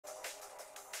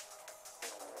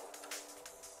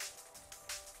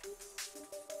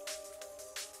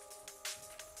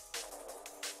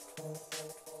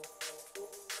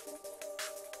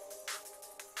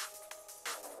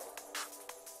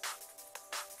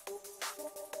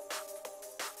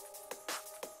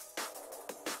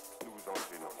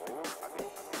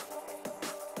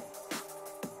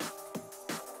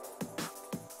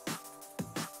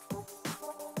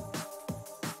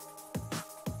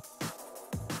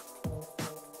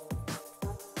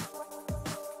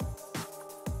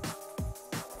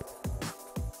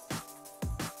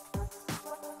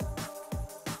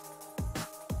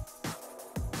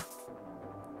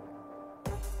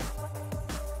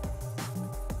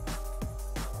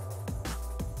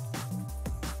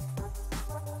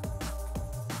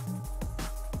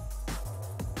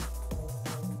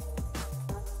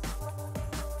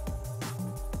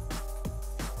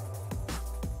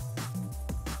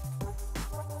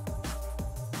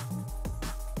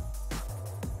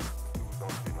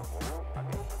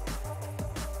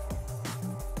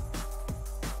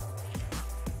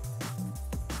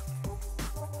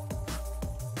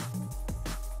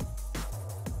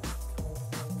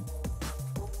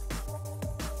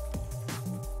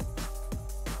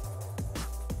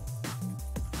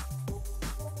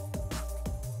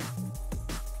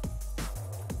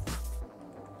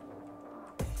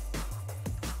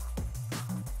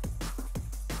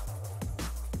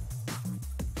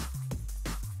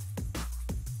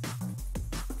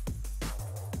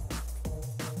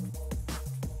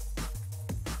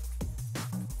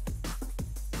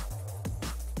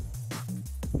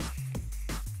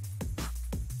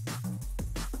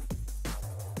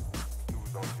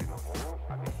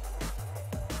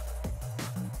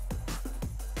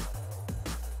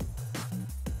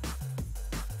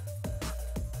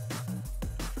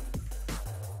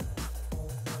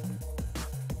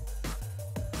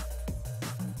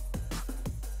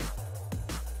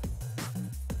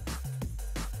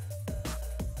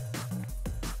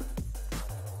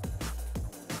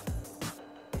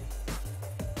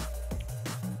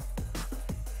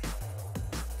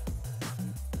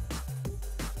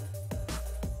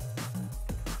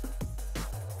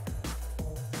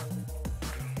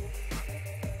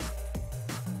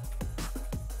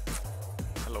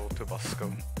Hello,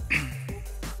 Tabasco.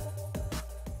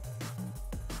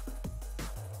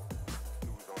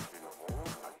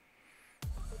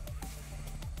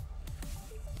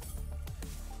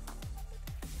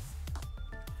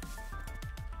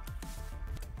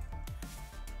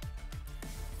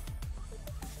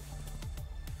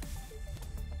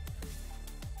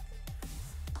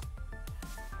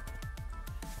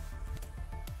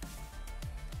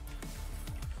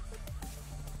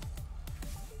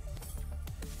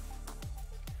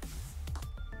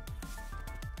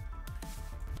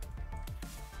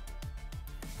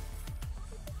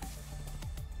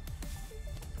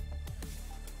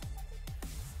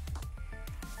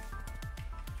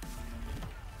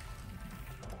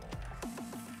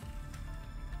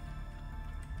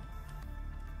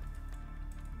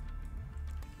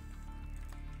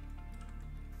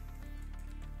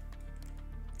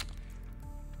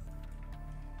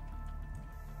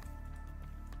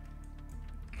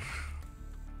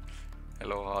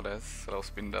 Hello Hades, hello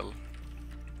Spindel.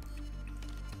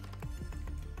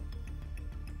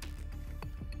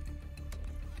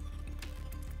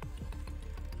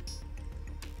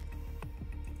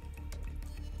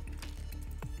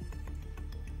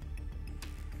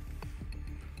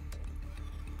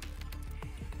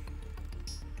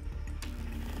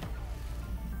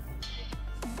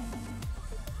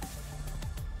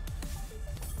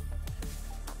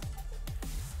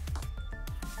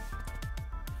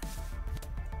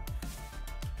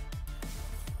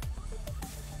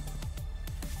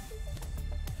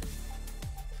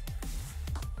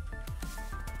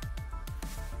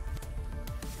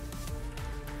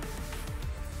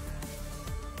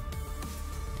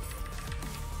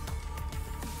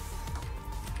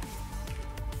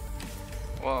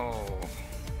 Whoa.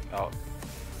 Oh.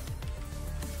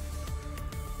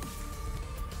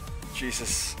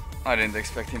 Jesus, I didn't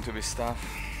expect him to be staff.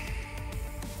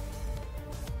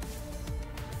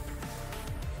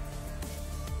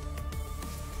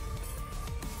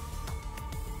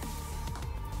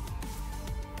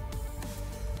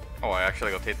 Oh, I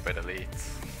actually got hit by the lead.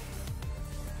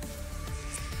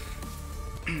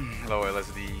 Hello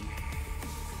LSD.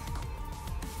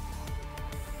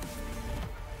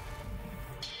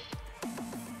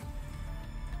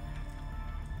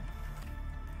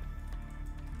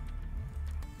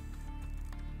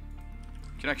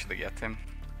 Can you actually get him?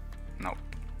 No.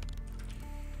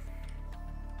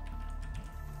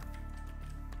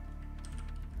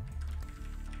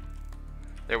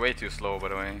 They're way too slow, by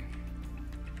the way.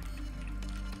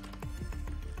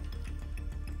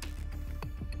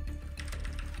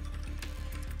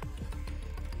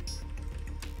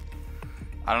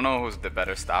 I don't know who's the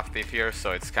better staff thief here,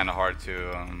 so it's kind of hard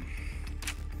to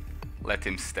let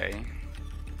him stay.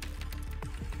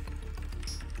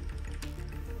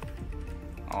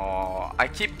 Oh, I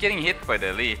keep getting hit by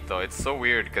the elite though. It's so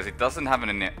weird because it doesn't have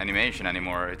an animation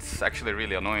anymore. It's actually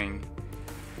really annoying.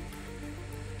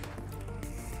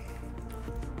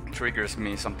 Triggers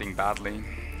me something badly.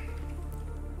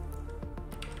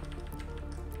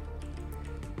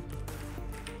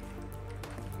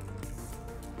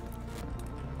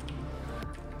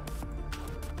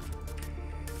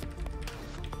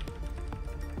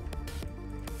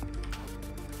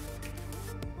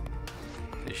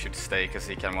 He should stay because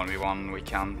he can 1v1, we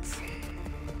can't.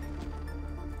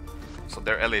 So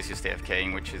their Ellie is just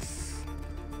AFKing, which is...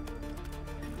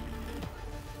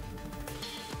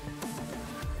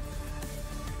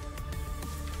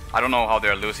 I don't know how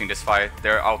they're losing this fight.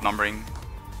 They're outnumbering.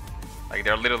 Like,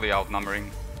 they're literally outnumbering.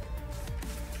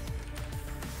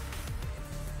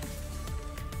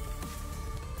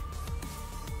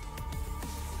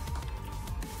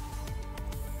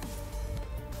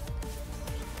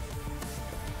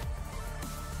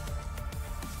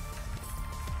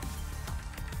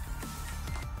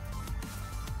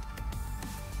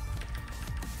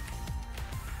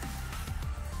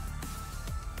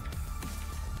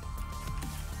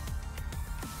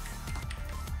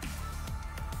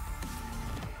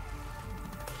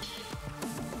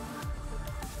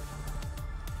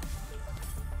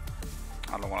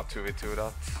 I don't want to 2v2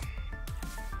 that.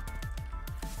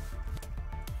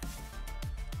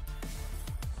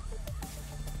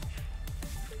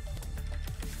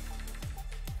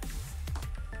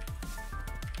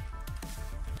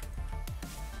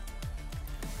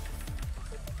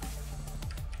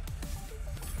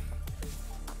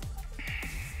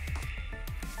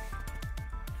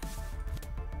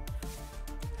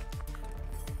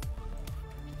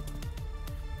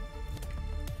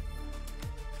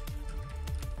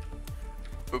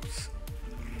 Oops.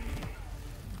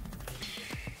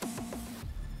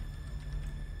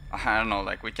 I don't know,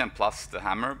 like we can plus the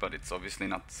hammer, but it's obviously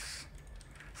not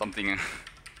something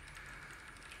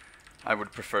I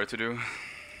would prefer to do.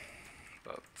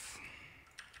 But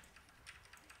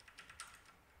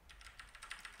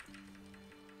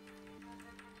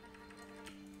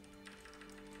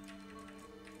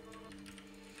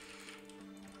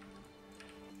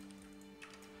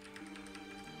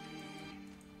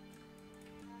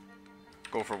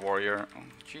go for warrior. Oh,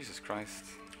 Jesus Christ.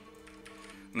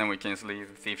 And then we can just leave.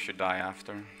 Thief should die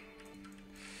after.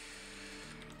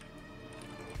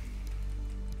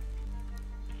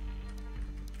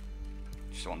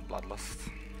 Just want bloodlust.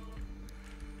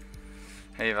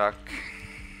 Hey Vac.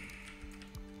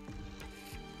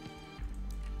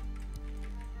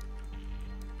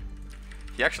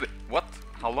 He actually... What?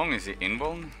 How long is he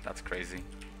invuln? That's crazy.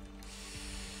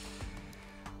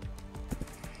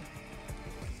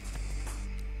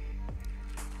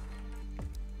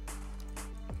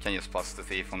 Can just plus the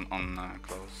thief on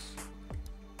close.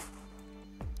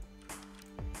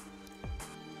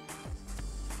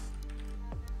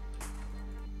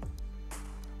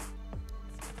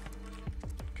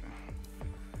 Okay.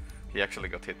 He actually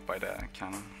got hit by the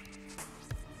cannon.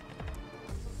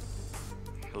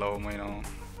 Hello, Moino.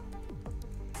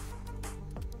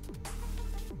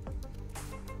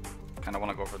 Kinda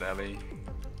wanna go for the Ellie.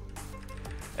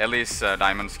 Ellie's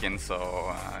diamond skin,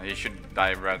 so he should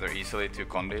die rather easily to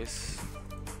Condis.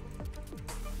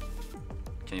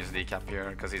 Can use decap here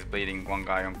because he's bleeding one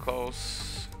guy on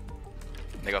close.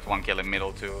 They got one kill in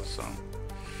middle too, so.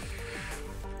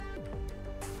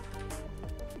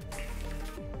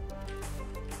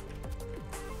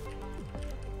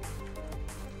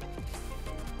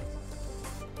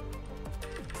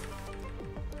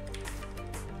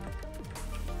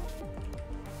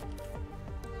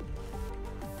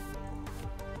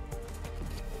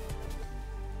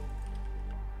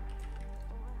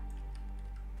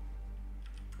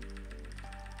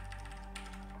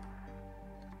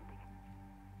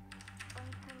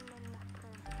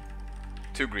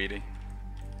 Too greedy.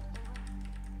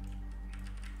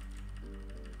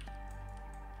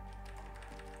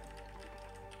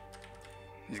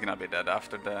 He's gonna be dead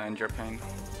after the injure pain.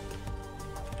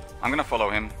 I'm gonna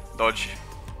follow him. Dodge.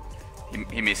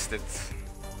 He missed it.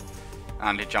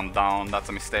 And he jumped down. That's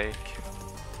a mistake.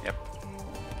 Yep.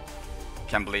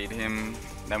 Can bleed him.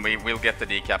 Then we will get the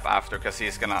decap after because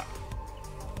he's gonna...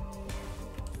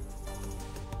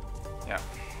 Yeah.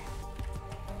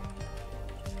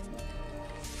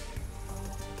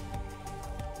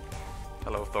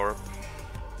 Hello, Thorpe.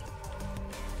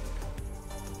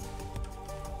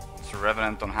 It's a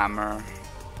Revenant on hammer.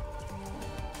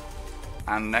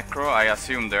 And Necro, I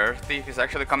assume their thief is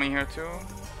actually coming here too.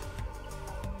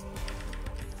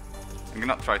 I'm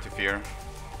gonna try to fear.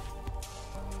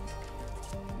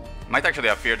 Might actually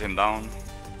have feared him down.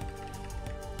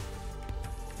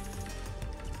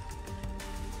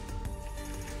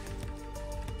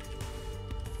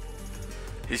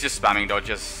 He's just spamming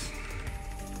dodges.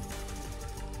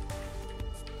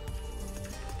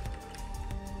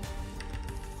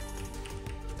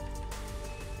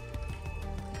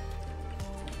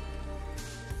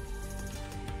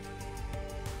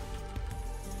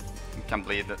 You can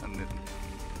bleed and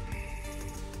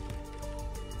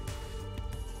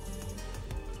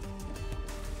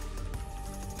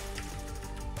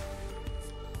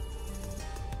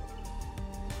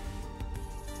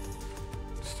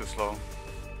it's too slow.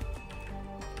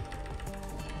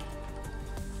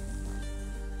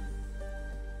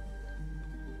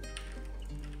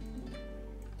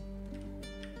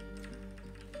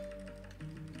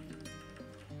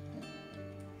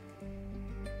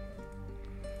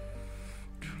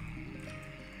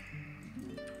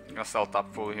 I'm gonna sell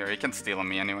top full here. He can steal on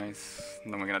me anyways.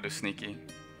 And then we're gonna do sneaky.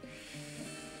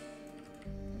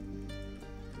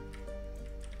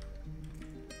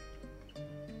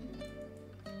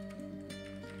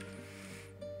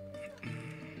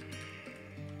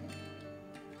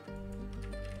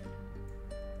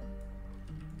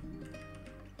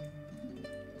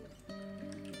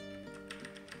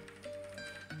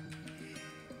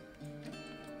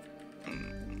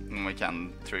 And we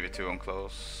can 3v2 on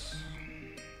close.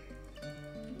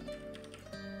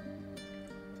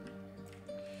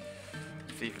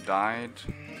 Thief died.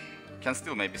 Can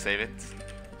still maybe save it.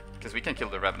 Because we can kill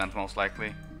the Revenant most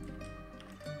likely.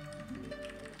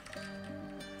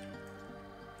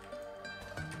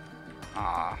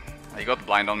 Ah, he got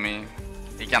blind on me.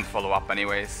 He can't follow up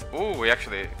anyways. Ooh,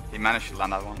 he managed to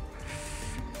land that one.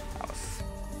 That was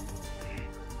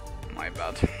my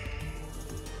bad.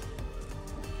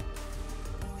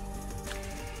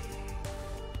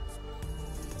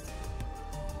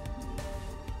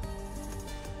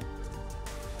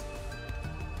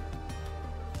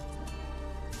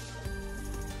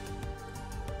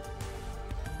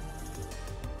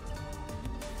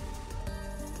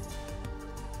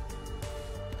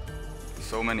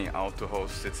 So many auto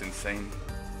hosts, it's insane.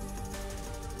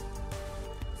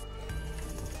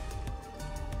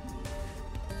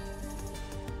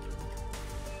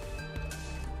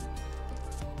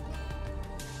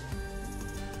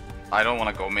 I don't want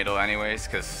to go middle anyways,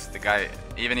 because the guy,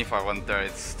 even if I went there,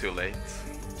 it's too late.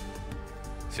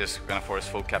 It's just gonna force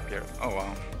full cap here. Oh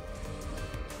wow.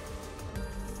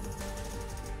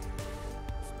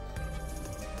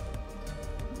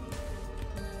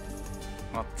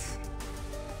 What?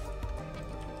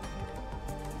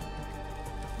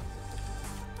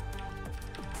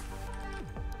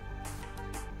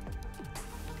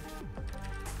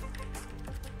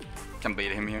 Can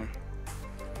beat him here.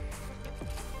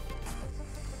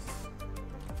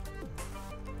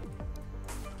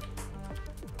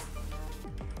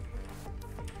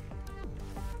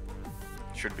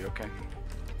 Should be okay.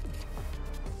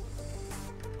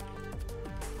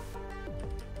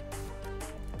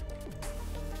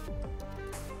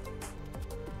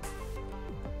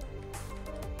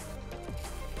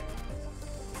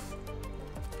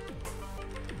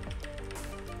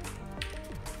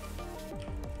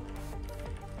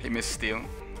 He missed steal.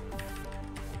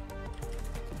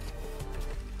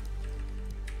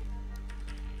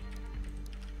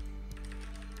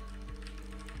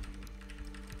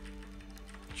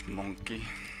 Monkey.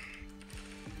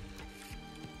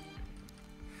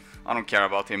 I don't care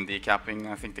about him decapping.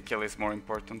 I think the kill is more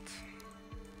important.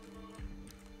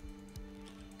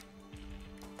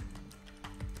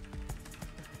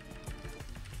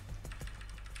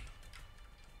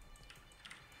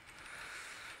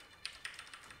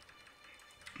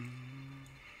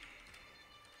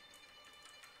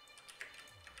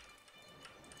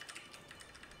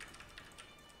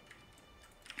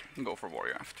 Go for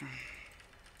warrior after.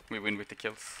 We win with the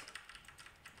kills.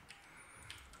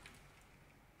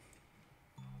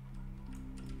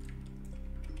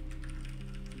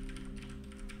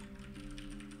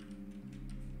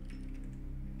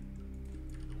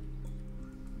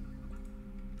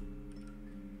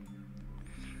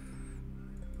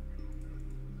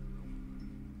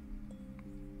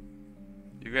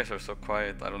 You guys are so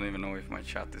quiet, I don't even know if my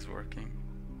chat is working.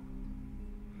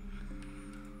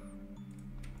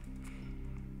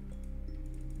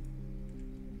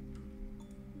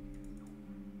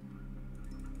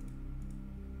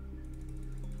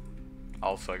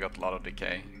 Also, I got a lot of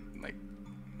decay, like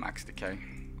max decay.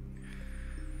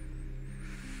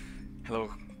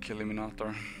 Hello,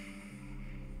 Eliminator.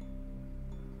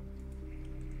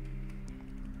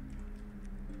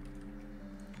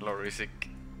 Hello, Rizik.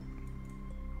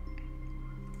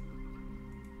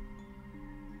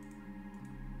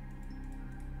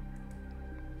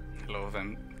 Hello,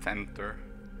 Tenter.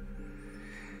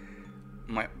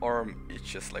 My arm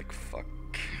itches like fuck.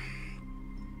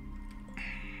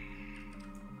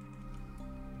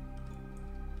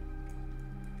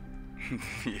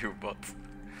 You bots.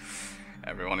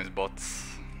 Everyone is bots.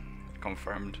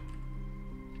 Confirmed.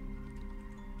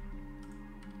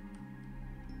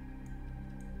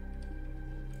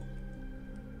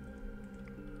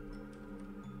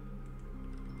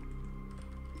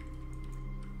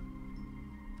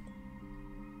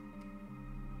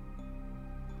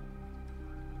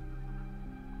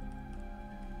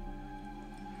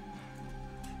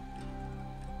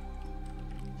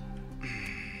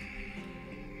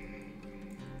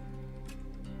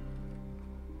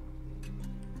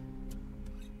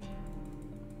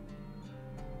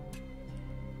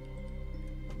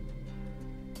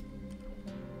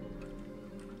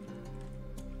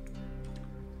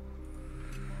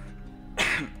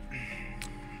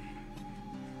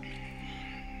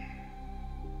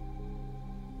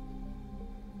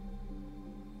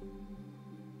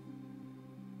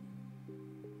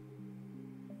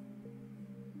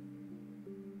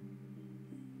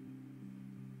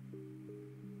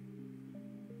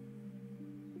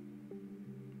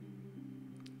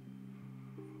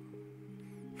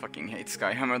 Fucking hate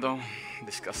Skyhammer though.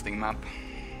 Disgusting map.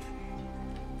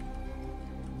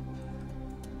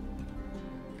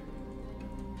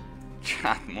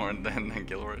 Chat more than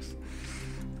Gilvers.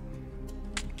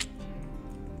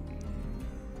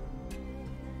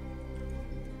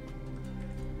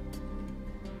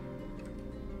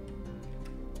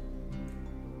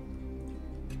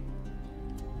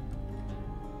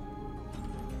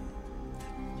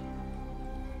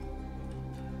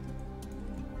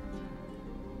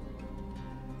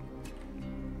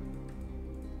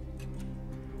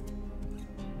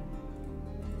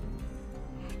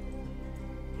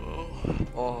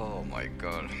 Oh my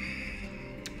god.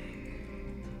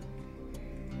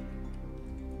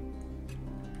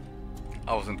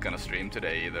 I wasn't gonna stream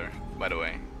today either, by the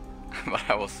way. But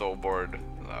I was so bored.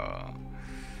 I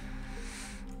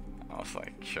was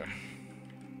like, sure.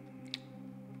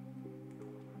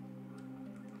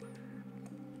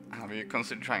 Have you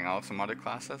considered trying out some other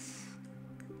classes?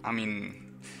 I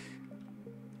mean,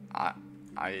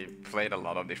 I played a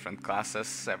lot of different classes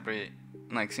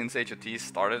since HOT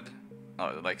started.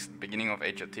 Like beginning of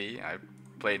HOT, I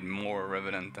played more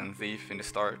Revenant and Thief in the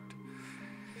start,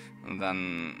 and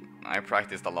then I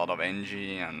practiced a lot of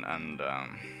NG and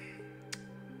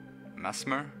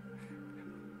Mesmer.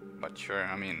 But sure,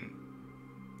 I mean,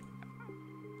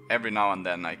 every now and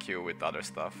then I queue with other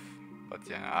stuff. But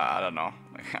yeah, I don't know.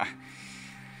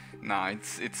 Nah,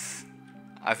 it's.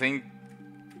 I think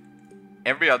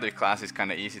every other class is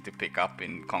kind of easy to pick up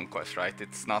in Conquest, right?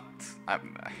 It's not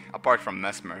apart from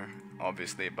Mesmer,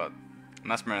 obviously, but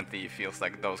Mesmer and Thief feels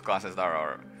like those classes that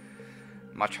are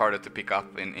much harder to pick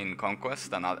up in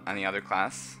Conquest than any other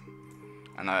class.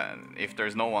 And if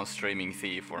there's no one streaming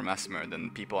Thief or Mesmer, then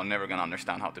people are never gonna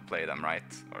understand how to play them, right?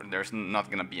 Or there's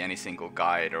not gonna be any single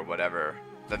guide or whatever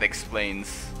that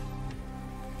explains.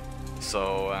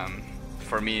 So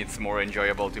for me, it's more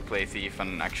enjoyable to play Thief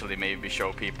and actually maybe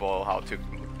show people how to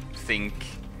think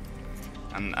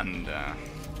and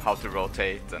how to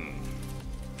rotate and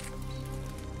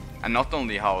not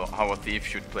only how a Thief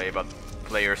should play, but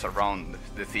players around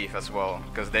the Thief as well,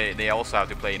 because they also have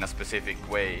to play in a specific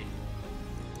way.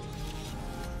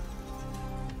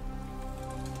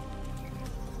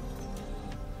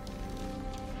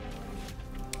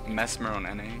 Mesmer on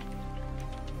NA.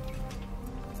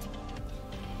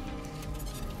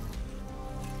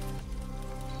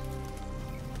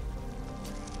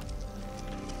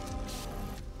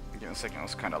 Give me a second, it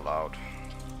was kind of loud.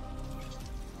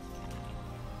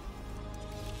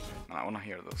 I want to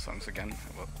hear those songs again.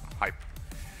 Well, hype.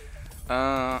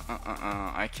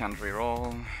 I can't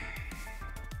reroll.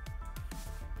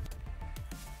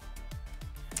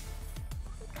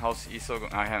 How's ESO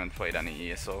going? I haven't played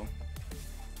any ESO.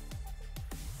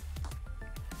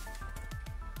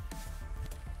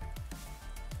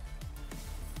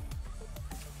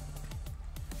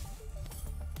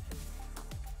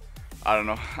 I don't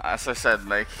know. As I said,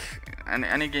 like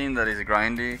any game that is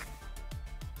grindy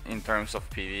in terms of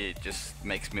PvE, it just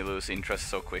makes me lose interest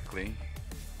so quickly.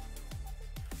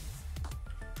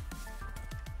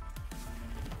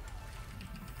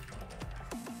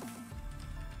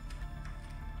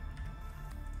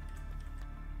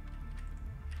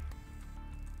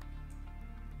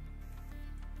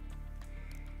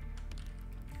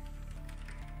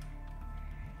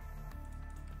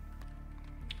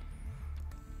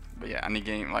 But yeah, any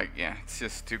game, like, yeah, it's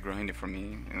just too grindy for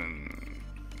me. And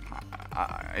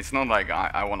it's not like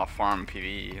I want to farm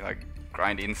PvE, like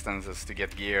grind instances to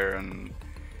get gear and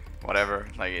whatever,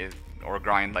 like or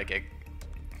grind like a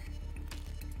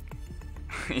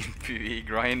in PvE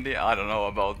grindy. I don't know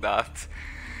about that.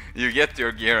 You get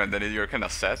your gear and then you're kind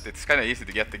of set. It's kind of easy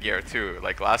to get the gear too.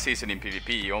 Like last season in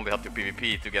PvP, you only have to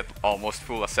PvP to get almost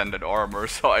full ascended armor.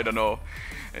 So I don't know.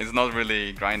 It's not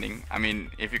really grinding. I mean,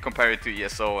 if you compare it to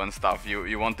ESO and stuff,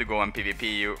 you want to go on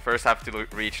PvP. You first have to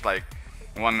reach like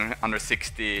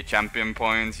 160 champion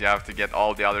points. You have to get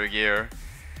all the other gear.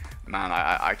 Man,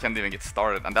 I can't even get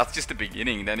started, and that's just the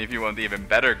beginning. Then if you want even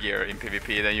better gear in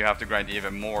PvP, then you have to grind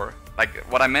even more. Like,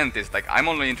 what I meant is, like, I'm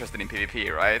only interested in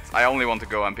PvP, right? I only want to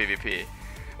go on PvP.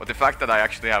 But the fact that I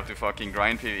actually have to fucking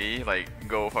grind PvE, like,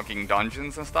 go fucking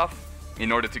dungeons and stuff, in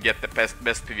order to get the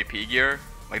best PvP gear,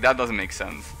 like, that doesn't make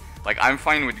sense. Like, I'm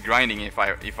fine with grinding if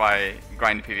I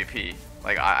grind PvP.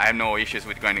 Like, I have no issues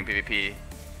with grinding PvP.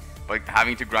 But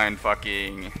having to grind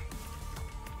fucking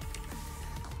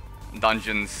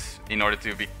dungeons in order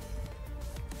to be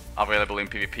available in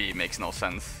PvP makes no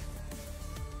sense.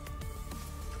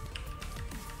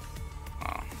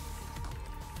 Oh.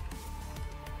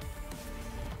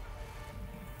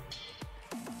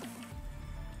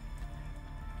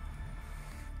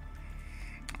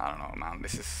 I don't know, man.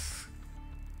 This is...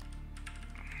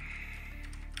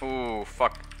 Ooh,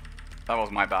 fuck. That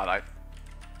was my bad.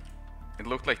 It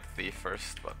looked like Thief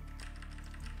first, but...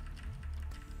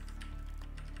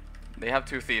 They have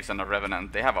 2 Thieves and a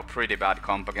Revenant. They have a pretty bad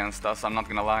comp against us, I'm not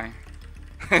gonna lie.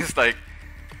 It's like...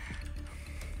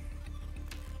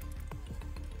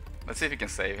 Let's see if we can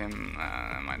save him.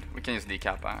 Never mind. We can use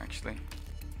decap actually.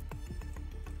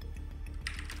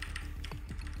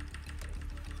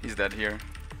 He's dead here.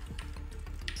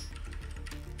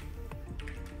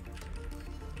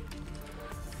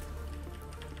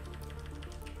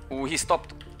 Oh, he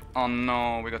stopped. Oh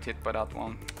no, we got hit by that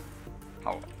one.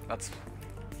 How? That's...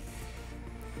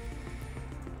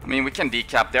 I mean, we can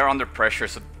decap. They're under pressure,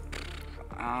 so...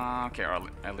 okay,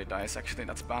 Ellie dies, actually.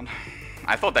 That's bad.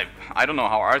 I thought that... I don't know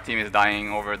how our team is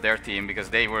dying over their team,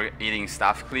 because they were eating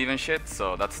staff cleave and shit,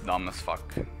 so that's dumb as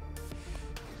fuck.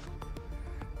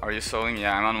 Are you soloing?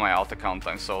 Yeah, I'm on my alt account.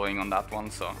 I'm soloing on that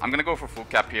one, so... I'm gonna go for full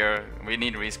cap here. We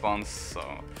need respawns,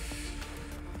 so...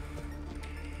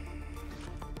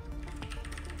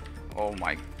 Oh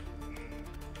my...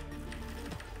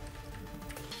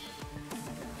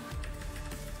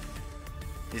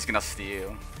 He's gonna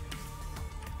steal.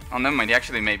 Oh, never mind, he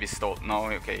actually maybe stole. No,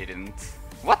 okay, he didn't.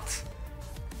 What?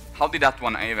 How did that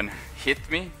one even hit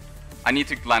me? I need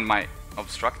to land my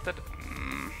obstructed?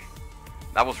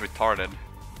 That was retarded.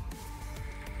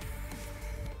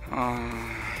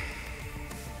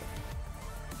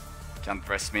 Can't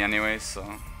press me anyway, so...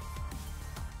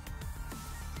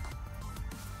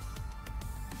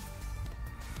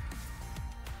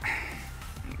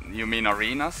 You mean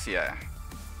arenas? Yeah.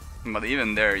 But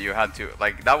even there, you had to,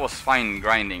 like, that was fine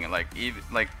grinding. Like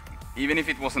even if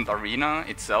it wasn't arena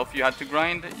itself, you had to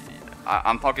grind.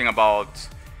 I'm talking about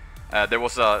there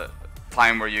was a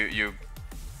time where you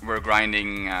were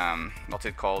grinding. What's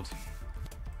it called?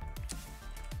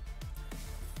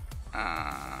 Let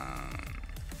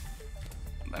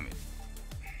me.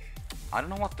 I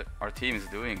don't know what our team is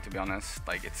doing, to be honest.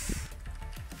 Like, it's.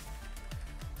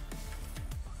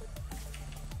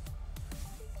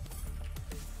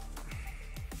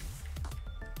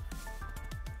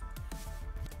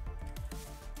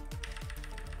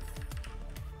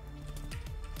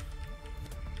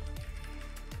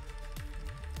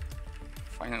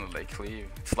 Finally they cleave.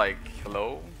 It's like,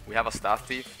 hello, we have a staff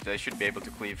thief, they should be able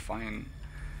to cleave fine.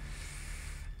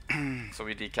 So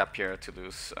we decap here to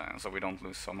lose, so we don't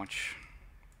lose so much.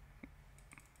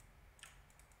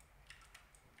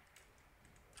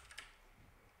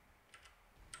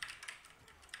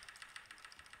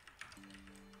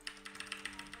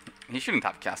 He shouldn't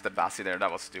have casted Bassi there,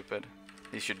 that was stupid.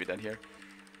 He should be dead here.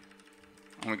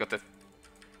 And we got the...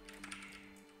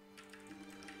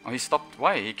 Oh, he stopped.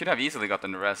 Why? He could have easily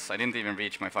gotten the rest. I didn't even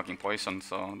reach my fucking poison,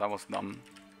 so that was dumb.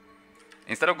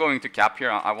 Instead of going to cap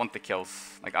here, I want the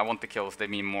kills. Like, I want the kills. They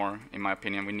mean more, in my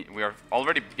opinion. We are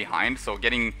already behind, so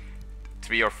getting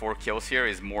 3 or 4 kills here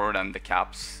is more than the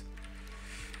caps.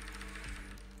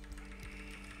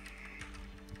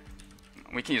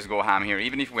 We can just go ham here.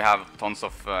 Even if we have tons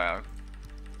of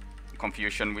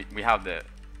confusion, we have the...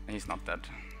 He's not dead.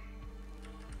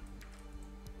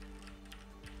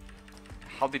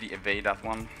 How did he evade that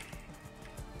one?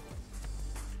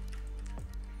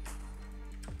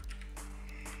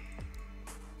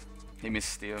 He missed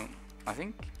steal, I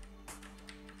think.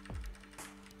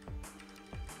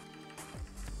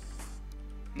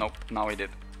 Nope, now he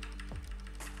did.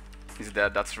 He's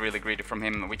dead. That's really greedy from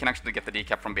him. We can actually get the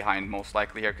decap from behind most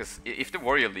likely here, because if the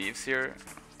warrior leaves here,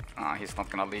 he's not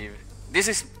gonna leave. This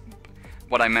is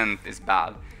what I meant is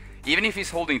bad. Even if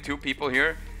he's holding 2 people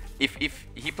here, if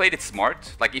he played it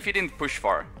smart, like if he didn't push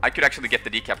far, I could actually get the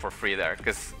decap for free there,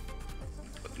 because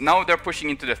now they're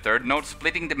pushing into the 3rd node,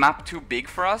 splitting the map too big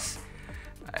for us.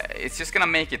 It's just gonna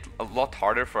make it a lot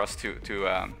harder for us to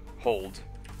hold.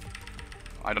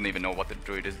 I don't even know what the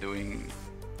druid is doing.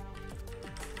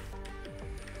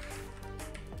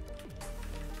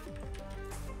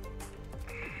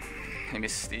 He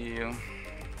missed steal.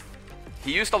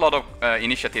 He used a lot of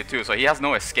initiative too, so he has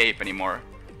no escape anymore.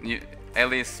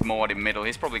 Ellie's Maud in middle,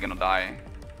 he's probably gonna die.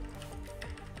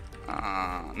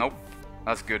 Nope.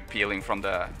 That's good peeling from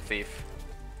the thief.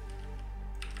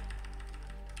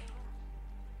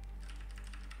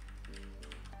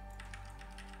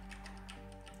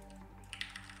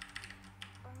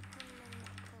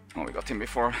 Oh, we got him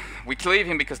before. We cleave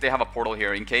him because they have a portal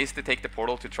here, in case they take the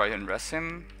portal to try and rest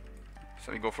him.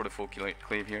 So we go for the full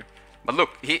cleave here. But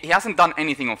look, he hasn't done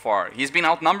anything on far. He's been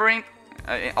outnumbered,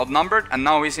 and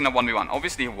now he's in a 1v1.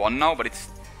 Obviously he won now, but it's...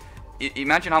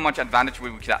 Imagine how much advantage we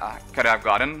could have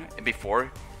gotten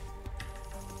before.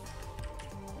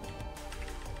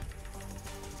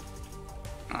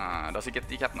 Does he get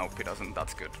decap? Nope, he doesn't.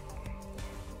 That's good.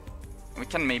 We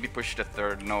can maybe push the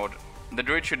 3rd node. The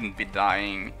druid shouldn't be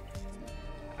dying.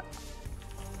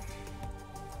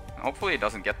 Hopefully he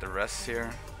doesn't get the rest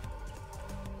here.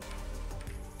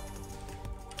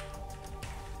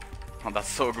 Oh, that's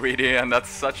so greedy, and that's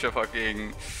such a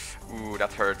fucking... Ooh,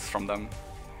 that hurts from them.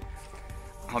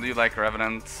 How do you like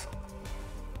Revenant?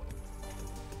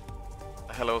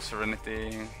 Hello,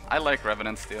 Serenity. I like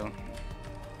Revenant still.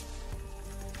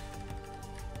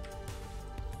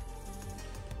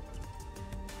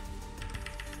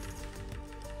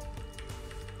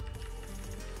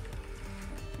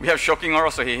 We have Shocking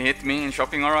Aura, so he hit me in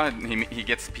Shocking Aura, and he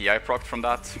gets PI proc from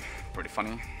that. Pretty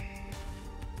funny.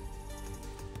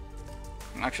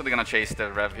 I'm actually gonna chase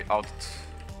the Rev out.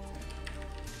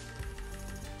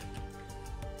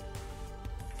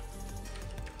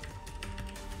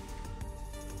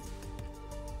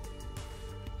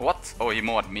 What? Oh, he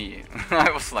mowed me.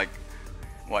 I was like,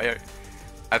 why?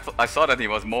 I saw that he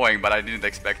was mowing, but I didn't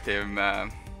expect him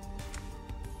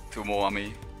to mow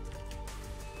me.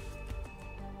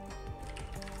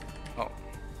 Oh,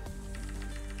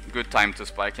 good time to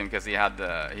spike him because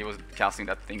he was casting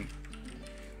that thing.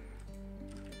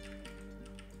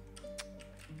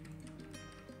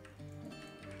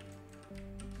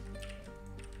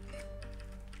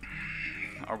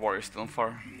 Our warrior's still on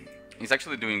far. He's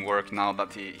actually doing work now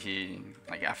that he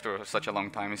like after such a long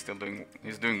time he's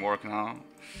doing work now.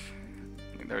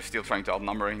 They're still trying to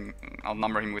outnumber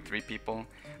him with 3 people.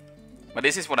 But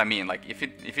this is what I mean, like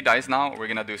if he dies now, we're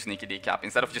gonna do sneaky decap.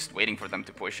 Instead of just waiting for them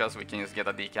to push us, we can just get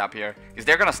a decap here. Because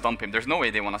they're gonna stump him. There's no way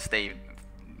they wanna stay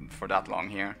for that long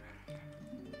here.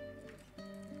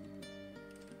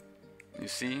 You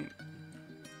see?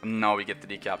 Now we get the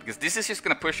decap, because this is just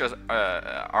gonna push us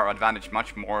our advantage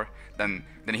much more than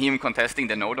him contesting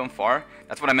the node on far.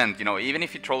 That's what I meant, you know, even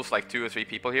if he trolls like 2 or 3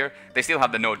 people here, they still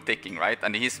have the node ticking, right?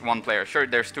 And he's 1 player. Sure,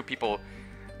 there's 2 people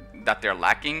that they're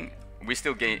lacking. We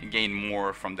still gain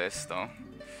more from this, though.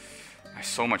 There's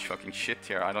so much fucking shit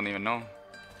here, I don't even know.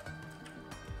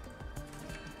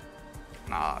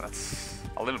 Nah, that's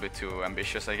a little bit too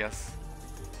ambitious, I guess.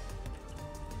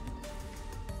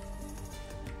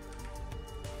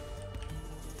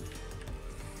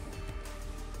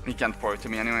 He can't pour it to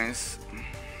me anyways.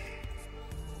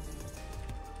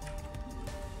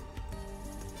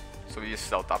 So we just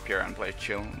stealth up here and play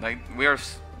chill. Like, we are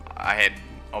ahead,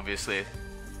 obviously.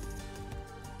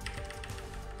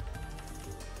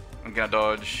 I'm gonna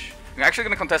dodge. We're actually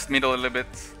gonna contest middle a little bit.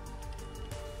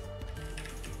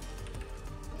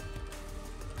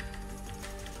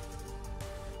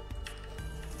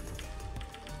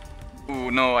 Ooh,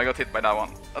 no, I got hit by that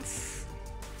one. Let's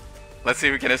see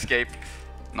if we can escape.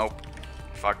 Nope.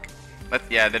 Fuck.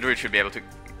 Yeah, the druid should be able to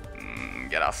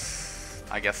get us,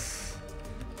 I guess.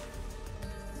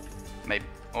 Maybe.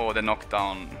 Oh, the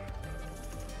knockdown.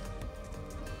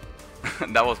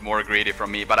 That was more greedy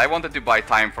from me, but I wanted to buy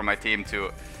time for my team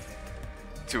to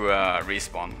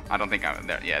respawn. I don't think I'm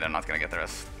there. Yeah, they're not gonna get the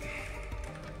rest.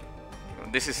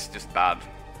 This is just bad.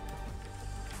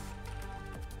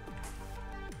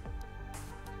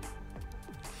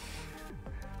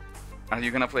 Are you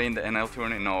gonna play in the NL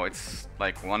tourney? No, it's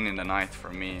like 1 in the night for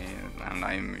me, and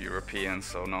I'm European,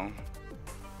 so no.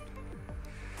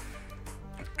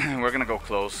 We're gonna go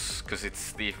close, because it's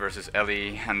Steve versus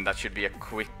Ellie, and that should be a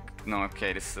quick No,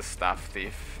 okay, this is a staff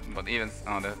thief. But even...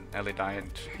 Oh, the Ellie died.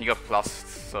 He got plussed,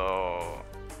 so...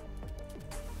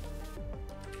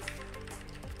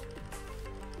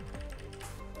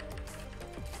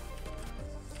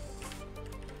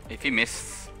 If he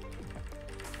missed...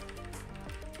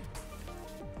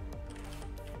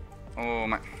 Oh,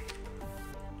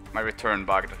 my return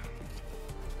bugged.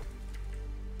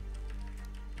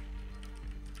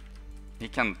 He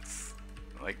can't...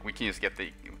 Like, we can just get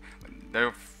the...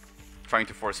 They're trying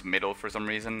to force middle for some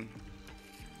reason.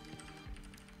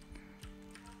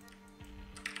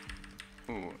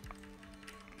 Ooh.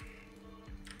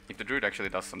 If the druid actually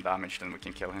does some damage, then we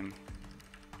can kill him.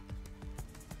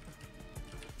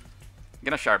 I'm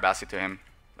gonna Sharbassi to him.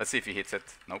 Let's see if he hits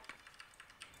it. Nope.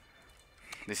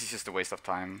 This is just a waste of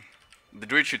time. The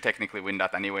druid should technically win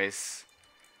that anyways.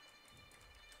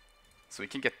 So we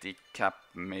can get decap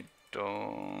middle.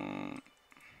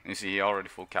 You see, he already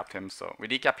full capped him, so we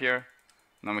decap here.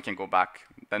 Then we can go back.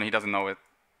 Then he doesn't know it.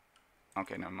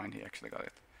 Okay, never mind, he actually got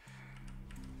it.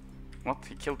 What?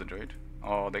 He killed the druid?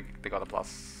 Oh, they got a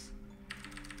plus.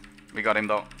 We got him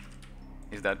though.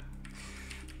 He's dead.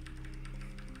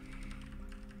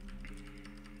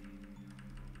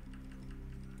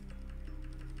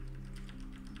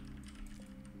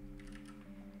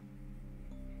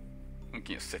 We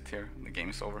can just sit here. The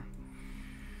game is over.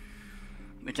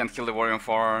 They can't kill the warrior on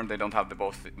 4. They don't have the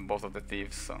both of the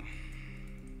thieves, so.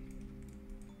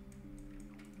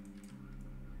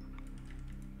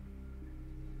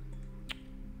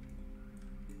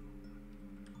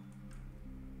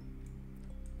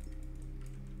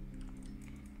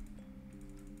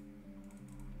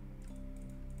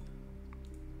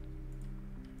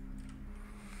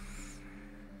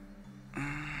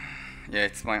 Yeah,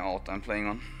 it's my alt I'm playing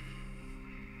on.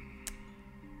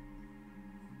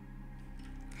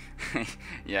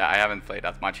 Yeah, I haven't played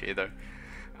that much either.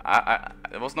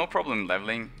 There was no problem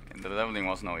leveling. The leveling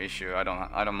was no issue. I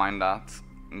don't mind that.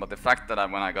 But the fact that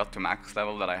when I got to max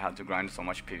level, that I had to grind so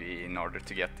much PvE in order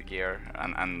to get the gear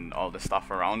and all the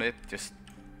stuff around it, just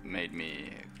made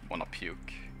me wanna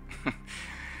puke.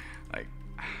 Like,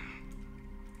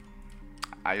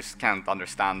 I just can't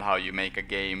understand how you make a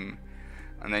game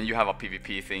and then you have a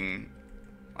PvP thing,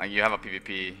 like you have a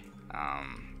PvP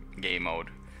game mode,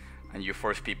 and you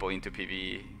force people into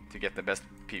PvE to get the best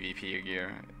PvP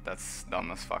gear. That's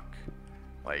dumb as fuck.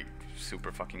 Like,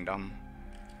 super fucking dumb,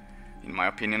 in my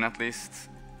opinion at least.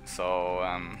 So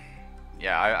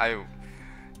yeah,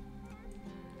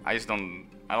 I just don't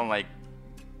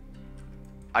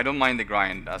mind the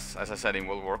grind. As I said in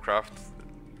World of Warcraft,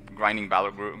 grinding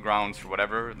battlegrounds or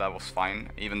whatever, that was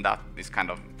fine. Even that is kind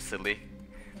of silly,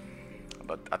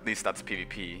 but at least that's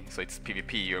PvP. So it's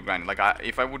PvP you're grinding. Like,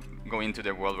 if I would go into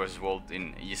the World vs World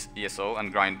in ESO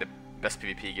and grind the best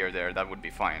PvP gear there, that would be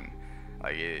fine.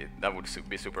 Like, that would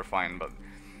be super fine. But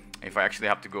if I actually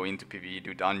have to go into PvE,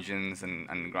 do dungeons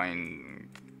and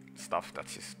grind stuff,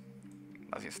 that's just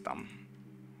dumb.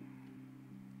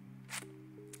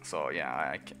 So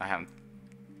yeah,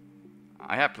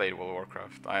 I have played World of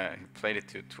Warcraft. I played it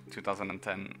to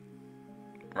 2010,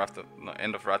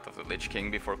 end of Wrath of the Lich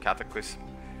King, before Cataclysm.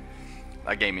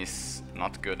 That game is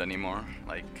not good anymore.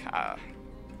 Like,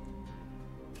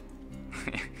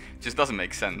 it just doesn't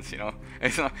make sense, you know.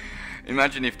 It's not,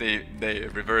 imagine if they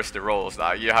reverse the roles.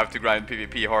 You have to grind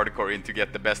PvP hardcore in to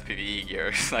get the best PvE gear.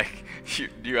 It's like,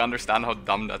 do you understand how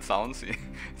dumb that sounds?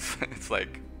 It's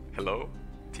like, hello,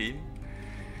 team.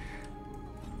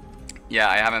 Yeah,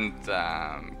 I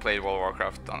haven't played World of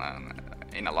Warcraft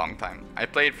in a long time. I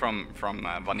played from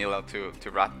vanilla to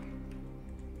Wrath.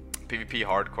 PvP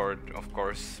hardcore, of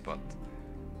course, but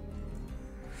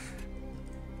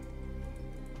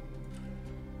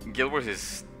Guild Wars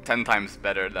is 10 times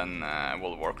better than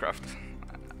World of Warcraft.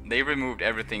 They removed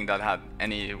everything that had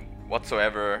any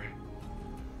whatsoever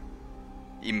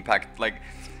impact. Like,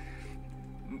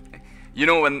 you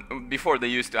know, when before they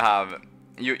used to have,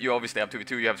 you obviously have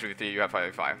 2v2, you have 3v3, you have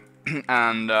 5v5,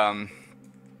 and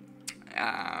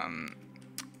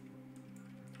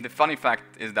the funny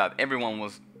fact is that everyone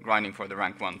was grinding for the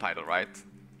rank 1 title, right?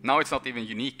 Now it's not even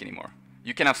unique anymore.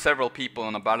 You can have several people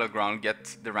on a battleground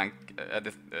get the rank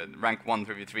 1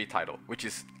 3v3 title, which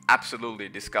is absolutely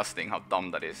disgusting how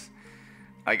dumb that is.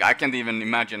 Like, I can't even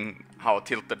imagine how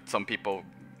tilted some people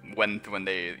went when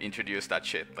they introduced that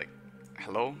shit. Like,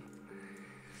 hello?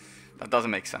 That doesn't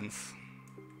make sense.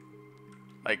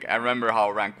 Like, I remember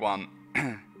how rank 1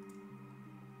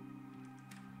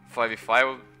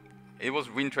 5v5, it was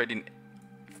win trade in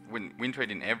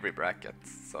every bracket,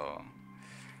 so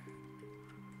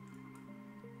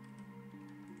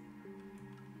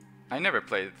I never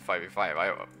played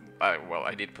 5v5. well,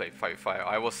 I did play 5v5.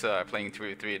 I was playing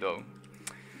 3v3 though.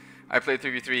 I played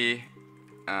 3v3.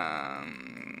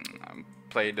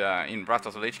 Played in Wrath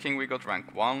of the Lich King. We got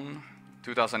rank 1,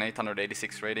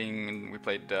 2,886 rating. We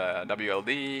played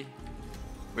WLD.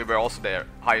 We were also the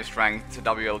highest ranked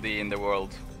WLD in the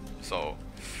world. So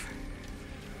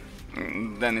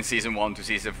then in season 1 to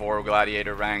season 4,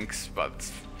 gladiator ranks,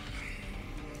 but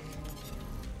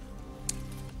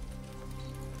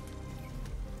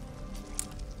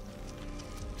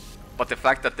the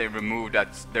fact that they removed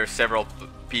that there's several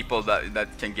people that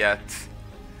can get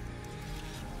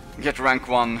rank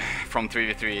 1 from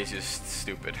 3v3 is just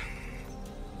stupid.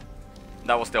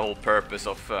 That was the whole purpose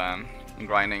of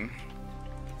grinding.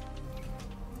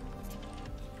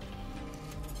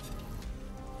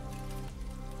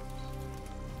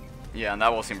 Yeah, and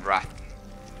that was in Wrath,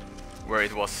 where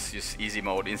it was just easy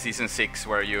mode. In season 6,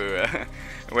 where you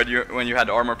when you had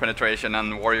armor penetration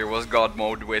and warrior was god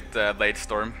mode with Blade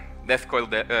Storm. Death Coil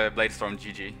Blade Storm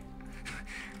GG.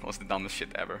 That was the dumbest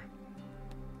shit ever.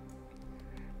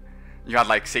 You had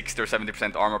like 60 or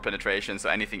 70% armor penetration, so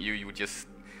anything you would just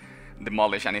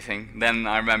demolish anything. Then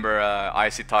I remember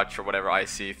Icy Touch or whatever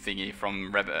Icy thingy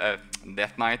from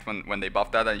Death Knight when they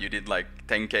buffed that, and you did like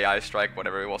 10k Ice Strike,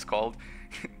 whatever it was called.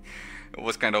 It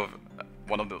was kind of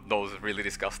one of those really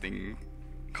disgusting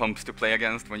comps to play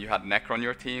against when you had Necro on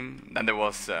your team. Then there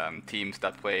was teams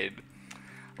that played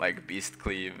like Beast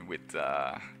Cleave with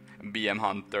BM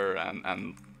Hunter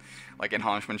and like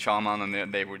Enhancement Shaman,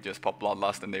 and they would just pop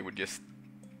Bloodlust and they would just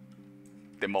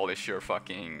demolish your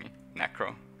fucking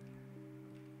Necro.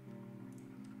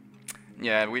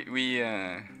 Yeah,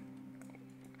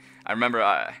 I remember,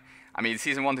 I mean,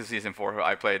 season 1 to season 4,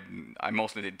 I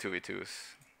mostly did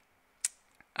 2v2s.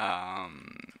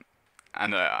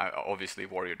 And obviously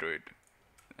Warrior Druid.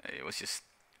 It was just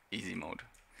easy mode.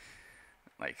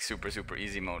 Like super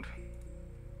easy mode.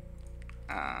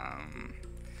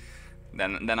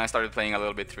 Then I started playing a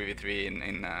little bit 3v3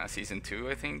 in season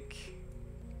 2, I think.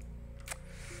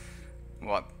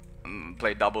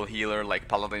 Played double healer like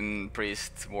Paladin,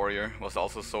 Priest, Warrior. Was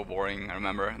also so boring, I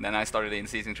remember. Then I started in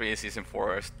season 3, season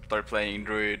 4, I started playing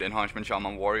Druid, Enhancement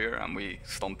Shaman, Warrior, and we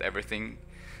stomped everything.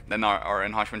 Then our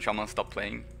Enhancement Shaman stopped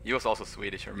playing. He was also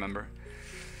Swedish, I remember.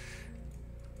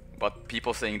 But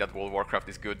people saying that World of Warcraft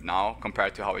is good now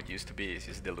compared to how it used to be is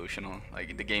just delusional.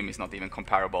 Like, the game is not even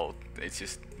comparable. It's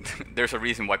just there's a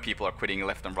reason why people are quitting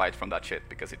left and right from that shit,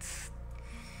 because it's,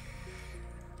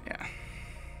 yeah.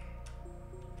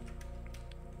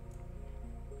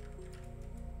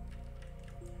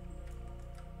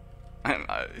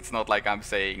 It's not like I'm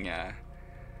saying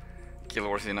Guild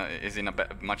Wars is in a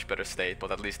much better state,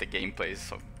 but at least the gameplay is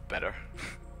so better.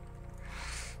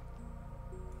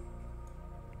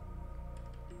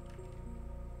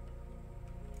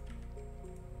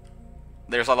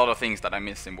 There's a lot of things that I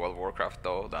miss in World of Warcraft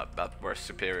though that were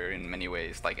superior in many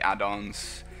ways, like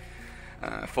add-ons,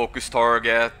 focus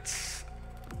targets.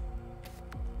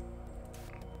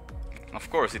 Of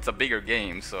course, it's a bigger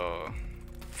game, so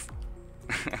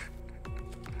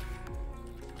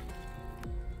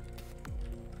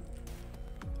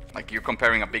like, you're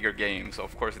comparing a bigger game, so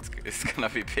of course it's gonna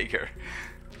be bigger.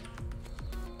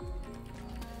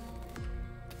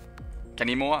 Can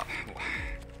he MOA?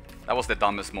 That was the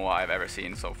dumbest MOA I've ever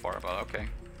seen so far, but okay.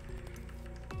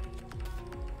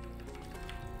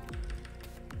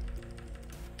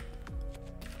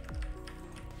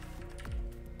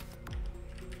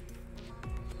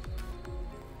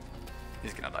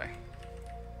 He's gonna die.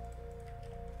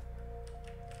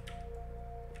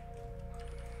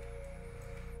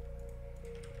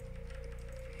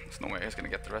 There's no way he's gonna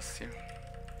get the rest here.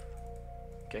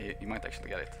 Okay, he might actually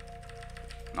get it.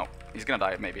 No, he's gonna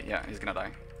die maybe. Yeah, he's gonna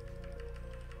die.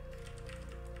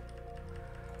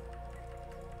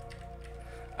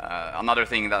 Another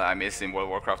thing that I miss in World of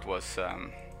Warcraft was,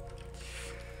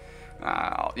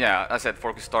 yeah, I said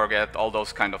focus target, all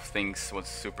those kind of things was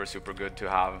super good to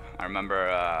have. I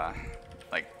remember,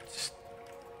 like, just...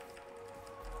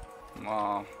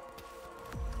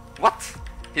 What?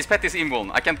 His pet is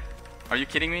invuln. I can't... Are you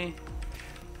kidding me?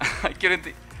 I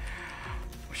couldn't...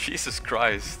 Jesus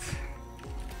Christ.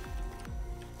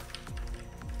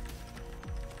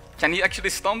 Can he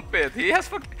actually stomp it? He has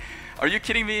fuck... Are you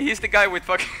kidding me? He's the guy with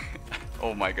fucking...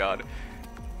 Oh my god.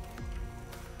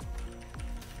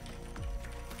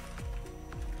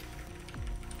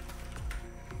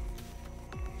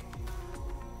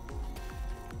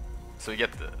 So you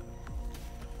get the...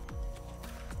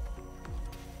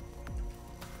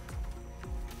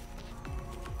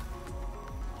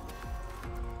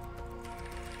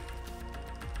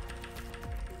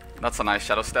 That's a nice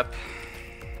shadow step.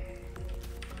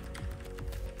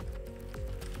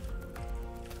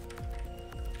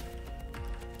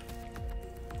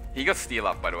 He got steal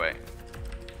up, by the way.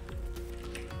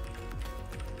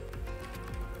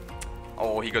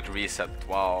 Oh, he got reset.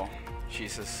 Wow.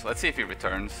 Jesus. Let's see if he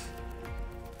returns.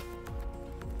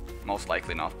 Most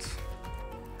likely not.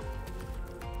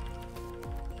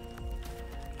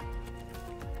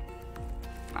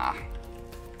 Nah.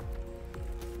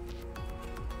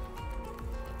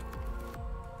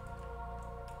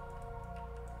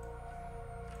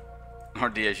 Our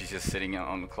DH is just sitting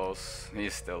on close.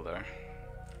 He's still there.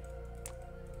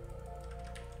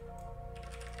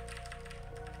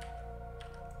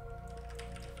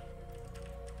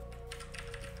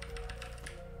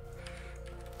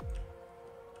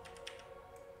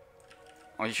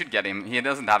 Oh, you should get him. He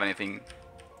doesn't have anything.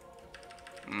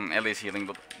 Ellie's healing,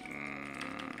 but...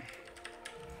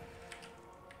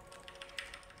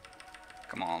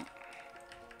 Come on.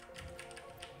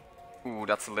 Ooh,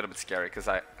 that's a little bit scary, because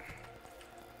I...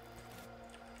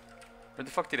 Where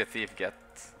the fuck did a thief get?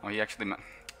 Oh, he actually...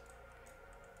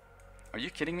 Are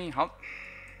you kidding me? How...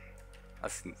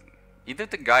 That's... Either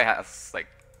the guy has, like...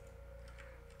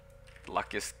 the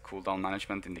luckiest cooldown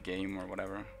management in the game, or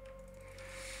whatever.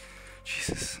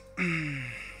 Jesus.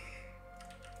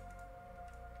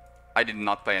 I did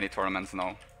not play any tournaments,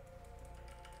 no.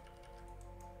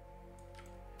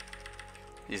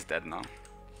 He's dead now.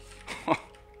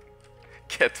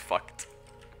 Get fucked.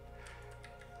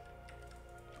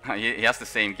 He has the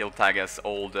same guild tag as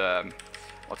old,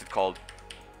 what's it called?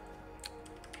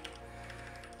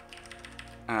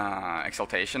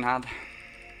 Exaltation had.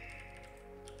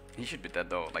 He should be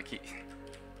dead though, like he...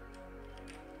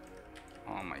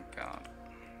 Oh my god.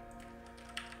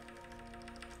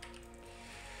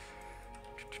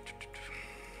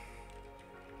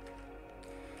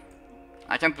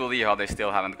 I can't believe how they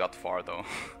still haven't got far though.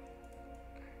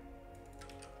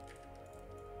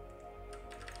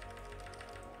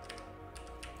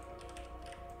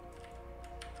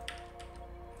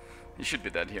 He should be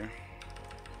dead here.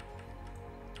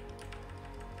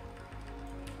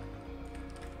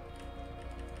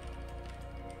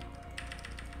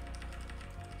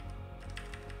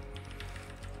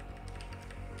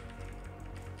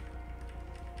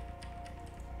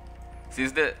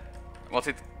 Since the... What's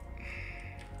it?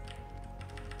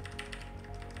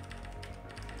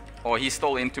 Oh, he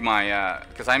stole into my...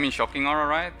 Because I'm in shocking aura,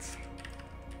 right?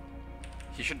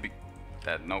 He should be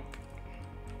dead. Nope.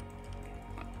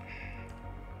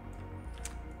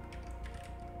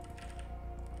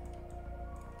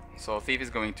 So Thief is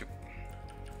going to...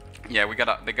 Yeah, we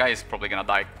gotta... The guy is probably gonna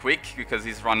die quick because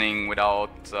he's running without...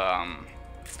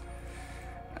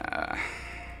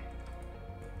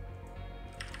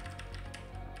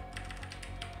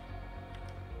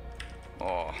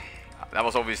 Oh, that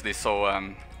was obviously so...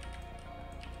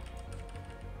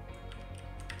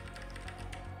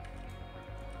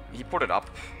 He put it up.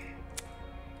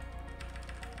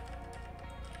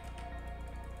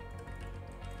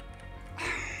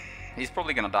 He's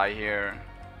probably gonna die here.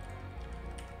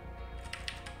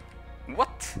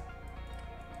 What?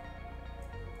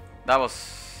 That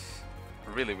was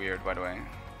really weird, by the way.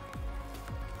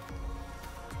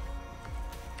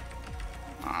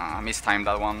 Mistimed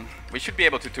that one. We should be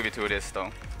able to 2v2 this though.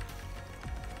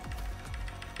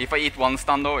 If I eat one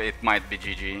stun though, it might be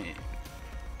GG.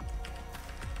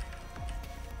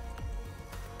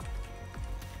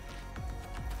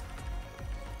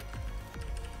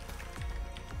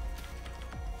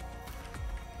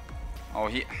 Oh,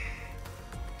 he...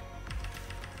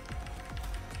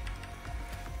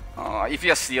 if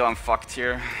you steal, I'm fucked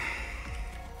here.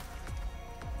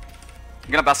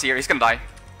 I'm gonna bust here, he's gonna die.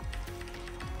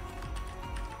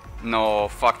 No,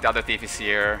 fuck, the other thief is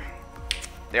here.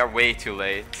 They are way too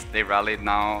late. They rallied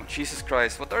now. Jesus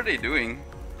Christ, what are they doing?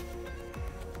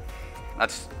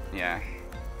 That's... yeah.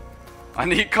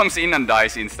 And he comes in and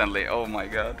dies instantly. Oh my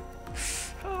god.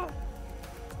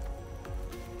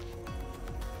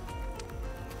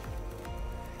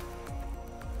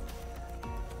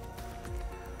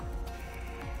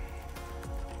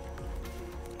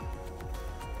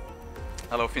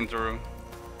 Hello, Fintaru.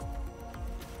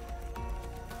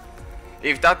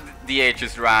 If that DH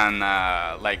just ran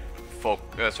like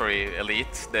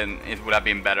elite, then it would have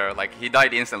been better. Like he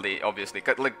died instantly, obviously.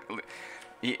 Like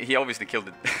he obviously killed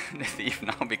the thief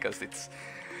now because it's...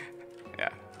 yeah.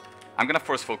 I'm gonna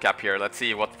force full cap here. Let's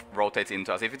see what rotates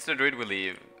into us. If it's the druid, we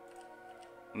leave.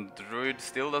 The druid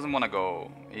still doesn't want to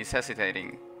go. He's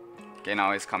hesitating. Okay,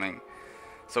 now he's coming.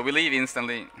 So we leave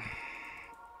instantly.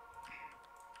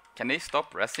 Can they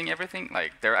stop resting everything?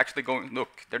 Like, they're actually going...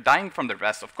 Look, they're dying from the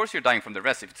rest. Of course you're dying from the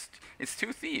rest if it's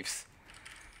two thieves.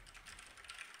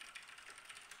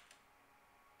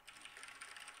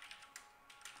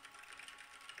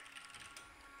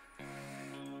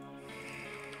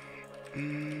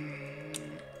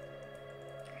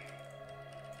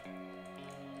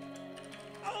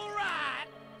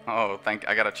 Oh,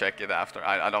 I gotta check it after.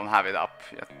 I don't have it up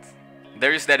yet.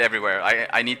 There is dead everywhere.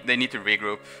 They need to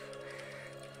regroup.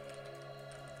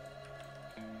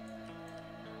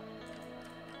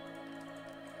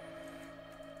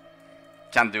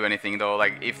 Can't do anything though.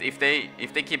 Like if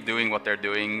they keep doing what they're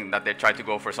doing, that they try to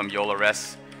go for some YOLO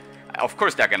res, of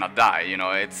course they're gonna die. You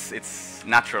know, it's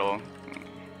natural.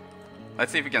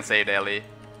 Let's see if we can save the Ellie.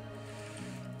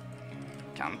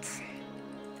 Can't.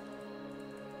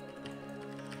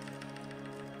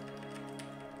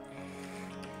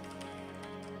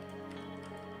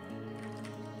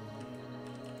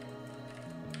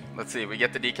 Let's see, we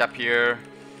get the decap here.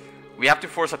 We have to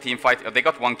force a team fight. They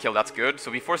got 1 kill, that's good.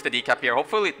 So we force the decap here.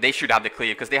 Hopefully they should have the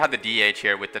clear, because they have the DH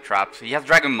here with the traps. He has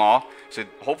Dragon Maw, so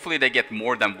hopefully they get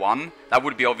more than 1. That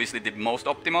would be obviously the most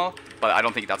optimal, but I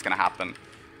don't think that's gonna happen.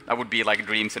 That would be like a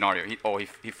dream scenario.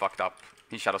 He fucked up.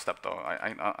 He shadow stepped though.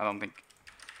 I don't think...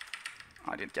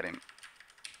 I didn't get him.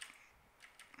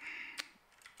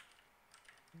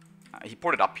 He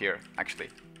ported up here, actually.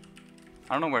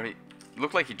 I don't know where he...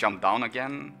 Looked like he jumped down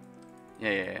again.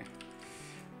 Yeah.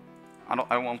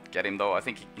 I won't get him though. I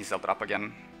think he's held up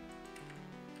again.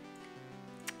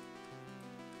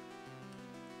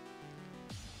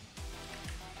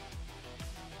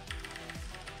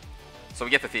 So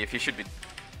we get the thief. He should be...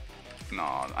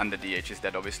 No, and the DH is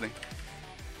dead, obviously.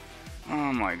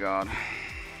 Oh my god.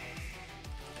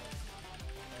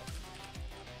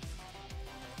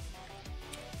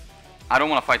 I don't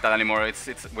want to fight that anymore.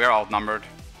 We're outnumbered.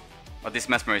 But this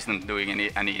Mesmer isn't doing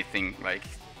anything, like...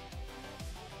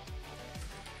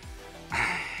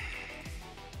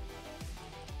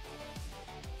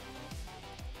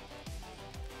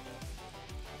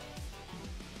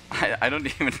 I don't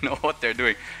even know what they're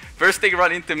doing. First they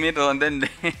run into middle and then they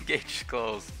engage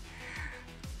close.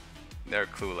 They're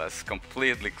clueless,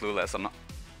 completely clueless on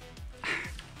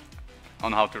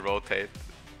on how to rotate.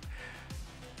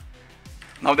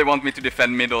 Now they want me to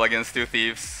defend middle against 2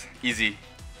 thieves. Easy.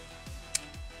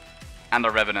 And a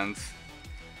Revenant.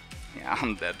 Yeah,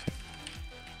 I'm dead.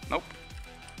 Nope.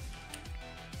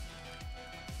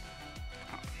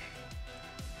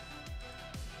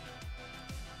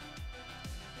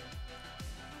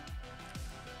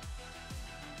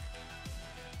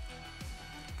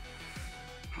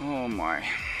 Oh my.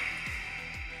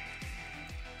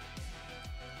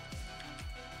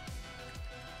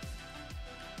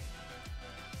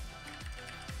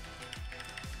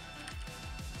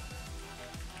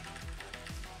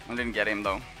 I didn't get him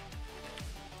though.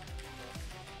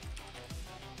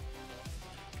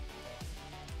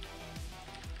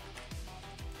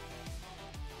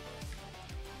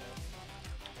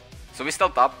 So we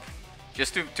stealthed up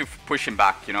just to push him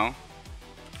back, you know.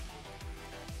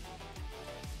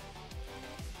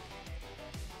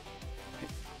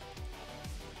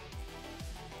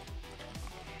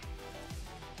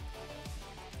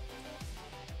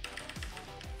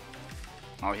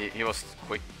 Oh, he was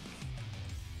quick.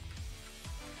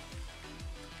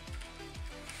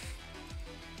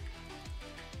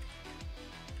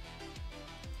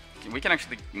 We can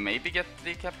actually maybe get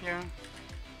the decap here.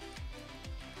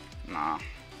 Nah.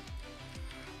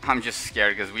 I'm just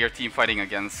scared because we are team fighting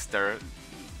against their...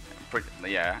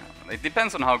 Yeah, it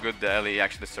depends on how good the Ellie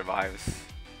actually survives.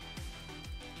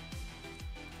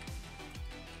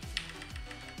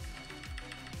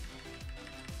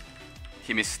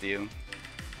 He missed steal.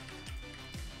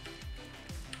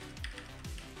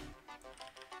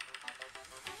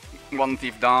 One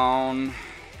thief down.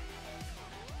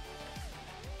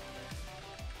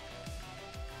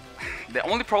 The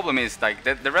only problem is like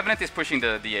the Revenant is pushing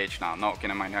the DH now. No, okay,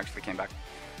 never mind. He actually came back.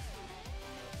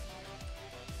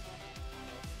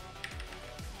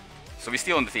 So we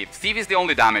steal on the Thief. Thief is the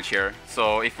only damage here.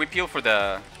 So if we peel for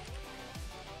the...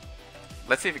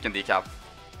 Let's see if we can decap.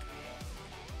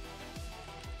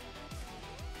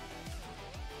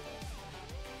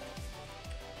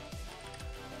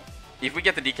 If we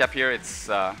get the decap here, it's...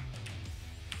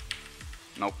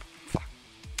 Nope. Fuck.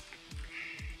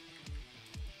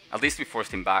 At least we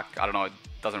forced him back. I don't know, it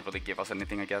doesn't really give us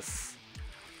anything, I guess.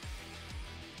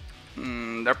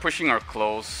 They're pushing our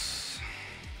close.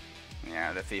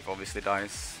 Yeah, the Thief obviously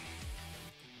dies.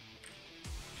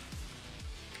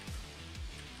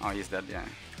 Oh, he's dead, yeah.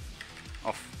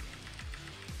 Off.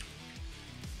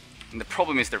 And the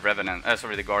problem is the Revenant,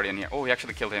 sorry, the Guardian here. Oh, he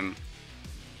actually killed him.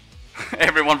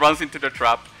 Everyone runs into the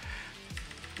trap.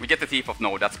 We get the Thief of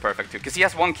No, that's perfect too. Because he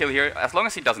has one kill here. As long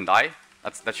as he doesn't die,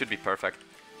 that should be perfect.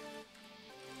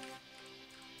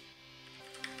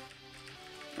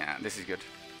 Yeah, this is good.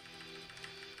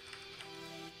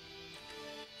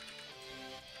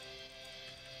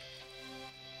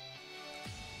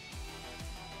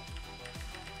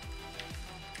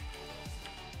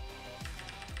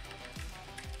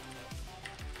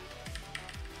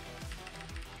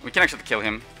 We can actually kill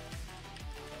him.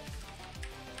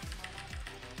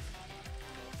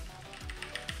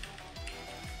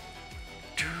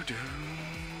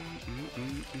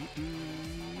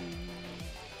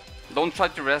 Don't try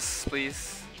to rest,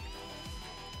 please.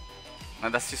 No,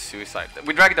 that's just suicide.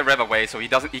 We drag the Rev away, so he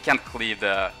can't cleave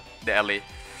the Ellie.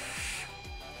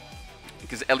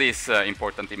 Because Ellie is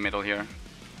important in middle here.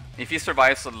 If he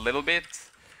survives a little bit,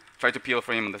 try to peel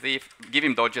for him on the thief. Give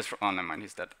him dodges for, oh never mind,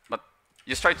 he's dead. But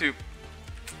just try to,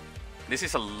 this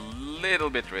is a little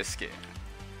bit risky.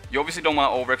 You obviously don't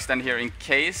want to overextend here in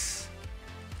case.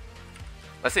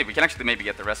 Let's see, we can actually maybe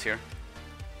get the rest here.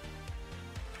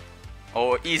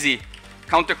 Oh, easy.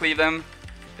 Counter cleave them.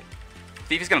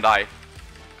 Thief is gonna die.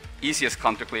 Easiest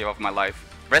counter cleave of my life.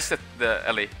 Rest the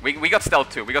Ellie. We got stealth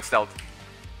too. We got stealth.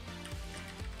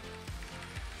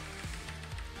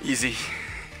 Easy.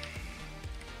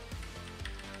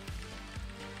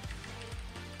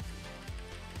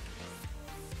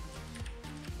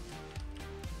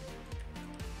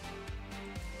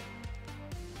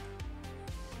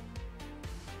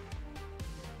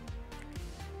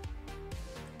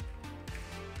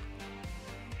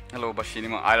 Hello,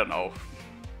 Bashinima. I don't know.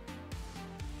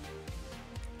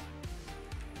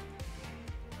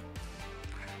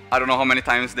 I don't know how many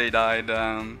times they died.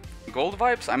 Gold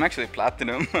vibes? I'm actually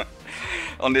platinum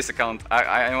on this account.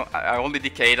 I only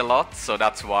decayed a lot, so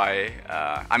that's why.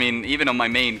 I mean, even on my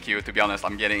main queue, to be honest,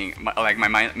 I'm getting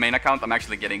my main account. I'm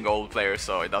actually getting gold players,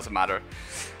 so it doesn't matter.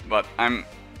 But I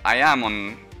am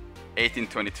on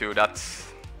 1822.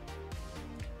 That's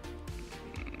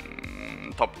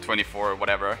top 24 or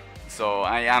whatever. So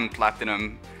I am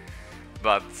platinum,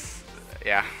 but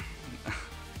yeah.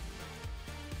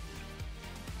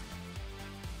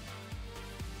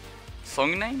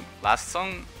 Song name? Last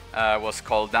song was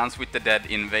called Dance with the Dead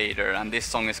Invader, and this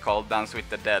song is called Dance with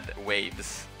the Dead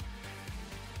Waves.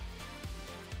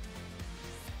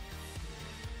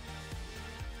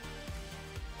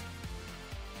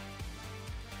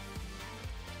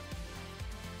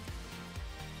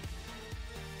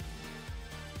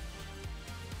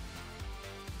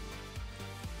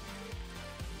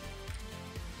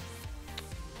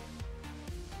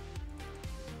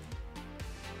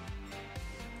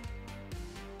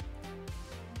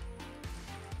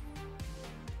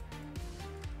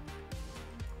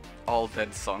 All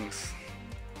dead songs.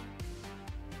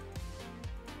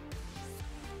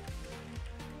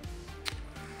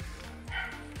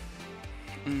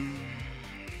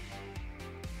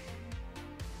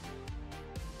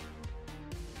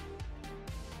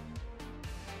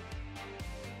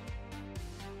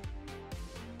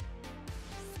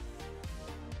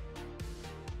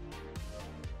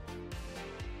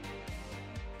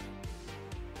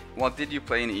 What did you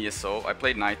play in ESO? I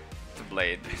played Night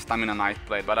Blade, Stamina Night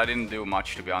Blade, but I didn't do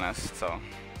much, to be honest, so.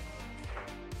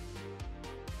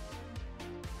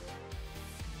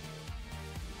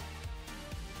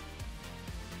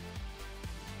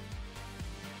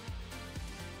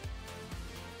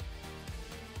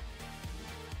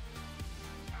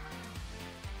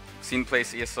 Sin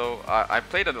plays ESO. I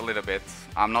played it a little bit.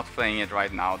 I'm not playing it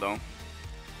right now though.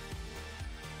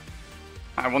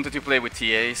 I wanted to play with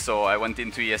TA, so I went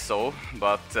into ESO,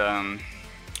 but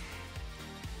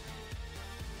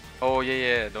oh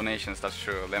yeah, donations, that's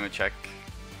true. Let me check.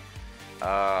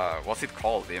 What's it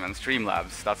called even?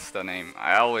 Streamlabs, that's the name.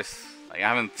 I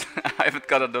haven't I haven't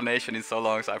got a donation in so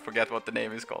long, so I forget what the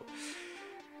name is called.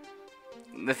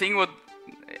 The thing would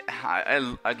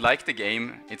I'd like the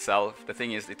game itself. The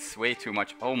thing is, it's way too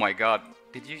much. Oh my god,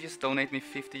 did you just donate me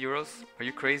 50 euros? Are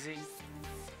you crazy?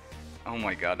 Oh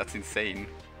my god, that's insane.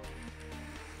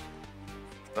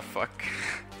 What the fuck?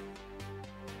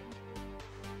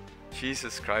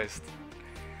 Jesus Christ.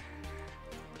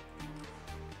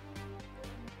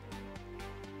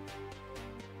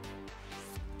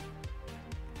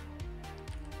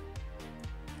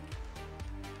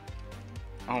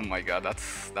 Oh my god,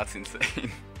 that's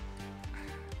insane.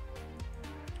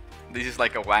 This is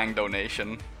like a Wang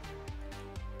donation.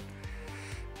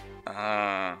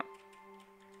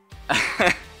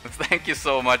 Thank you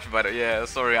so much, but yeah,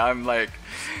 sorry, I'm like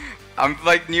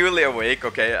newly awake.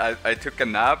 Okay, I took a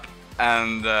nap,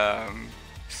 and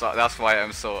so that's why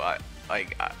I'm so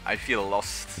I feel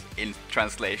lost in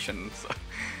translation. So.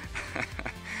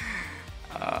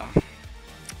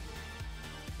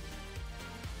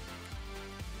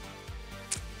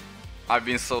 I've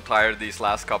been so tired these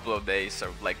last couple of days,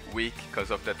 or like week,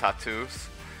 because of the tattoos.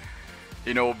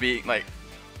 You know, being like,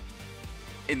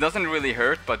 it doesn't really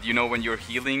hurt, but you know, when you're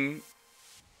healing,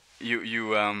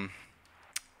 you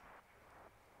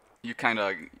kind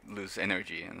of lose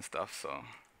energy and stuff. So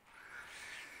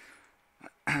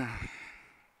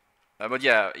But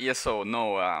yeah, ESO,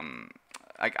 no,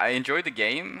 I enjoy the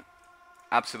game,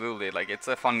 absolutely, like it's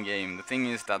a fun game. The thing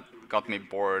is that got me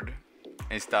bored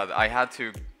is that I had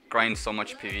to grind so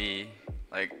much PV,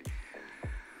 like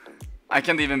I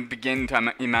can't even begin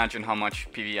to imagine how much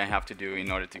PV I have to do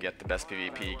in order to get the best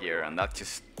PvP gear, and that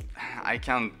just I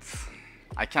can't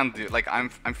do, like I'm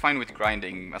fine with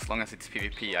grinding as long as it's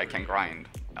PvP. I can grind.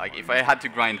 Like if I had to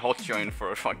grind hot join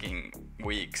for fucking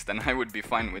weeks, then I would be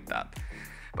fine with that.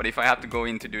 But if I have to go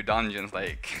in to do dungeons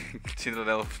like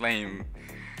Citadel Flame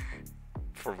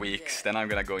for weeks, then I'm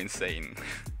gonna go insane.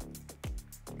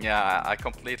 Yeah, I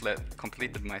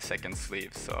completed my second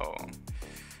sleeve, so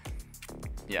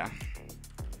yeah.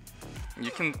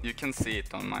 You can see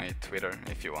it on my Twitter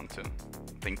if you want to.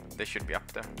 I think they should be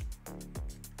up there.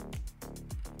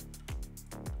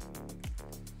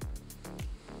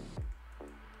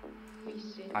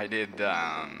 I did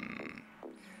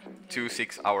 2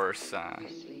 6 hours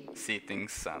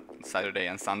seatings Saturday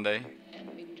and Sunday.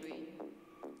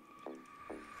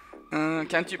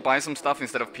 Can't you buy some stuff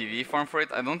instead of PV farm for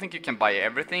it? I don't think you can buy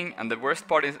everything, and the worst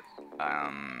part is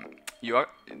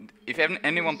if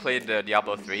anyone played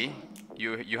Diablo 3,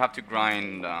 you have to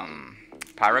grind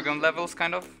Paragon levels,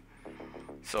 kind of.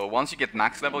 So once you get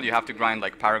max level, you have to grind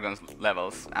like Paragon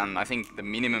levels, and I think the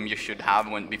minimum you should have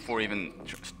before even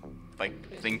like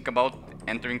think about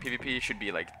entering PvP should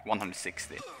be like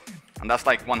 160, and that's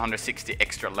like 160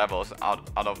 extra levels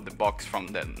out of the box from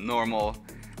the normal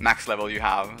max level you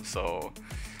have. So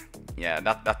yeah,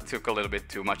 that took a little bit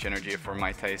too much energy for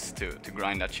my taste to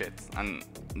grind that shit, and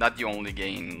that you only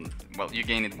gain, well, you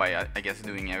gain it by I guess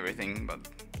doing everything, but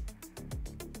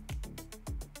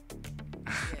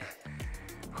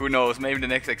who knows, maybe the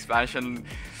next expansion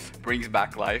brings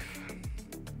back life.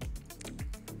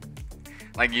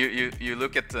 Like you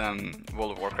look at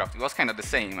World of Warcraft, it was kind of the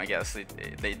same, I guess.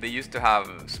 They used to have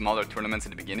smaller tournaments in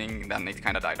the beginning, then it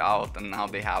kind of died out, and now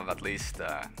they have at least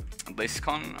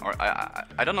BlizzCon, or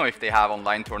I don't know if they have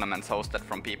online tournaments hosted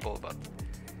from people, but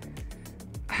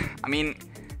I mean,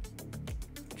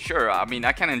 sure, I mean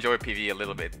I can enjoy PV a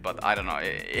little bit, but I don't know,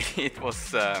 it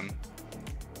was I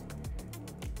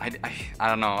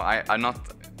don't know, I'm not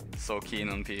so keen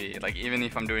on PV. Like even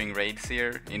if I'm doing raids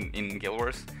here in Guild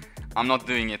Wars, I'm not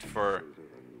doing it for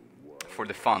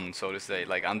the fun, so to say.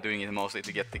 Like I'm doing it mostly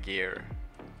to get the gear.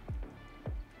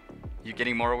 You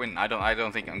getting Morrowind? I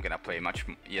don't think I'm gonna play much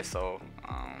ESO.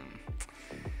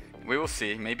 We will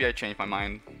see. Maybe I change my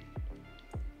mind.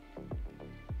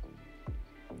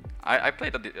 I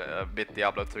played a bit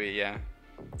Diablo 3, yeah.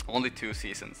 Only 2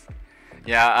 seasons.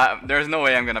 Yeah, there's no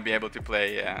way I'm gonna be able to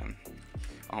play.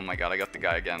 Oh my god, I got the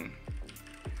guy again.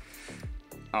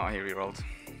 Oh, he rerolled.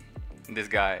 This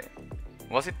guy.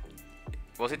 Was it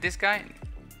this guy?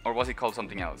 Or was he called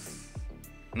something else?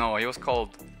 No, he was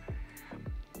called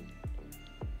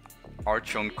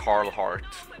Archon Carlhart.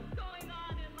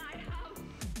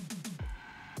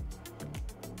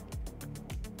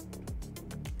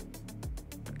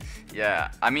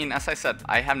 Yeah, I mean, as I said,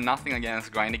 I have nothing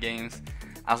against grindy games,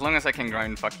 as long as I can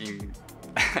grind fucking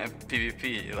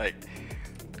PvP. Like,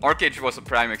 Arcade was a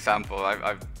prime example.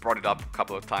 I've brought it up a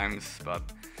couple of times, but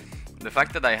the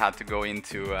fact that I had to go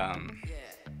into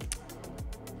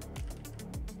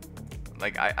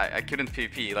like I couldn't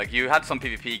PvP. Like you had some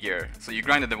PvP gear, so you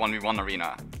grinded the 1v1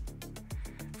 arena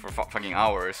for fucking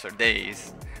hours or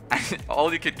days, and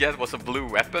all you could get was a blue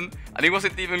weapon, and it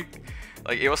wasn't even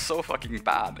like, it was so fucking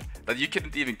bad that you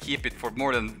couldn't even keep it for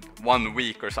more than 1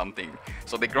 week or something.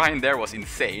 So the grind there was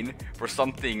insane for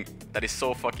something that is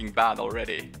so fucking bad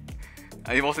already,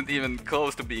 and it wasn't even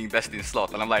close to being best in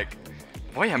slot. And I'm like,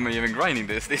 why am I even grinding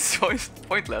this? This is so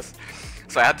pointless.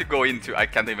 So I had to go into, I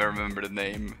can't even remember the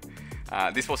name.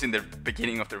 This was in the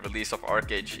beginning of the release of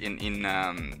Arcade in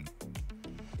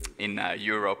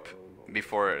Europe,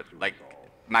 before like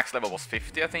max level was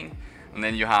 50, I think. And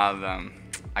then you had,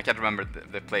 I can't remember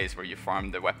the place where you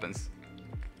farm the weapons.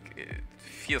 It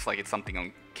feels like it's something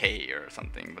on K or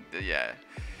something, but yeah.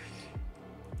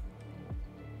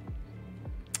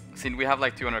 Since we have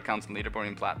like 200 accounts on leaderboard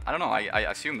in plat, I don't know. I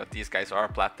assume that these guys are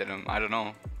platinum. I don't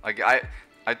know. Like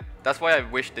that's why I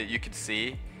wish that you could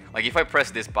see. Like if I press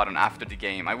this button after the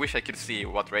game, I wish I could see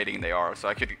what rating they are, so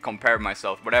I could compare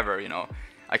myself. Whatever, you know.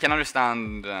 I can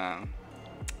understand. How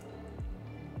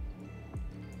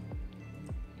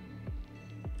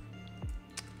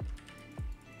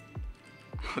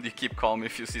do you keep calm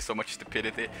if you see so much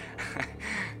stupidity?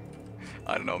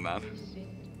 I don't know, man.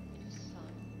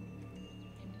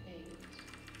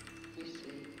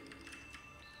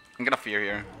 I'm gonna fear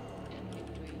here.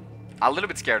 I'm a little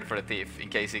bit scared for the thief in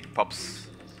case he pops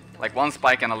Like one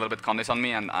spike and a little bit condice on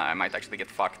me and I might actually get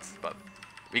fucked, but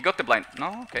we got the blind.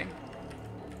 No, okay.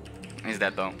 He's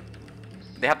dead though.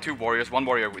 They have two warriors, one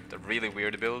warrior with a really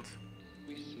weird build.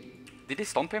 Did they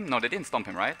stomp him? No, they didn't stomp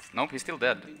him, right? Nope, he's still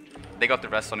dead. They got the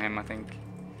rest on him, I think.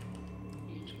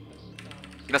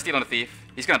 Gonna steal on the thief.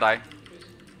 He's gonna die.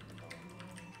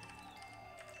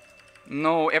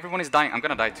 No, everyone is dying. I'm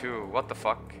gonna die too. What the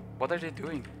fuck? What are they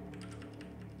doing?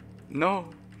 No,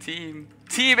 team.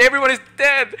 Team, everyone is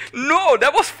dead! No,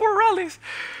 that was 4 rallies!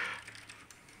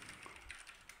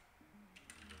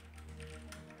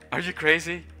 Are you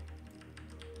crazy?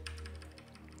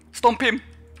 Stomp him!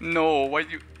 No, why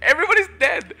you... Everybody's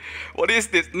dead! What is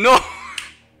this? No!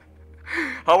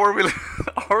 How are we...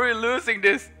 How are we losing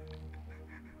this?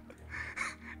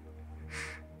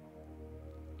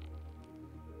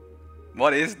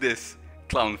 What is this?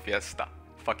 Clown fiesta.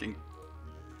 Fucking...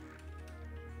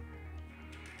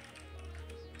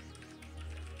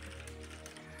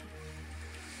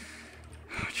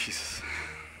 Oh, Jesus.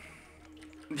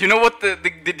 You know what the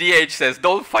DH says?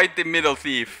 Don't fight the middle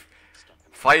thief.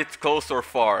 Fight close or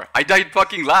far. I died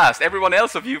fucking last. Everyone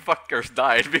else of you fuckers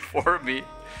died before me.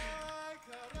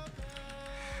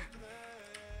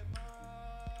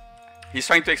 He's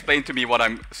trying to explain to me what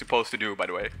I'm supposed to do, by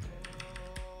the way.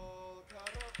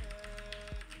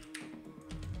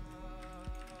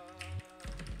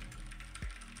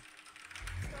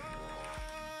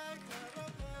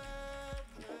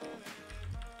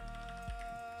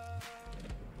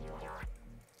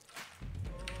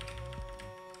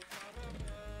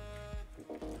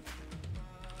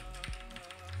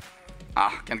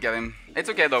 Ah, can't get him. It's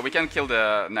okay though, we can kill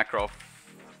the Necro.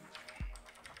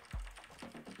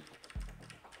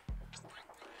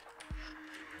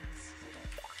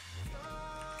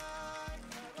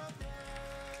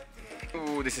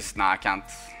 Ooh, this is... Nah, I can't.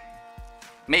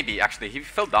 Maybe, actually, he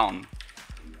fell down.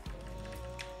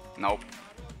 Nope.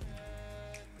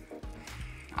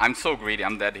 I'm so greedy,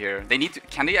 I'm dead here. They need to...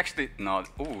 Can they actually... No.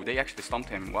 Ooh, they actually stomped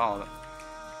him. Wow.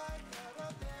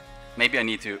 Maybe I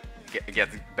need to get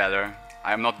better.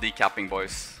 I am not decapping,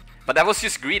 boys. But that was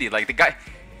just greedy. Like, the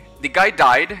guy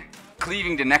died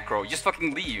cleaving the Necro. Just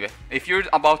fucking leave. If you're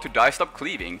about to die, stop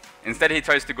cleaving. Instead, he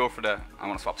tries to go for the... I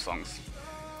want to swap songs.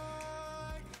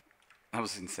 That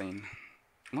was insane.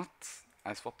 What?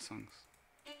 I swapped songs.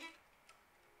 Here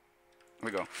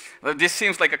we go. Well, this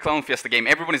seems like a clown fiesta game.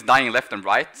 Everyone is dying left and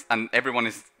right, and everyone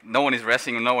is... No one is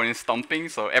resting and no one is stomping,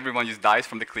 so everyone just dies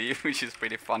from the cleave, which is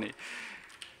pretty funny.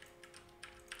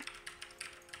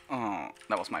 Oh,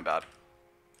 that was my bad.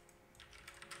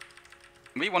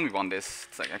 We won this.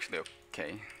 It's like actually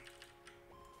okay.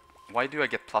 Why do I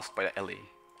get plussed by the Ellie?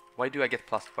 Why do I get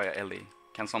plussed by a Ellie?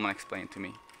 Can someone explain to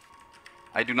me?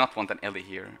 I do not want an Ellie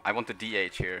here. I want a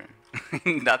DH here.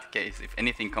 In that case, if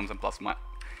anything comes and plus my...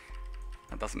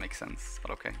 That doesn't make sense,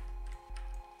 but okay.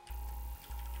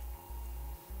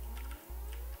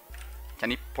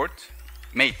 Can he port?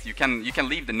 Mate, you can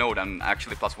leave the node and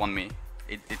actually +1 me.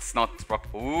 It's not rock.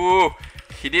 Ooh,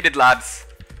 he did it, lads.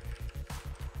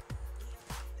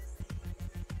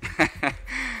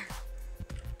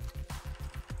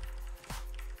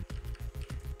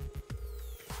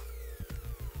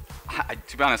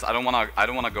 To be honest, I don't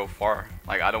wanna go far.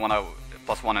 Like, I don't wanna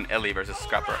 +1 an Ellie versus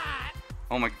Scrapper.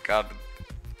 Oh my god.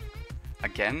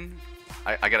 Again?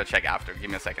 I gotta check after. Give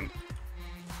me a second.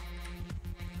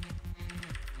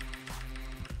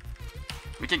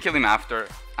 We can kill him after,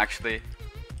 actually.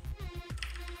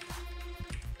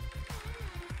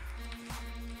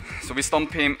 So we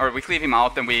stomp him, or we cleave him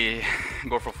out, and we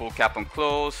go for full cap on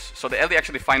close. So the Ellie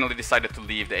actually finally decided to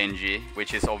leave the NG,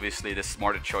 which is obviously the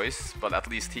smarter choice, but at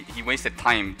least he wasted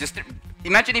time. Just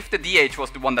imagine if the DH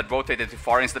was the one that rotated too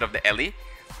far instead of the Ellie.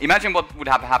 Imagine what would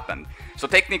have happened. So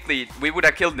technically, we would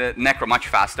have killed the Necro much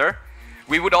faster.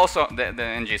 We would also... The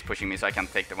NG is pushing me, so I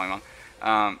can't take the 1-1.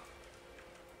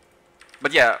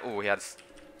 But yeah, oh, he has...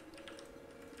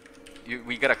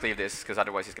 We gotta cleave this, because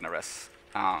otherwise he's gonna rest.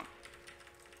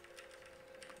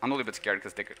 I'm a little bit scared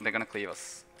because they're gonna cleave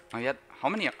us. Oh yeah, how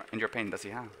many Injure Pain does he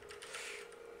have?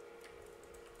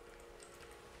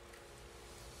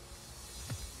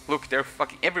 Look, they're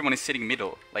fucking... Everyone is sitting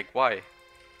middle. Like, why?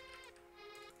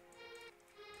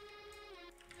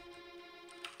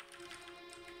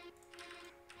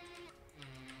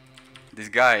 This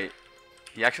guy,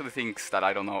 he actually thinks that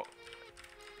I don't know.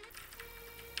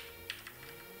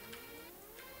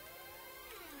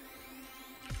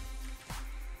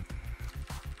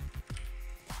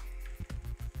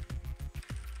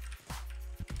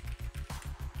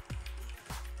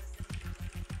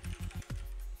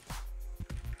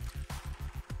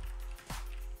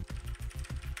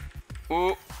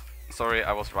 Sorry,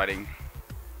 I was writing.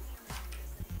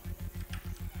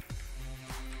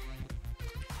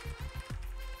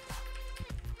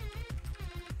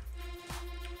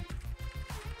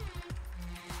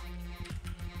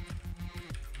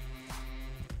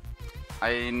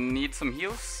 I need some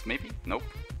heals, maybe? Nope.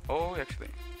 Oh, actually.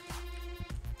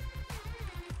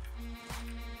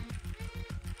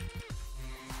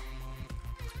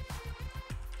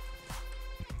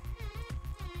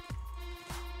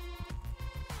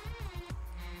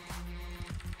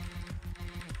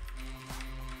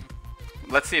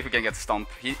 Let's see if we can get Stomp.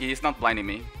 He's not blinding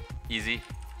me. Easy.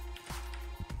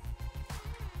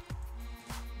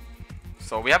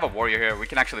 So we have a warrior here. We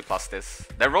can actually plus this.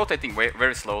 They're rotating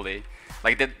very slowly.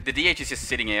 Like the DH is just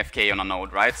sitting AFK on a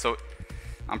node, right? So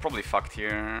I'm probably fucked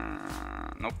here.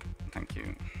 Nope. Thank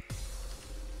you.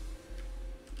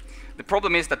 The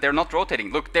problem is that they're not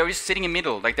rotating. Look, they're just sitting in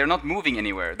middle. Like they're not moving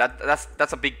anywhere.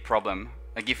 That's a big problem.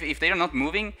 Like if they are not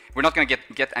moving, we're not gonna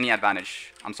get any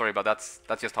advantage. I'm sorry, but that's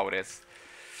just how it is.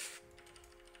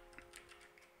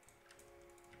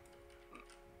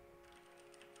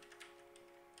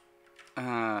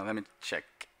 Let me check.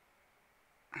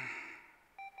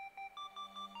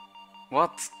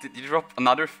 What? Did you drop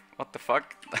another? What the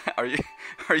fuck? Are you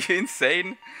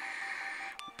insane?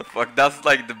 What the fuck? That's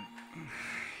like the.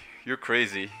 You're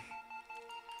crazy.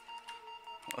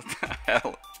 What the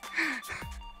hell?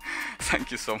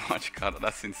 Thank you so much, God.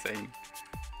 That's insane.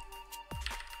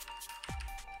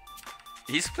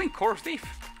 He's playing Core Thief.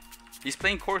 He's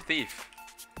playing Core Thief.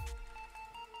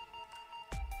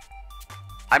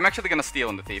 I'm actually gonna steal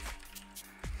on the Thief.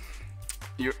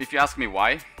 If you ask me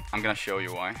why, I'm gonna show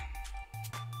you why.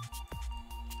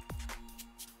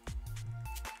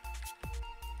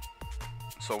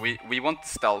 So we want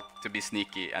stealth to be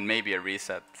sneaky and maybe a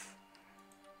reset.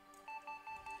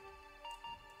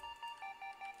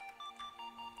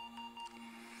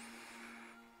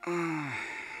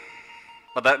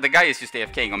 But the guy is just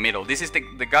AFKing on middle. This is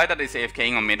the guy that is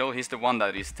AFKing on middle. He's the one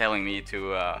that is telling me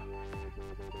to.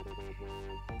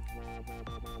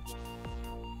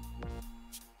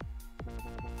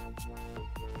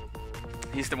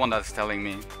 He's the one that's telling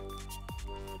me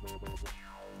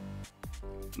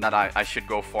that I should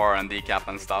go far and decap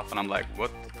and stuff, and I'm like,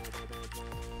 what?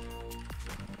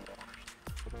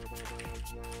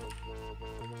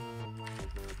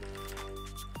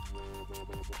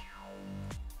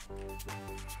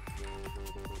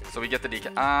 So we get the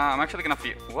decap. I'm actually gonna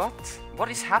feel. What? What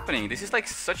is happening? This is like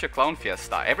such a clown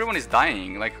fiesta. Everyone is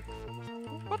dying. Like,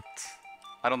 what?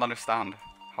 I don't understand.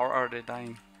 How are they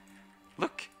dying?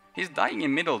 Look, he's dying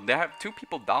in middle. They have 2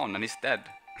 people down and he's dead.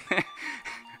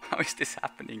 How is this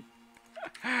happening?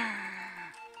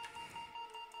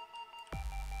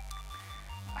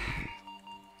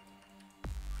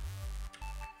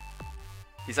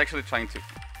 He's actually trying to.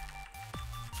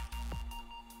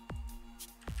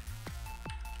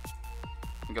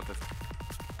 He got this.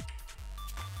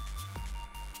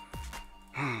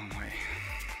 Oh my.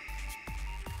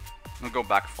 We'll go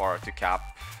back far to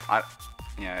cap.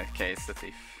 Yeah, okay, it's the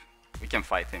Thief. We can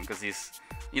fight him because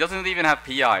he doesn't even have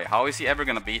PI. How is he ever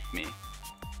gonna beat me?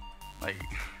 Like,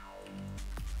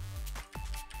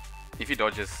 if he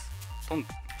dodges, don't.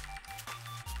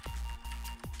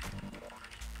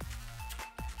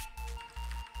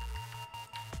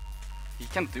 He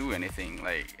can't do anything.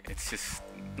 Like, it's just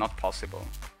not possible.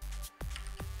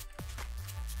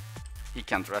 He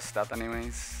can't rest that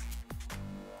anyways.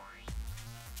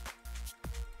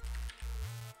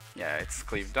 Yeah, it's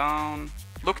cleaved down.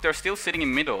 Look, they're still sitting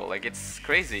in middle. Like, it's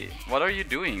crazy. What are you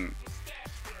doing?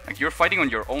 Like, you're fighting on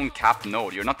your own cap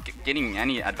node. You're not getting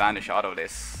any advantage out of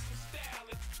this.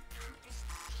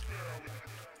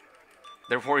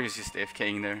 Therefore, he's just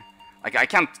AFKing there. Like, I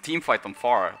can't team fight them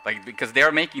far. Like, because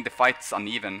they're making the fights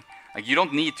uneven. Like, you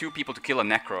don't need 2 people to kill a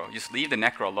Necro. Just leave the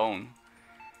Necro alone.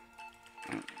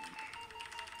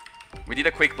 We did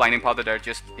a quick blinding powder there.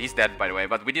 He's dead, by the way.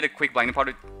 But we did a quick blinding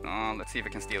powder. Let's see if I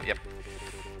can steal. Yep.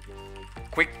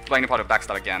 Quick blinding powder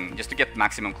backstab again, just to get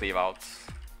maximum cleave out.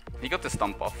 He got the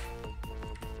stump off.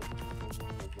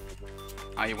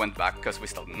 He went back because we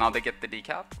still. Now they get the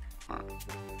decap.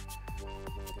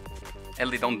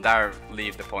 LD, don't dare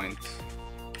leave the point.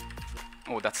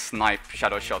 Oh, that snipe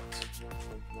shadow shot.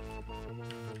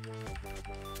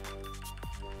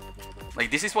 Like,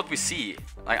 this is what we see.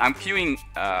 Like, I'm queuing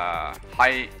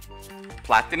high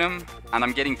platinum, and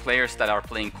I'm getting players that are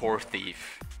playing Core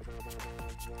Thief.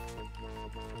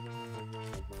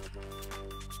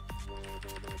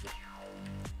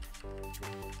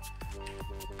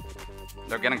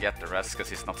 They're gonna get the rest because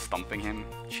he's not stumping him.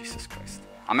 Jesus Christ.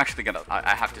 I'm actually gonna.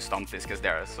 I have to stump this because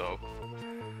they're so.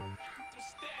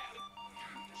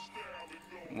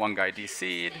 One guy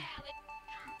DC'd.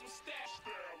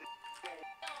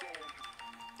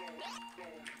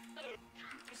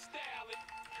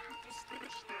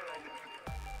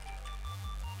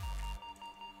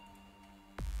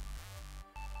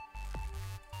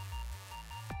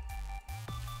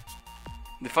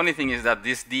 The funny thing is that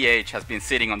this DH has been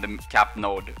sitting on the cap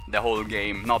node the whole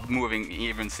game, not moving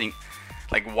even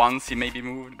like once he maybe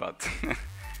moved, but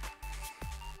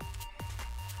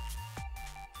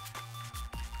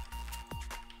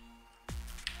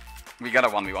we gotta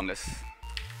 1v1 this.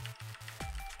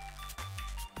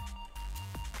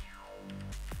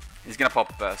 He's gonna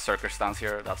pop Circus stance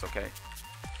here, that's okay.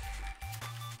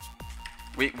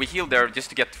 We heal there just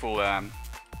to get full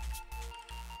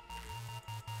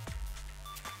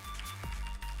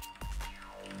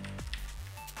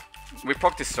we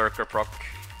proc this Circer proc.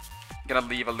 Gonna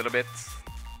leave a little bit.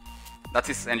 That's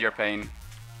his Endure Pain.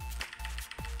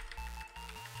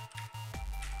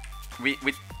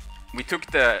 We took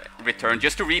the return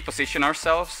just to reposition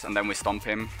ourselves, and then we stomp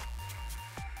him.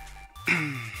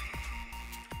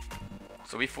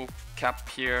 So we full cap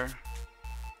here.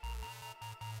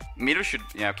 Middle should,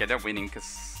 yeah, okay, they're winning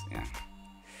because, yeah.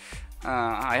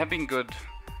 I have been good.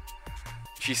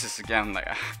 Jesus, again, like,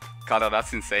 God,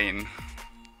 that's insane.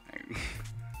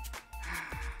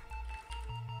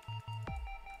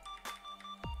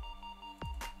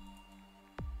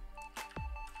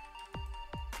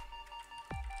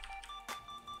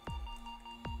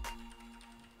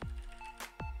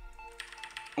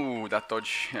 Ooh, that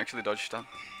dodge, he actually dodged that.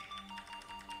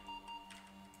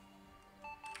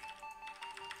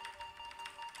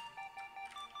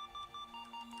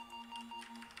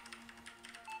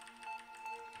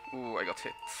 Ooh, I got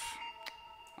hit.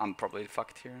 I'm probably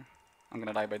fucked here. I'm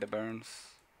gonna die by the burns.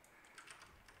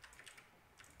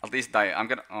 At least die. I'm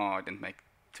gonna. Oh, I didn't make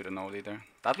to the node either.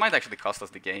 That might actually cost us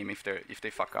the game if they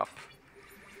fuck up.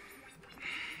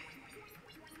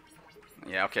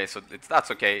 Yeah. Okay. So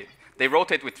that's okay. They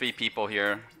rotate with 3 people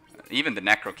here. Even the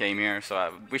Necro came here,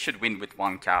 so we should win with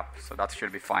 1 cap. So that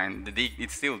should be fine.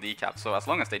 It's still decap. So as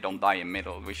long as they don't die in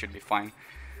middle, we should be fine.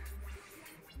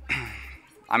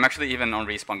 I'm actually even on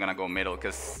respawn gonna go middle,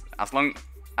 because as long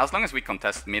as we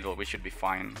contest middle, we should be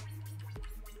fine.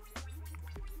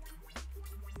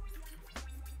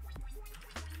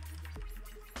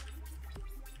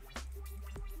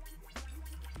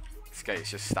 This guy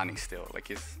is just standing still, like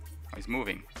he's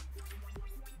moving.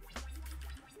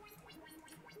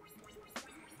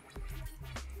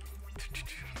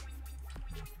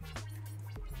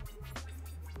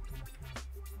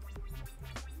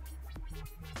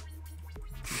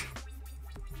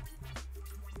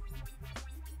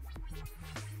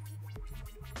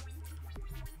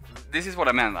 This is what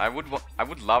I meant. I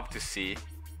would love to see.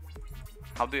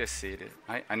 How do I see it?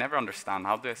 I never understand.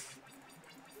 How do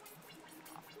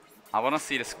I want to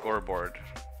see the scoreboard,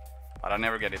 but I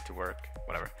never get it to work.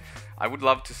 Whatever. I would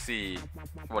love to see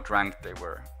what rank they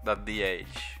were. That DH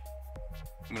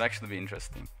would actually be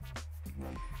interesting.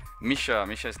 Misha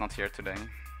is not here today.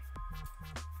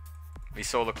 We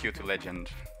solo queue to legend.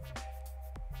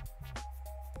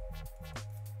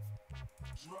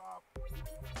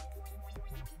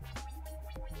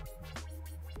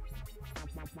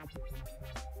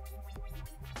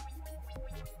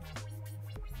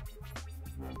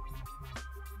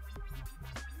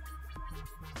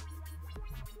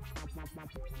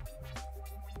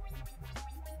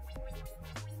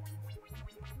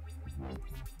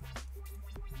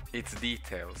 It's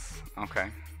details. Okay.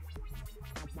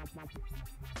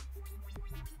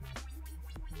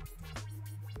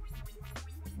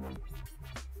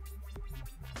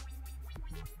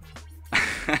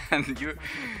 And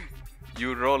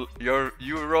you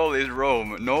roll is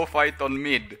Rome. No fight on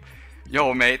mid.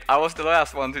 Yo mate, I was the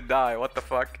last one to die. What the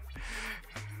fuck?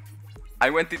 I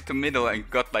went into middle and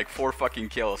got like 4 fucking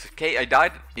kills. Okay, I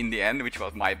died in the end, which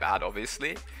was my bad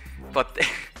obviously. But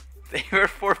they were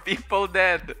 4 people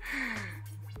dead.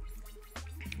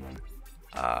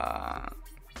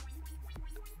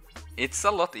 It's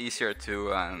a lot easier to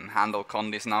handle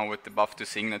condis now with the buff to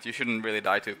Signet. You shouldn't really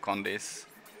die to condis.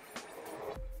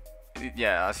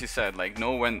 Yeah, as you said, like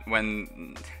know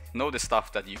know the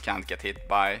stuff that you can't get hit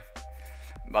by,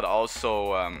 but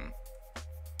also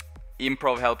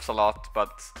improv helps a lot.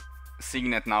 But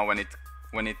Signet now, when it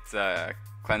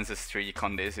cleanses 3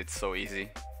 condis, it's so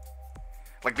easy.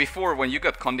 Like before, when you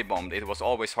got condi bombed, it was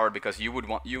always hard because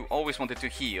you always wanted to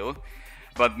heal,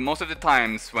 but most of the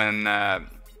times when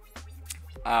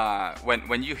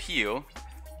you heal,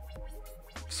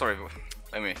 sorry,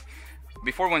 anyway,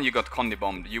 before when you got condi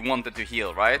bombed, you wanted to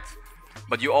heal, right?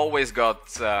 But you always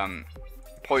got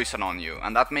poison on you,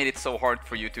 and that made it so hard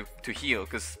for you to heal,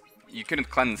 because you couldn't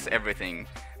cleanse everything.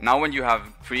 Now when you have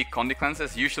 3 Condi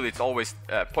cleanses, usually it's always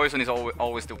poison is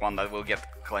always the one that will get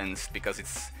cleansed, because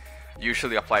it's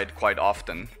usually applied quite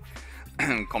often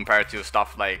compared to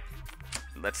stuff like,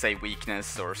 let's say,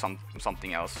 weakness or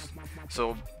something else.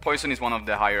 So poison is one of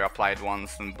the higher applied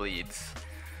ones than bleeds.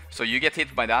 So you get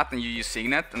hit by that and you use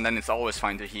Signet, and then it's always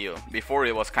fine to heal. Before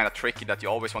it was kind of tricky that you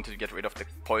always wanted to get rid of the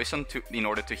poison in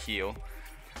order to heal.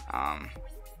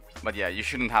 But yeah, you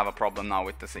shouldn't have a problem now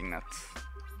with the Signet.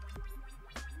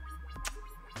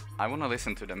 I want to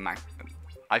listen to the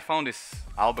I found this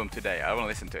album today. I want to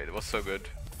listen to it. It was so good.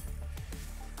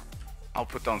 I'll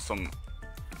put on some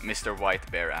Mr. White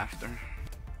Bear after.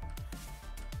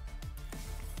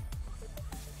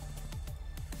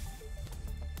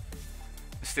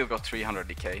 Still got 300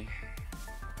 decay.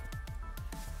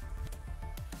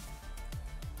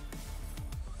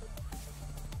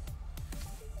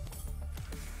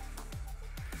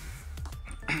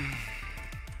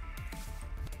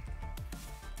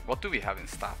 What do we have in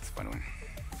stats, by the way?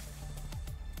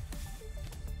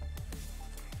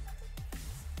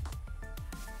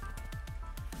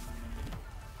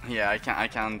 Yeah,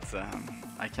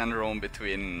 I can't roam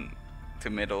between to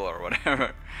middle or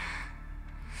whatever.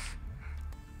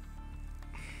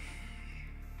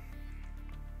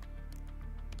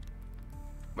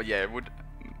 But yeah,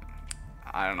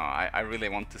 I don't know, I really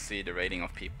want to see the rating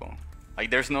of people.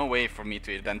 Like, there's no way for me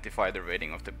to identify the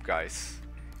rating of the guys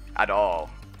at all.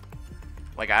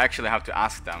 Like, I actually have to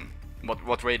ask them,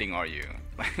 what rating are you?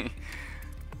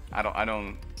 I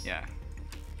don't, yeah.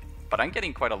 But I'm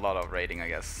getting quite a lot of rating, I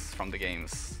guess, from the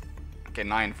games. Okay,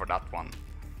 9 for that one.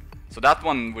 So that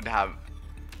one would have...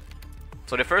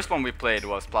 So the first one we played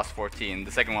was plus 14,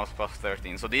 the second one was plus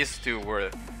 13. So these two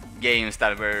were games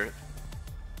that were,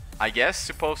 I guess,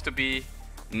 supposed to be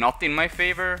not in my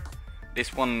favor.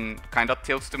 This one kinda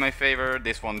tilts to my favor.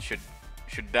 This one should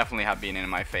definitely have been in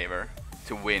my favor.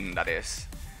 To win, that is.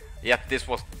 Yet this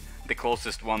was the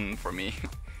closest one for me.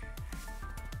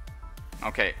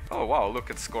 Okay, oh wow,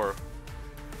 look at the score.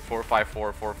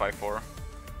 454, 454.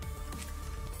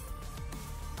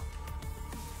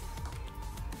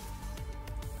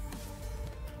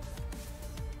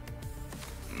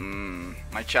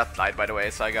 My chat died, by the way,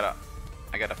 so I gotta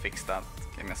fix that.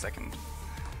 Give me a second.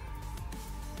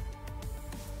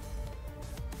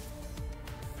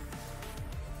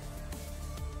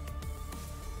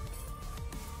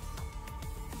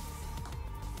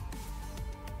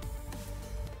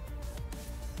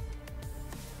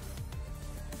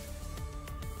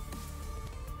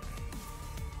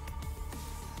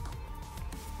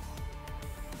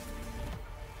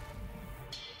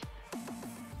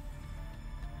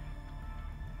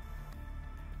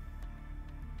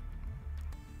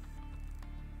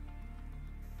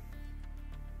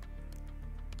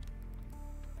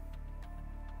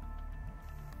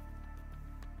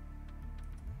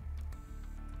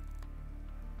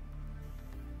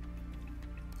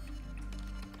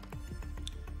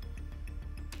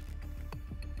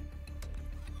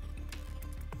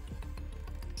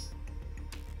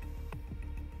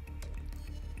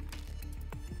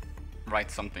 Write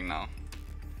something now.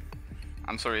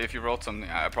 I'm sorry if you wrote something,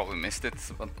 I probably missed it,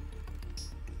 but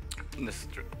this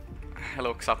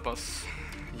hello Xapas,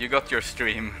 you got your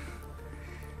stream.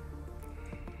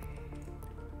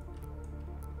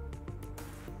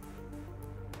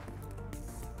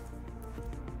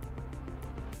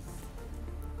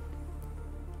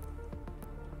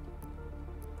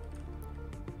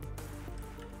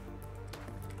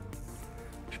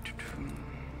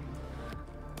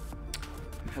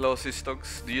 Hello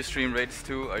Systox, do you stream raids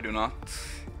too? I do not.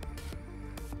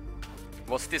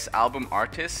 What's this album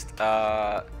artist?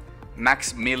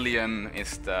 Max Million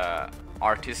is the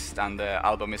artist and the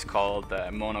album is called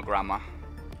Monogramma.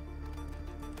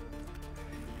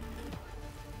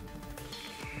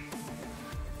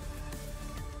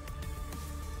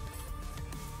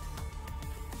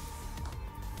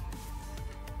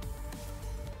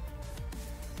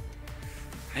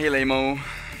 Hey Lamo.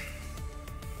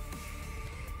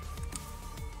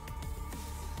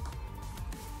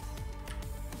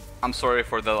 I'm sorry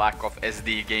for the lack of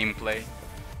SD gameplay.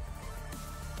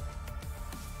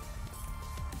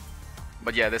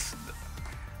 But yeah,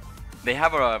 they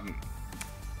have a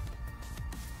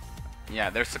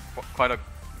yeah, there's quite a,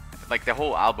 like, the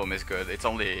whole album is good. It's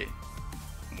only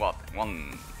what,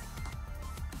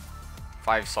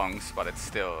 5 songs, but it's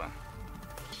still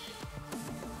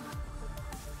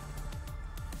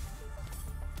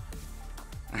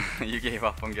you gave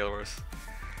up on Guild Wars.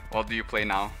 What do you play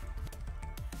now?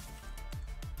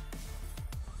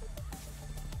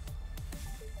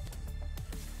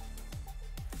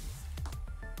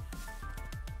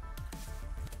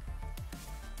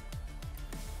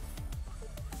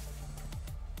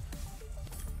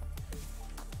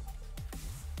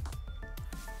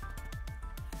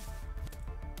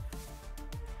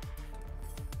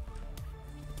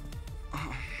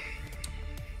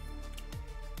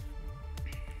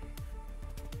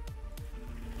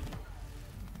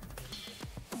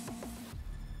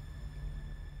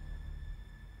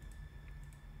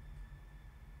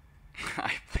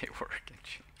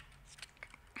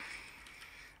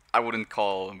 I wouldn't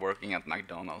call working at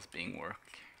McDonald's being work,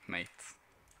 mate.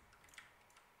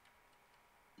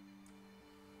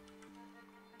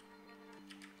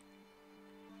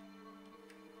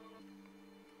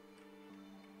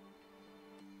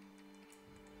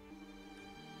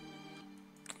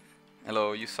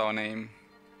 Hello, you saw a name.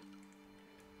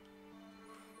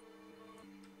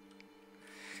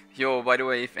 Yo, by the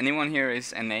way, if anyone here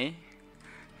is NA,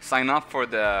 sign up for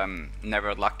the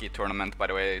Never Lucky tournament, by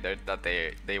the way, that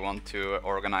they want to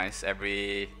organize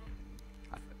every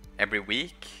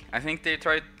week. I think they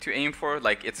try to aim for,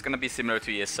 like, it's gonna be similar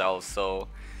to ESL, so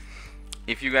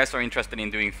if you guys are interested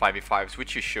in doing 5v5s,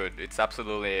 which you should, it's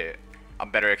absolutely a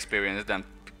better experience than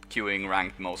queuing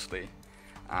ranked mostly.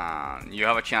 You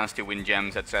have a chance to win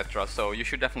gems, etc. So you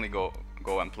should definitely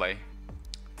go and play.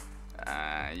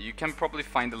 You can probably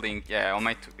find the link. Yeah, on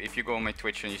my if you go on my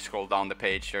Twitch and you scroll down the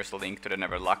page, there's a link to the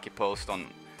Never Lucky post on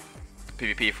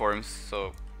PvP forums.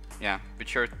 So yeah, be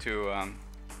sure to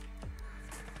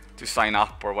sign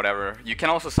up or whatever. You can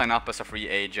also sign up as a free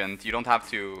agent. You don't have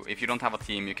to. If you don't have a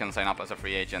team, you can sign up as a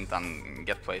free agent and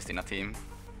get placed in a team.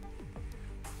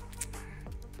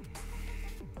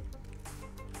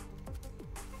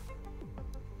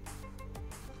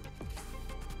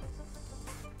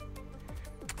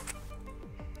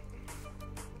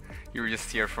 You're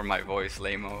just here for my voice,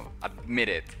 Lamo. Admit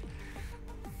it.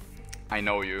 I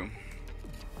know you.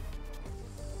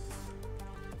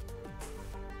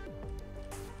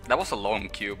 That was a long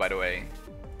queue, by the way.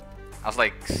 I was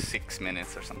like 6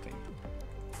 minutes or something.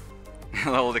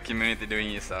 All the community doing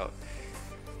ESL.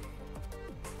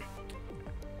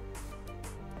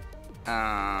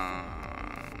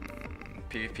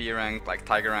 PvP rank, like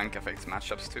Tiger rank affects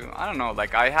matchups too. I don't know,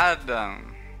 like I had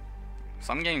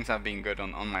some games have been good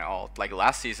on my alt. Like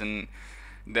last season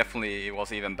definitely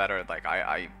was even better. Like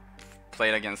I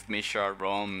played against Misha,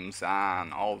 Roms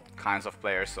and all kinds of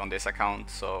players on this account,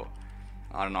 so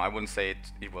I don't know, I wouldn't say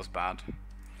it was bad.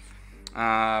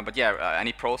 But yeah,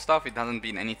 any pro stuff, it hasn't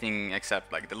been anything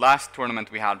except like the last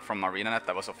tournament we had from ArenaNet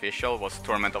that was official was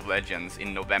Tournament of Legends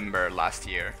in November last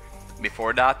year.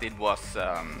 Before that it was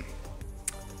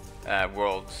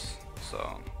Worlds,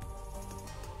 so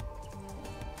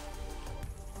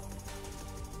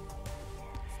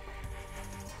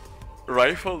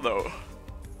rifle though.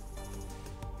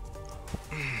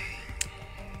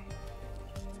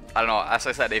 I don't know, as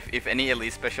I said, if any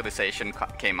elite specialization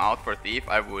came out for Thief,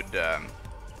 I would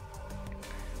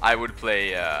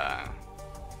play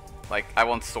like I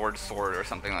want sword or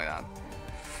something like that.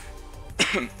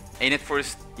 Ain't it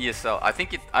forced ESL? I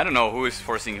think I don't know who is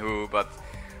forcing who, but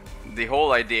the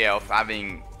whole idea of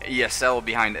having ESL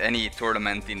behind any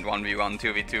tournament in 1v1,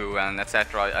 2v2 and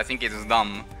etc. I think it is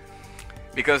dumb.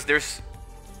 Because there's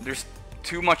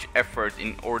too much effort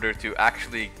in order to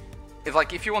actually, it's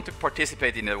like if you want to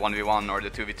participate in the 1v1 or the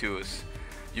 2v2s,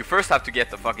 you first have to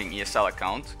get a fucking ESL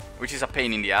account, which is a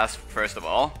pain in the ass first of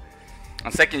all,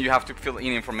 and second you have to fill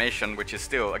in information, which is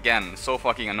still again so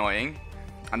fucking annoying,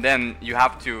 and then you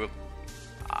have to,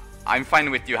 I'm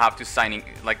fine with you have to signing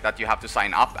like that, you have to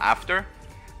sign up after,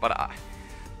 but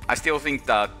I still think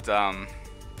that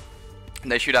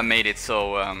they should have made it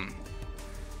so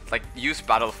like use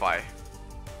Battlefy.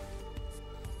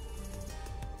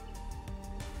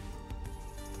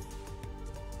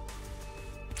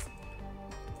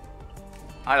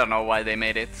 I don't know why they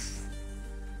made it.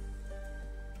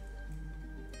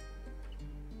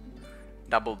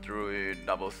 Double druid,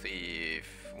 double thief,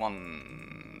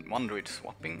 one druid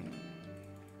swapping.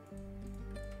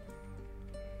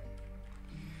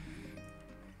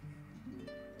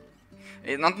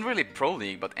 It's not really pro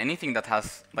league, but anything that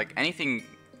has like anything.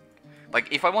 Like,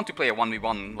 if I want to play a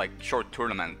 1v1, like, short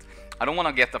tournament, I don't want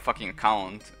to get a fucking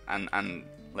account and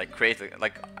like, create a,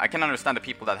 like, I can understand the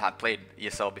people that had played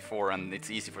ESL before and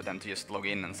it's easy for them to just log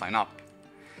in and sign up.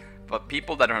 But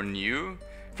people that are new,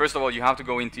 first of all, you have to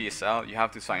go into ESL, you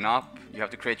have to sign up, you have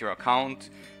to create your account,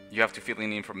 you have to fill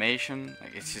in the information.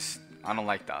 Like, it's just, I don't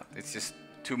like that. It's just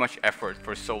too much effort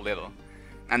for so little.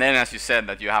 And then, as you said,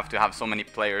 that you have to have so many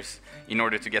players in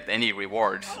order to get any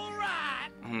rewards.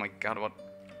 Oh my god, what?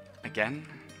 Again?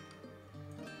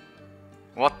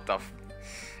 What the f...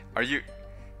 Are you...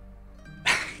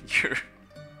 You're...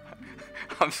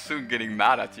 I'm soon getting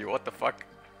mad at you, what the fuck?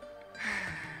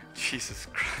 Jesus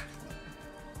Christ.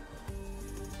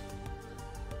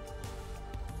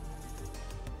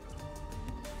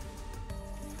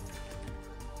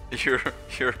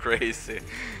 You're crazy.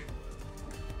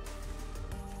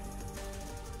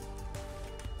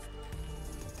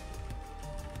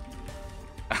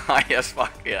 Yes,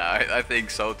 fuck, yeah, I think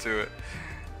so too.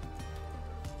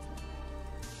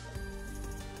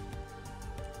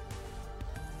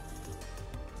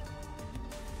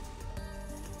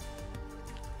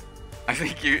 I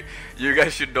think you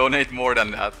guys should donate more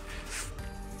than that.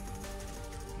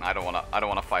 I don't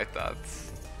wanna fight that.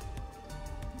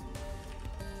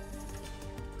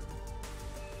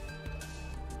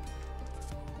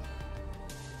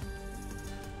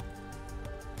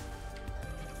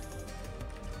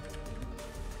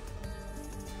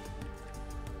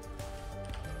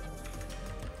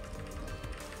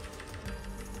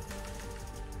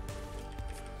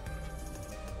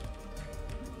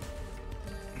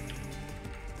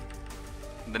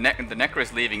 The Necro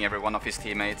is leaving every one of his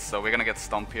teammates, so we're gonna get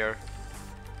Stomp here.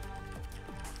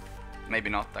 Maybe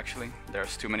not, actually.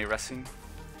 There's too many resing.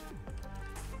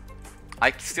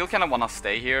 I still kind of wanna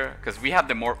stay here because we have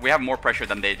more pressure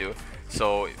than they do.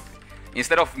 So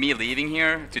instead of me leaving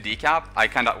here to decap,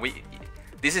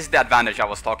 this is the advantage I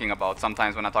was talking about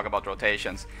sometimes when I talk about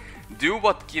rotations. Do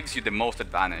what gives you the most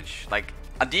advantage. Like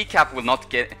a decap will not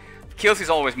get kills is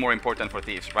always more important for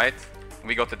thieves, right?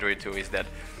 We got the druid too, he's dead.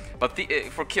 But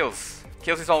for kills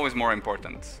is always more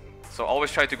important. So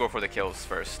always try to go for the kills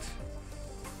first.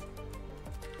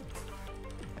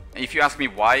 If you ask me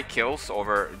why kills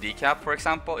over decap, for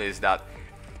example, is that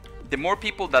the more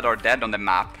people that are dead on the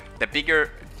map,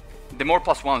 the more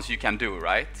 +1s you can do,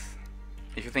 right?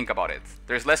 If you think about it.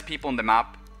 There's less people on the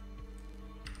map.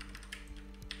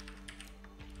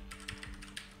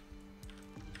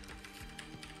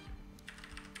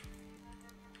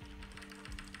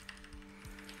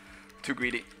 Too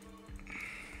greedy.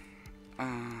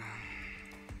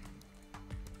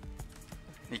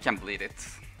 He can bleed it.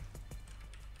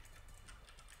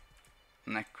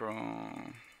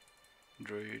 Necro.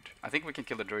 Druid. I think we can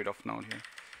kill the druid off node here.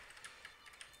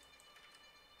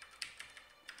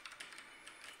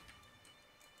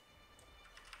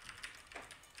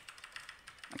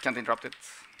 I can't interrupt it.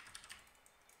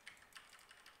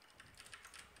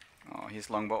 Oh,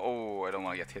 he's longbow. Oh, I don't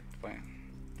want to get hit by him.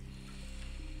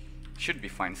 Should be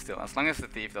fine still, as long as the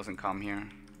thief doesn't come here.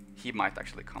 He might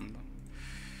actually come though.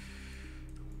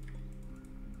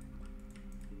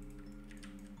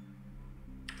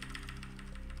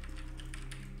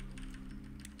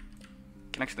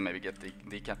 Can actually maybe get the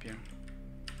decap here.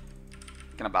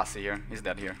 Can Abassi here, he's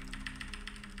dead here.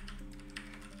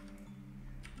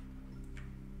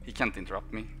 He can't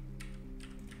interrupt me.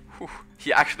 Whew.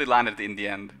 He actually landed in the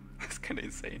end. That's kinda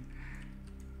insane.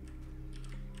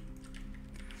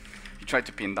 He tried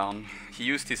to pin down. He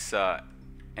used his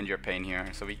Endure Pain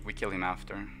here, so we kill him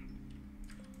after.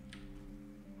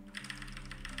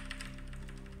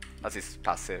 That's his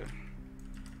passive.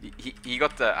 He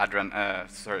got the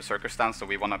Circus stance, so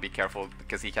we wanna be careful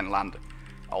because he can land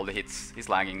all the hits. He's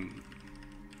lagging.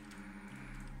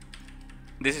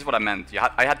 This is what I meant.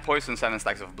 I had poison 7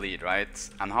 stacks of bleed, right?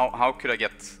 And how could I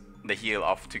get the heal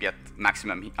off to get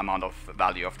maximum amount of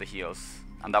value of the heals?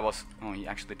 And that was, oh, he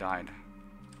actually died.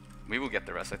 We will get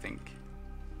the rest, I think.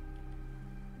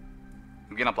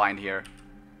 I'm gonna blind here.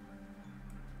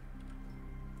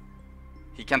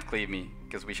 He can't cleave me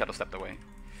because we shadow stepped away.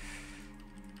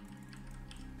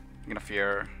 I'm gonna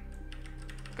fear.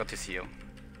 Got his heal.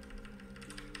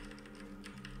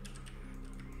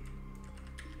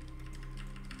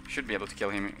 Should be able to kill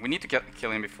him. We need to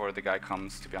kill him before the guy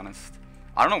comes, to be honest.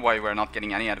 I don't know why we're not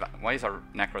getting any why is our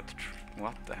Necro...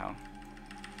 What the hell?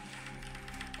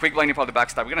 Quick blinding upon the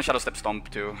backstab. We're gonna shadow step Stomp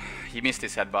too. He missed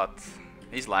his headbutt.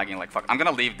 He's lagging like fuck. I'm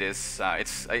gonna leave this. I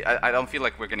don't feel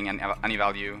like we're getting any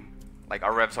value. Like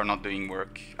our revs are not doing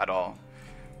work at all.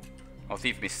 Oh,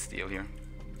 Thief missed steal here.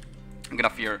 I'm gonna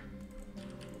fear.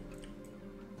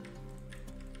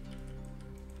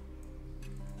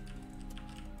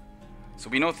 So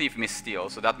we know Thief missed steal,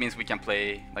 so that means we can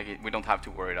play, like, we don't have to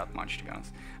worry that much, to be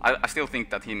honest. I still think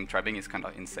that him trapping is kind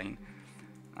of insane.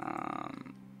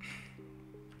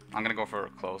 I'm gonna go for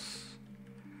close.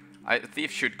 Thief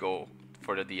should go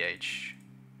for the DH.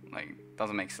 Like,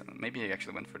 doesn't make sense. Maybe he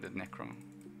actually went for the Necro.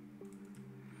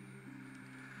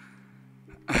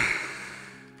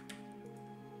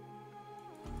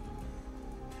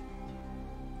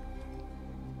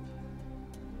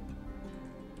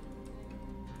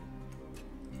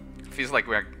 Feels like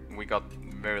we got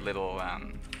very little.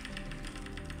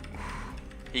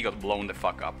 He got blown the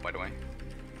fuck up, by the way.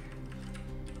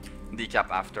 Decap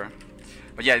after,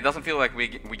 but yeah, it doesn't feel like we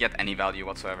get any value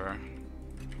whatsoever.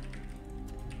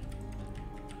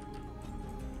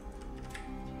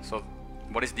 So,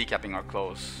 what is decapping our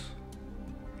close?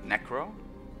 Necro?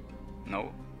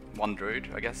 No, one druid,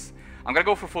 I guess. I'm gonna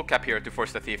go for full cap here to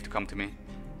force the thief to come to me.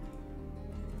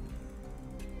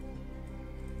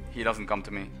 He doesn't come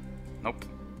to me. Nope.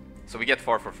 So we get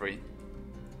 4 for free.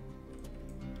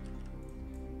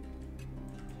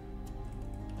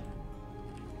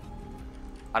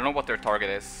 I don't know what their target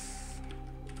is.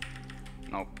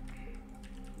 Nope.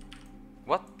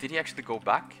 What? Did he actually go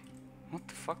back? What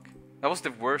the fuck? That was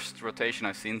the worst rotation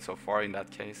I've seen so far in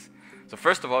that case. So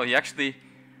first of all, he actually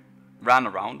ran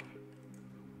around.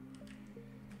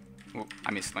 Ooh,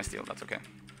 I missed my steal, that's okay.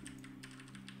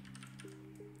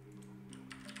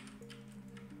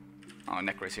 Oh,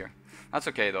 Necro is here. That's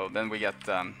okay though, then we get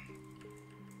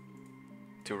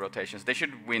 2 rotations. They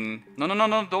should win. No, no, no,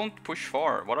 no, don't push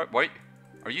far. What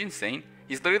are you insane?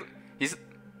 He's literally,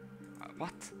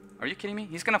 what? Are you kidding me?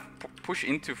 He's gonna push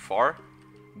into far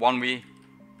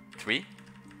 1v3?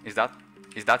 Is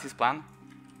that his plan?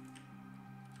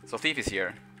 So Thief is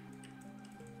here.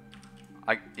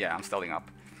 Yeah, I'm stalling up.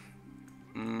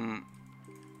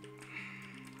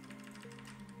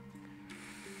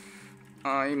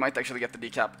 He might actually get the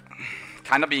decap.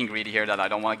 Kinda being greedy here that I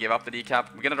don't want to give up the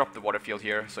decap. We're gonna drop the water field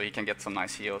here so he can get some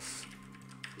nice heals.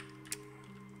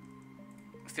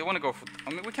 Still want to go for... I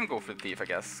mean, we can go for the Thief, I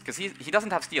guess. Because he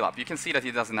doesn't have steal up. You can see that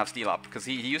he doesn't have steal up. Because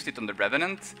he used it on the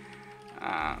Revenant.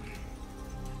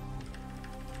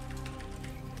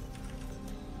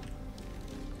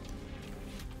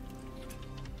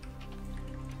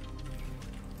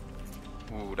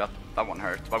 Ooh, that one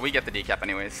hurt. But we get the decap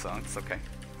anyways, so it's okay.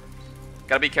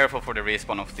 Gotta be careful for the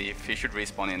respawn of Thief. He should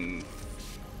respawn in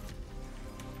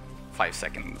 5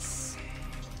 seconds.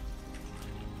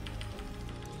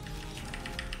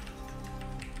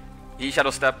 He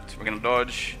shadow stepped, we're gonna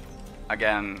dodge.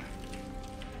 Again.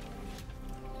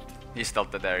 He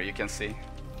stealthed there, you can see.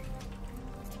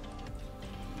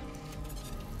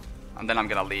 And then I'm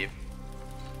gonna leave.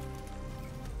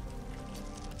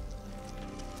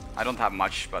 I don't have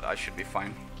much, but I should be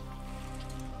fine.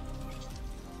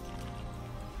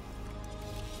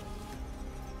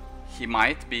 He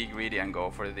might be greedy and go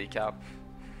for the decap.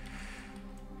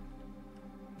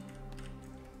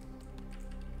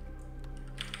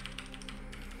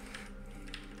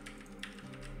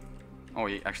 Oh,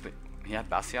 he had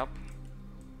Bassi up.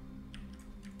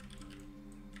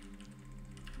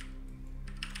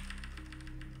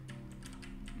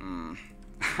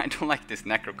 I don't like this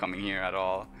Necro coming here at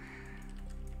all.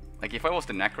 Like, if I was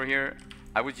the Necro here,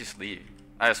 I would just leave.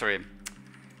 Sorry.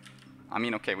 I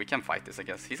mean, okay, we can fight this, I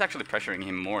guess. He's actually pressuring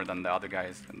him more than the other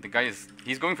guys. The guy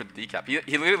he's going for the decap.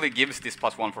 He literally gives this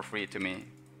 +1 for free to me.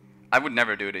 I would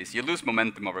never do this. You lose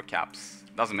momentum over caps.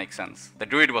 Doesn't make sense. The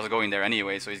druid was going there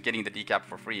anyway, so he's getting the decap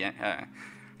for free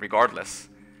regardless.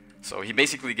 So he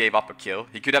basically gave up a kill.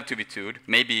 He could have 2v2'd.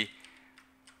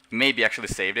 Maybe actually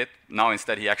saved it. Now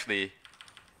instead he actually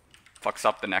fucks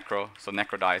up the Necro, so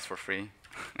Necro dies for free.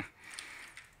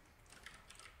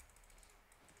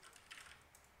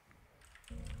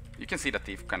 You can see that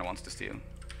Thief kind of wants to steal.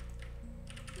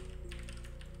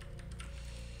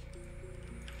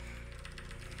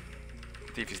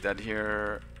 Thief is dead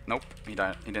here. Nope, he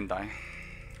died. He didn't die.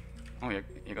 Oh,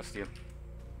 he got steal.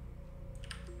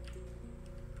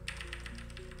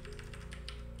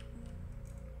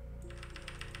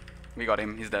 We got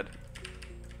him. He's dead.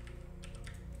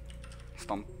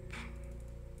 Stomp.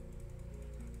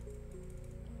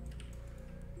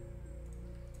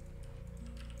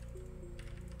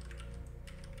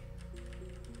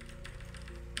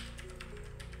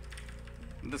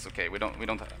 This is okay. We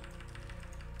don't have.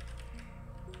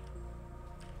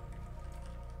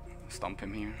 Stomp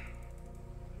him here.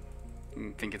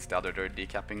 I think it's the other third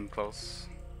decapping close.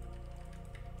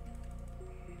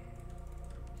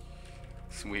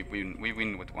 So we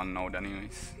win with 1 node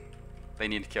anyways. They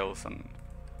need kills and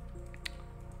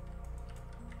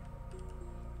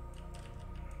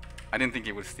I didn't think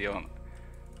he would steal.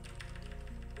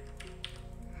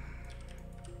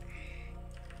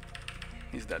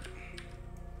 He's dead.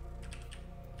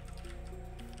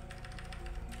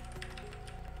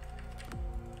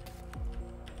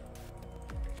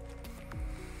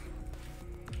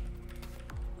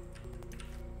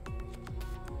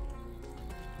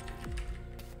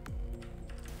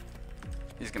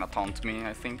 He's gonna taunt me,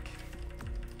 I think.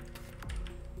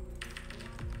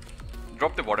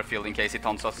 Drop the water field in case he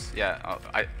taunts us. Yeah,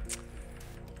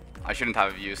 I shouldn't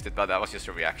have used it, but that was just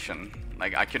a reaction.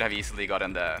 Like, I could have easily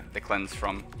gotten the cleanse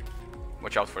from.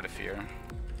 Watch out for the fear.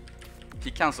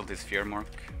 He cancelled his fear mark.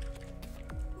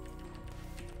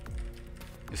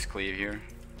 Just cleave here.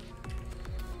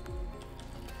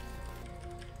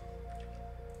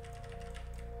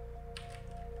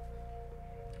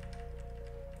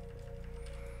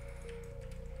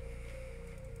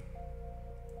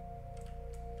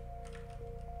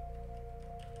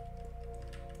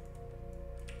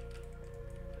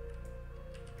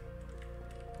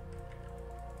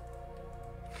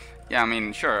 Yeah, I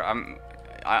mean, sure.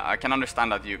 I can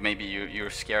understand that you're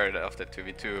scared of the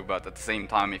 2v2, but at the same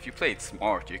time, if you play it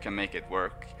smart, you can make it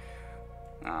work.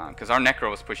 Because our Necro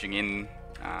was pushing in,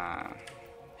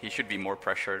 he should be more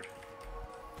pressured.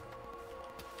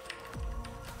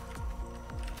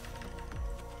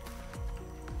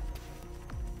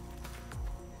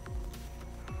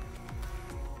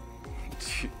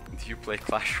 Do you play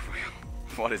Clash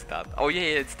Royale? What is that? Oh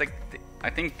yeah, it's like, I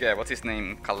think, what's his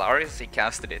name? Kalaris, he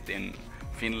casted it in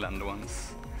Finland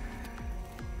once.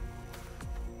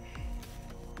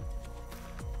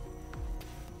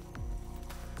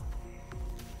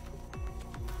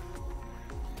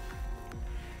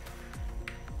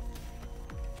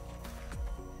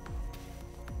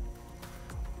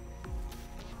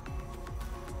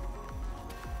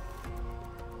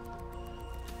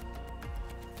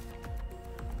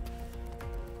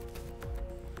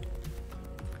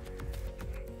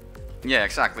 Yeah,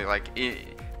 exactly. Like,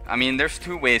 I mean, there's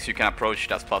two ways you can approach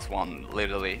that +1,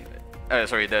 literally.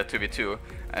 Sorry, the 2v2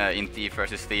 in Thief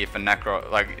versus Thief and Necro,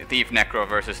 like Thief Necro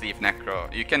versus Thief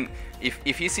Necro. You can,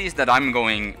 if he sees that I'm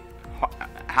going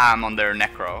ham on their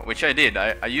Necro, which I did,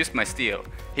 I used my steal.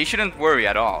 He shouldn't worry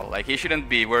at all. Like, he shouldn't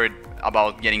be worried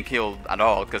about getting killed at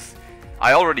all, because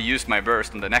I already used my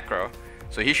burst on the Necro,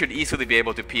 so he should easily be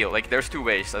able to peel. Like, there's two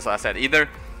ways, as I said. Either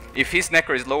if his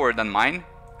Necro is lower than mine,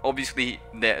 obviously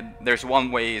there's one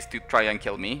way is to try and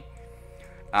kill me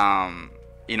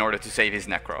in order to save his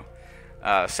Necro.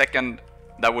 Second,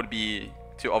 that would be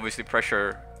to obviously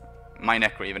pressure my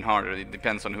Necro even harder. It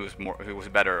depends on who's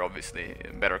better, obviously.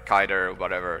 Better kiter,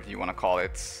 whatever you want to call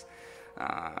it.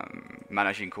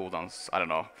 Managing cooldowns, I don't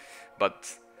know.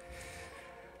 But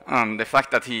the fact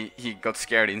that he got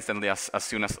scared instantly as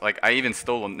soon as, like, I even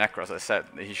stole on Necro, as I said.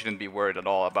 He shouldn't be worried at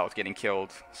all about getting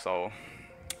killed, so...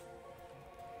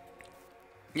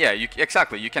 Yeah,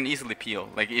 exactly, you can easily peel.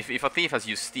 Like, if a Thief has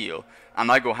used Steal, and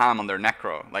I go ham on their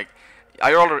Necro, like,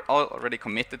 I already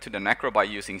committed to the Necro by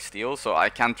using Steal, so I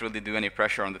can't really do any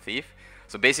pressure on the Thief.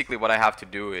 So basically what I have to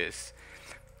do is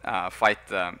fight,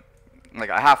 like,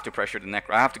 I have to pressure the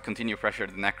Necro, I have to continue pressure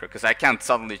the Necro, because I can't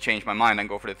suddenly change my mind and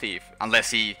go for the Thief,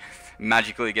 unless he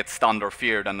magically gets stunned or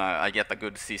feared and I get a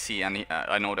good CC and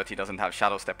I know that he doesn't have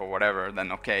Shadow Step or whatever,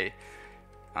 then okay.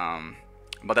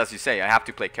 But as you say, I have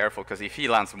to play careful, because if he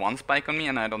lands one spike on me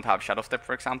and I don't have Shadow Step,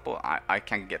 for example, I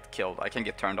can get killed. I can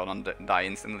get turned on and die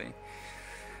instantly.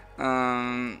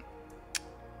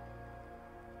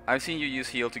 I've seen you use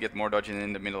heal to get more dodging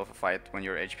in the middle of a fight when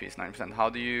your HP is 9%. How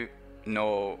do you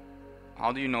know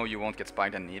you won't get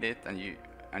spiked and need it?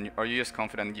 And are you just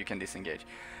confident you can disengage?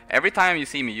 Every time you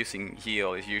see me using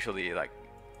heal is usually like,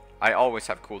 I always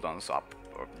have cooldowns up,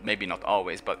 or maybe not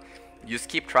always, but just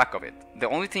keep track of it. The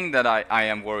only thing that I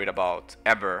am worried about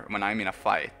ever when I'm in a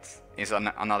fight is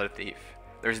another Thief.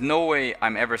 There's no way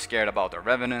I'm ever scared about a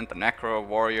Revenant, a Necro,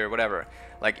 Warrior, whatever.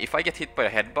 Like, if I get hit by a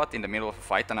headbutt in the middle of a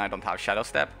fight and I don't have Shadow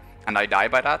Step, and I die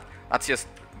by that, that's just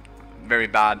very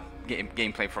bad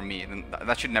gameplay for me.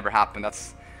 That should never happen.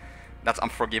 That's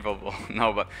unforgivable.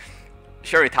 No, but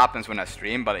sure, it happens when I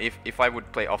stream, but if I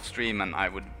would play off stream and I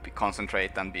would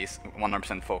concentrate and be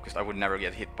 100% focused, I would never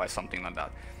get hit by something like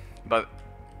that. But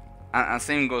and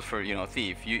same goes for, you know,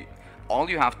 Thief. All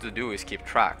you have to do is keep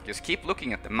track. Just keep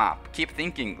looking at the map. Keep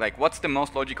thinking, like, what's the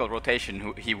most logical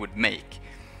rotation he would make.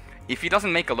 If he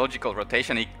doesn't make a logical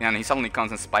rotation and he suddenly comes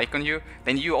and spike on you,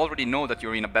 then you already know that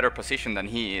you're in a better position than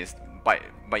he is by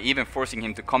even forcing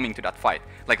him to come into that fight.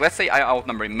 Like, let's say I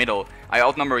outnumber him middle. I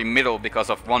outnumber him middle because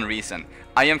of one reason.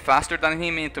 I am faster than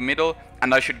him into middle,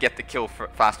 and I should get the kill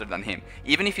faster than him.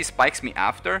 Even if he spikes me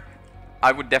after,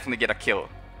 I would definitely get a kill.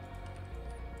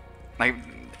 Like,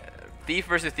 Thief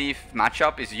versus Thief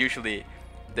matchup is usually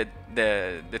the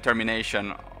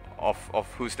determination of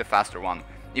who's the faster one.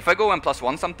 If I go and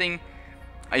 +1 something,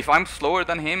 if I'm slower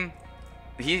than him,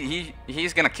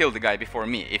 he's gonna kill the guy before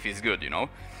me if he's good, you know.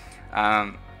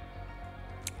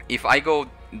 If I go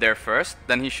there first,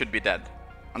 then he should be dead,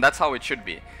 and that's how it should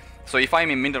be. So if I'm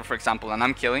in middle, for example, and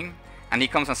I'm killing, and he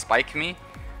comes and spikes me,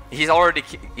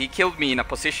 he killed me in a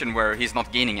position where he's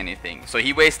not gaining anything. So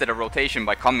he wasted a rotation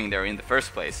by coming there in the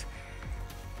first place.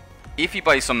 If he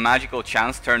by some magical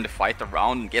chance turn the fight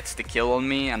around and gets the kill on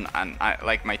me, and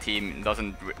like my team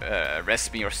doesn't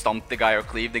rest me or stomp the guy or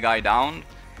cleave the guy down,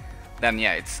 then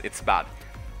yeah, it's bad.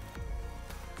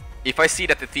 If I see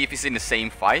that the Thief is in the same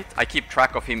fight, I keep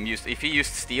track of him. If he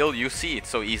used Steal, you see it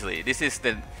so easily. This is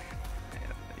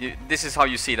how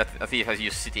you see that a Thief has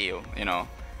used Steal, you know.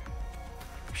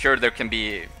 Sure, there can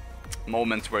be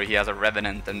moments where he has a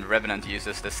Revenant and Revenant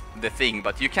uses the thing,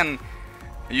 but you can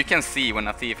see when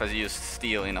a Thief has used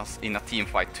Steal in a team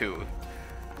fight too.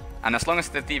 And as long as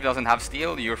the Thief doesn't have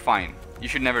Steal, you're fine. You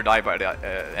should never die by the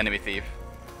enemy thief.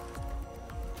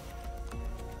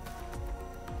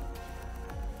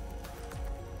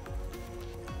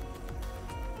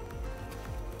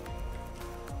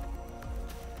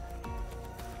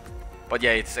 But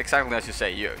yeah, it's exactly as you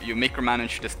say. You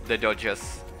micromanage the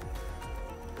dodges.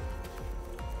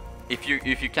 If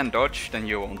you can dodge, then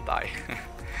you won't die.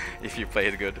 If you play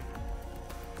it good.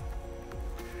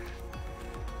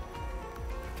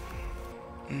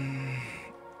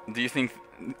 Do you think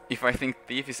if I think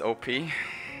Thief is OP?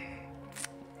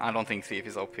 I don't think Thief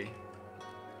is OP.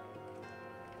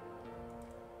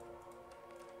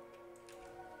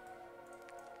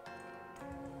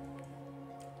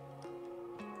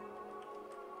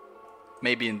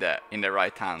 Maybe in the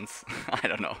right hands. I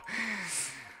don't know.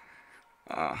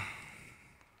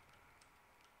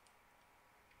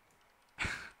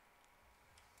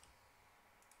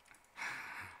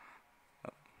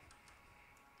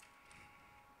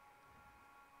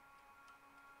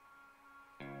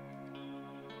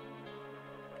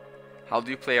 How do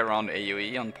you play around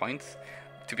AoE on points?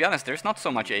 To be honest, there's not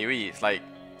so much AoE. It's like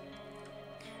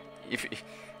if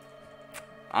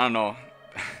I don't know.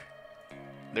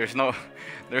 There's no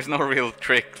real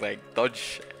trick. Like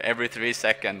dodge every 3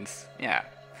 seconds. Yeah,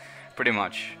 pretty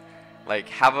much. Like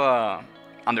have a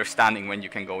understanding when you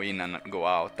can go in and go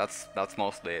out. That's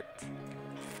mostly it.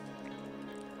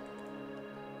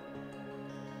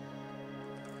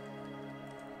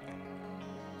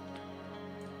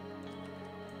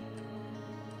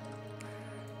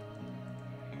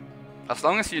 As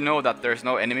long as you know that there's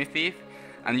no enemy thief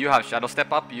and you have shadow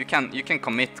step up, you can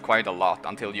commit quite a lot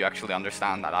until you actually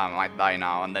understand that I might die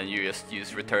now, and then you just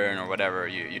use return or whatever,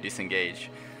 you disengage.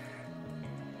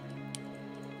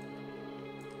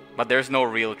 But there's no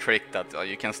real trick that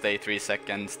you can stay 3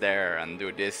 seconds there and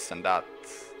do this and that.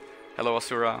 Hello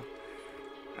Asura.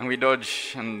 And we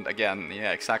dodge, and again,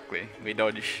 yeah, exactly, we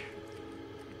dodge.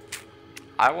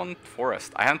 I want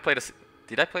forest. I haven't played a...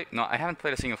 Did I play? No, I haven't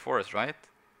played a single forest, right?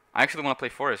 I actually want to play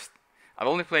forest. I've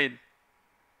only played...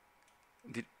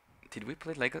 Did we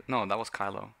play Lego? No, that was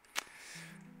Kylo.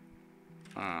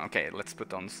 Okay, let's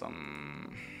put on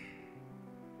some...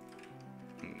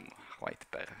 white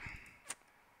bear.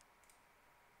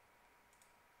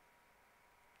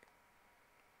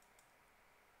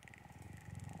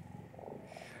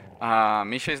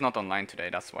 Misha is not online today,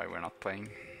 that's why we're not playing.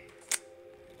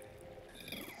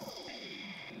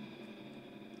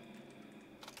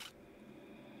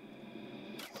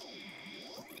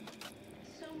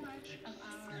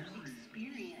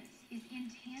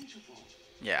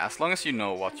 Yeah, as long as you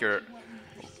know what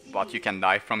you can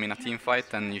die from in a team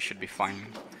fight, then you should be fine.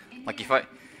 Like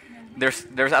there's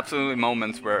absolutely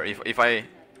moments where if I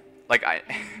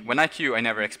when I queue, I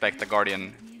never expect a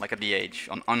Guardian like a DH.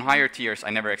 On higher tiers,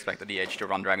 I never expect a DH to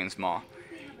run Dragon's Maw.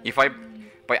 If I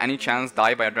by any chance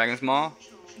die by a Dragon's Maw,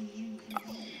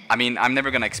 I mean I'm never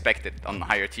gonna expect it on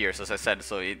higher tiers, as I said.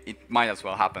 So it might as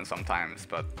well happen sometimes,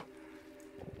 but.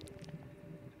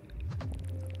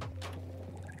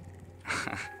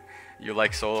 You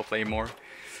like solo play more?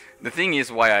 The thing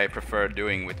is why I prefer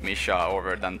doing with Misha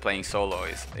over than playing solo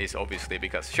is obviously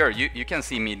because sure you can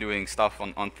see me doing stuff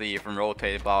on Thief and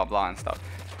rotate blah blah and stuff,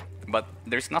 but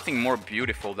there's nothing more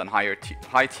beautiful than high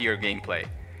tier gameplay.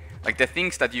 Like the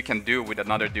things that you can do with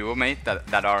another duo mate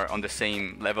that are on the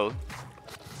same level,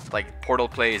 like portal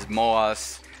plays,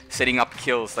 MOAs, setting up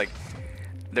kills, like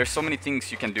there's so many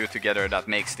things you can do together that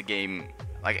makes the game,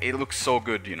 like it looks so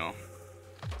good, you know.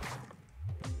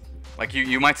 Like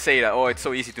you might say that, oh, it's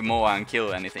so easy to MOA and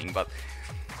kill anything, but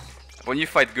when you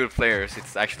fight good players,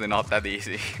 it's actually not that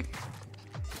easy.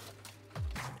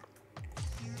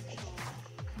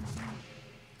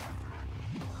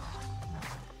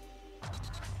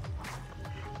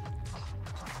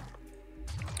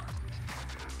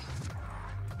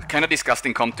 Kind of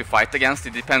disgusting comp to fight against.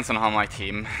 It depends on how my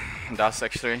team does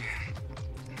actually.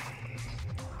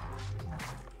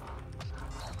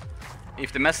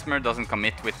 If the Mesmer doesn't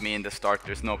commit with me in the start,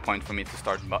 there's no point for me to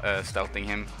start stealthing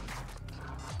him.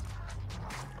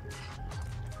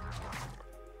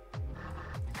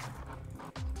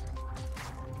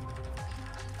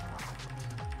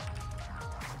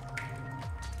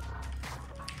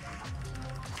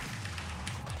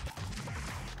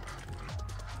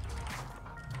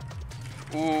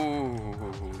 Ooh.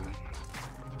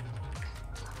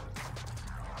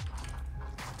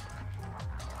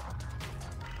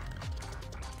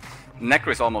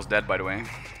 Necro is almost dead, by the way.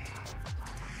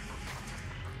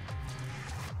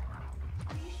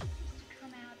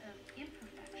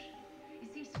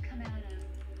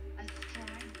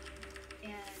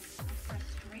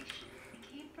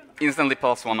 Instantly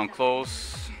 +1 on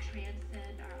close.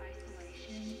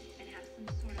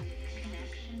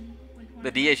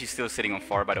 The DH is still sitting on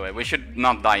 4, by the way. We should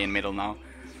not die in middle now.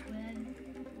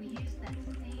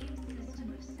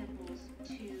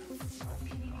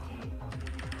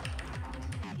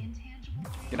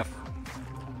 Enough.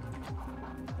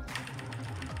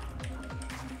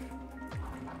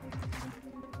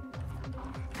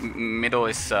 Middle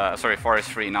is, sorry, 4 is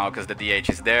free now because the DH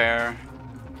is there.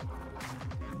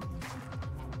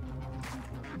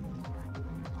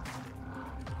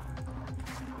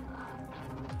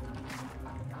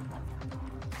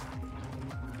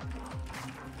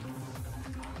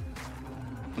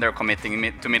 They're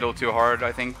committing to middle too hard,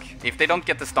 I think. If they don't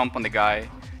get the stomp on the guy,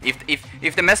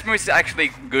 if the Mesmer is actually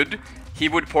good, he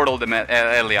would portal the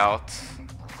Ellie out.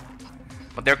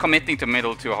 But they're committing to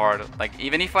middle too hard. Like,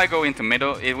 even if I go into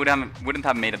middle, it wouldn't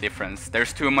have made a difference.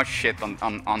 There's too much shit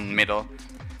on middle.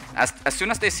 As soon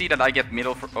as they see that I get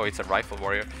middle for... Oh, it's a rifle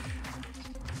warrior.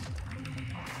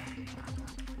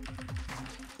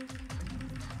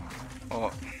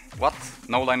 Oh, what?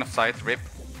 No line of sight, rip.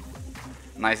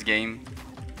 Nice game.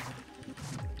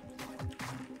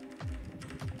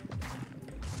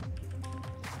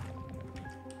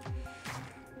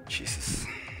 Jesus.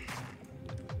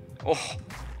 Oh,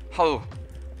 how?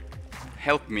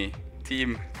 Help me,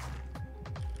 team.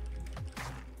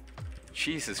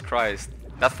 Jesus Christ.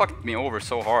 That fucked me over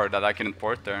so hard that I couldn't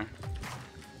port there.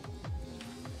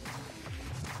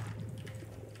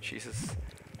 Jesus.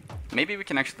 Maybe we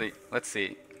can actually... Let's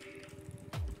see.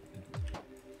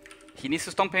 He needs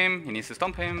to stomp him. He needs to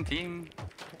stomp him, team.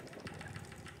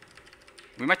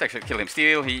 We might actually kill him.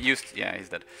 Steal, he used... Yeah, he's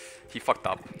dead. He fucked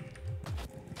up.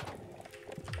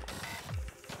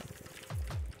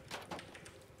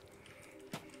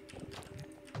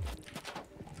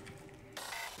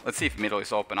 Let's see if middle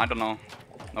is open. I don't know.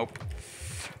 Nope.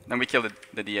 Then we kill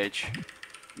the DH.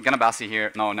 I'm gonna Bassi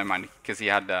here. No, never mind. Because he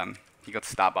had he got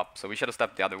stab up. So we should have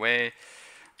stepped the other way.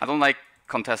 I don't like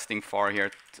contesting far here.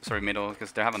 Sorry, middle,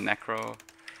 because they have a necro.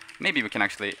 Maybe we can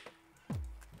actually...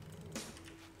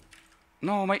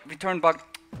 No, my return bug.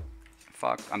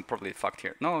 Fuck, I'm probably fucked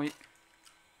here. No,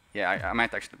 yeah, I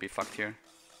might actually be fucked here.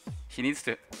 He needs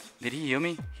to... Did he heal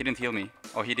me? He didn't heal me.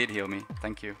 Oh, he did heal me.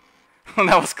 Thank you.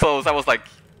 That was close. I was like,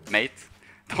 mate,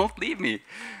 don't leave me.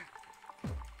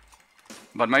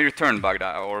 But my return bugged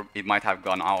out, or it might have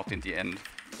gone out in the end.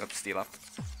 Let's steal up.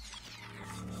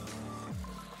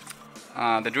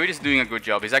 The druid is doing a good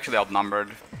job. He's actually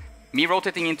outnumbered. Me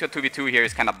rotating into a 2v2 here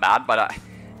is kind of bad, but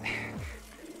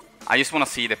I just want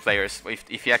to see the players.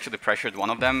 If he actually pressured one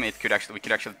of them, we could actually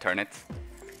turn it.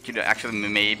 Could actually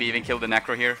maybe even kill the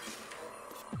Necro here.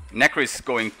 Necro is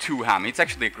going too ham. It's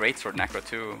actually a great sword Necro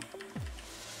too.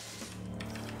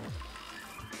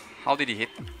 How did he hit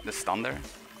the stun there?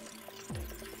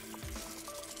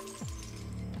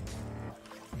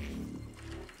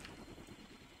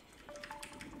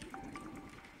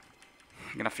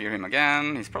 I'm gonna fear him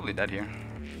again. He's probably dead here.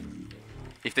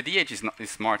 If the DH is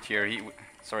smart here,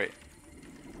 sorry.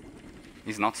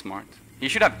 He's not smart. He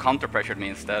should have counter pressured me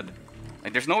instead.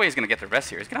 Like, there's no way he's gonna get the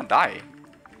rest here. He's gonna die.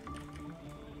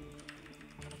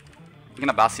 I'm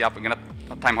gonna Bassi up. I'm gonna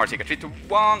time hard seeker. 3, 2,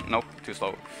 1. Nope, too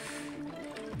slow.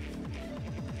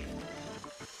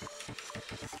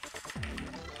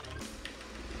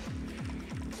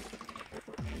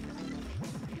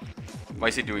 Why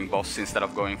is he doing boss instead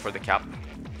of going for the cap?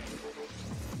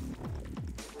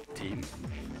 Team.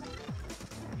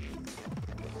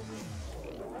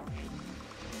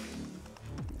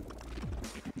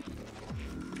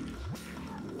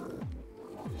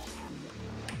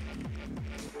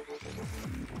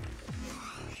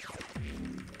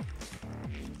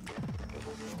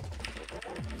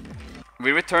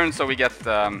 We return so we get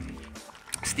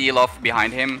steal off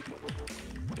behind him.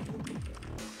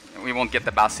 We won't get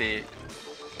the Bassi.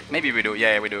 Maybe we do.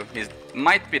 Yeah, we do. He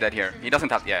might be dead here. He doesn't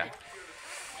have... Yeah.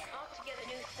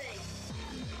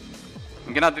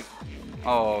 I'm gonna do...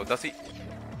 Oh, does he...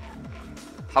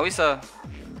 How is a...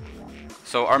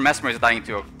 So our Mesmer is dying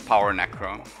to a power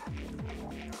Necro.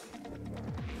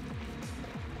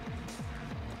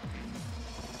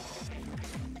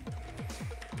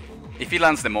 If he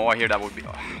lands the Moa here, that would be...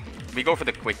 We go for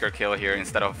the quicker kill here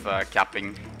instead of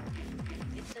capping.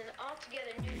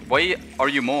 Why are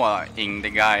you Moa-ing the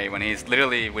guy when he's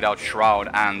literally without Shroud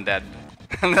and dead?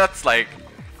 That's like...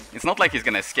 It's not like he's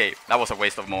gonna escape. That was a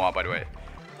waste of Moa, by the way.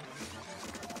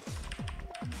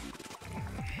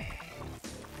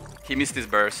 He missed his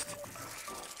burst.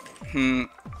 We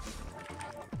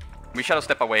shadow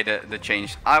step away the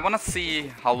change. I wanna see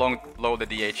how low the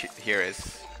DH here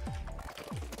is.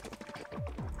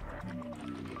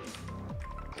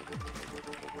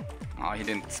 Oh, he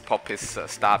didn't pop his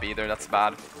stab either, that's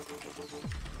bad.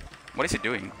 What is he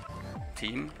doing?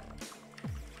 Team?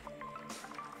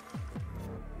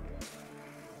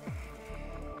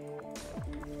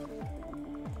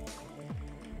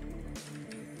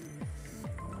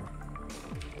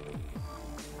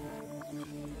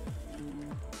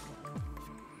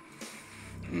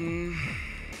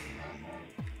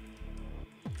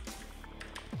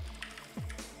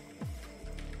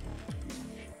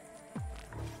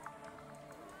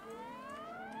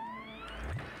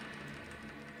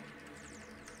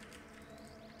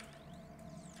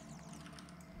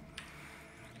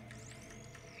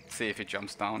 See if he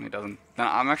jumps down. He doesn't. Then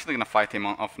I'm actually gonna fight him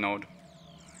off node.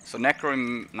 So Necro.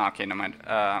 No, okay, never mind.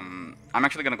 I'm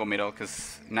actually gonna go middle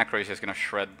because Necro is just gonna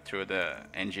shred through the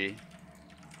NG.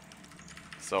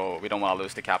 So we don't want to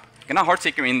lose the cap. Gonna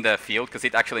Heartseeker in the field because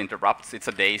it actually interrupts. It's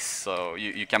a daze, so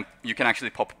you can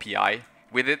actually pop PI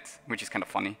with it, which is kind of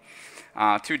funny.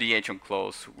 2 DH on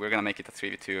close. We're gonna make it a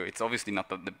 3v2. It's obviously not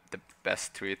the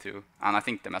best 3v2, and I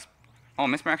think the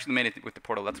Mesmer actually made it with the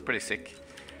portal. That's pretty sick.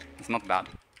 It's not bad.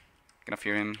 Gonna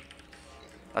fear him.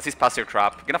 That's his passive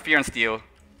trap. Gonna fear and steal.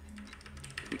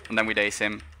 And then we daze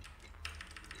him.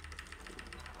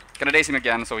 Gonna daze him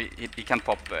again so he can't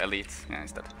pop elite. Yeah,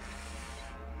 instead.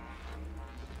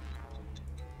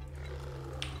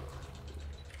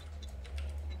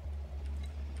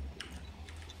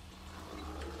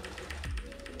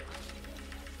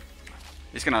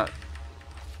 He's gonna...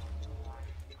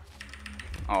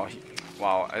 Oh,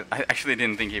 wow. I actually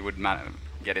didn't think he would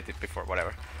get it before,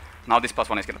 whatever. Now this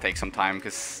 +1 is gonna take some time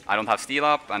because I don't have steal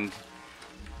up and...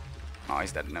 Oh,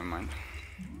 he's dead, never mind.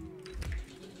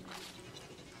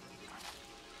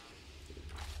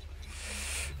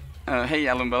 Hey,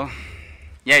 Alumbel.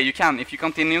 Yeah, you can. If you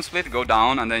continue split, go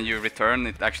down and then you return,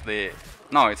 it actually...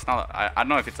 No, it's not. I don't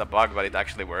know if it's a bug, but it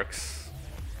actually works.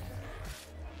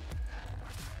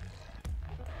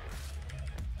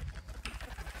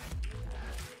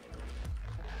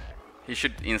 He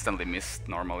should instantly miss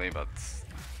normally, but...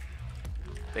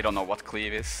 They don't know what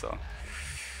cleave is, so...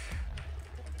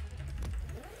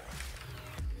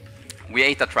 We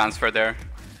ate a transfer there.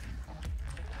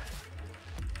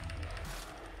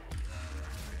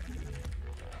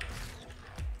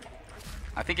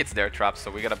 I think it's their trap,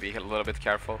 so we gotta be a little bit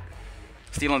careful.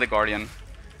 Steal on the Guardian.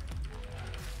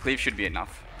 Cleave should be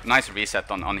enough. Nice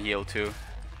reset on heal too.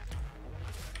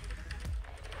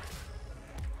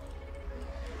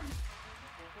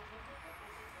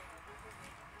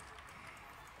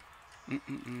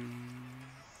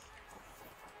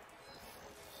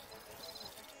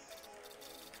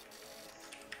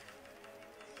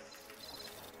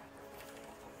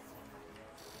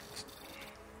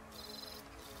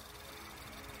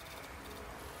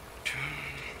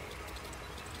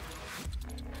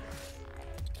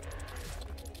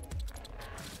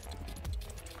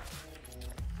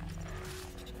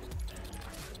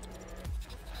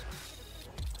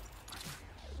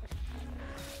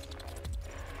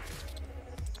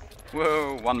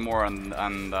 Whoa, one more and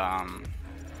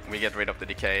we get rid of the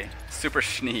decay. Super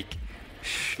sneak.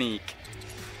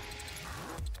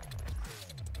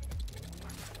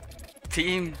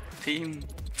 Team.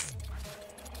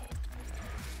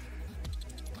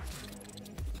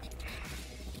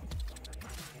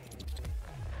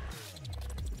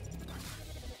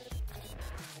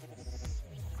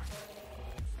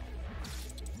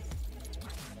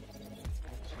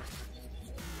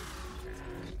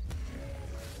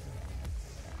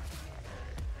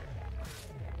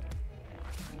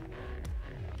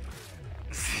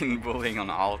 Bullying on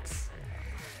alts.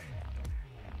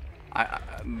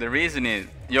 The reason is,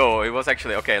 it was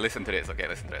actually, okay, listen to this.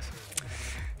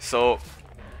 So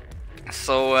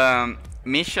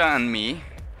Misha and me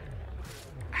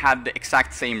had the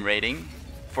exact same rating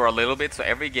for a little bit, so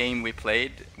every game we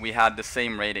played, we had the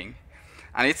same rating.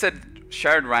 And it said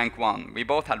shared rank 1. We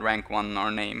both had rank 1 in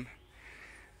our name.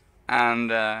 And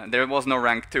there was no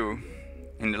rank 2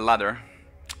 in the ladder.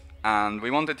 And we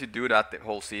wanted to do that the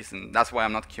whole season. That's why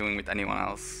I'm not queuing with anyone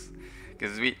else.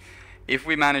 Because if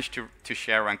we manage to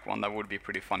share rank 1, that would be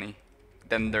pretty funny.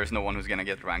 Then there's no one who's gonna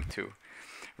get rank 2.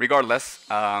 Regardless,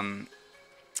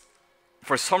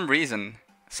 for some reason,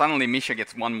 suddenly Misha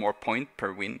gets 1 more point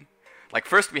per win. Like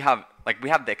first we have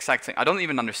the exact same. I don't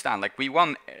even understand. Like we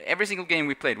won every single game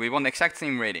we played. We won the exact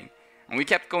same rating, and we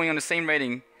kept going on the same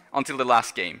rating until the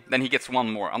last game. Then he gets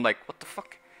 1 more. I'm like, what the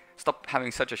fuck? Stop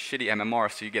having such a shitty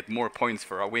MMR so you get more points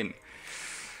for a win.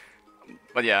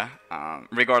 But yeah,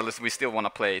 regardless, we still want to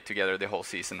play together the whole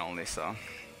season only, so.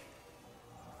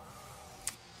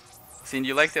 Sin,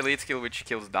 you like the elite skill which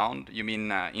kills down? You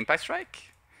mean Impact Strike?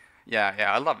 Yeah,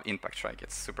 I love Impact Strike,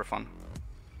 it's super fun.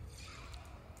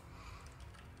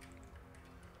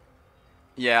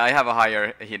 Yeah, I have a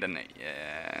higher hidden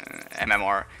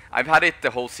MMR. I've had it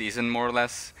the whole season more or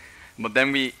less, but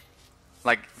then we,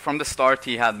 like from the start,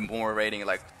 he had more rating.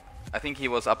 Like I think he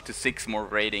was up to 6 more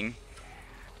rating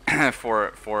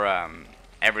for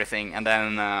everything, and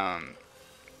then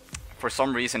for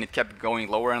some reason it kept going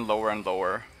lower and lower and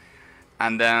lower,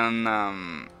 and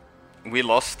then we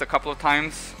lost a couple of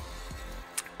times,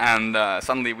 and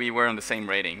suddenly we were on the same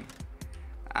rating,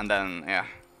 and then yeah.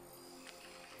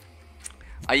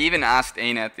 I even asked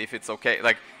Anet if it's okay,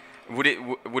 like,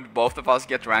 would both of us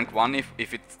get rank 1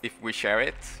 if we share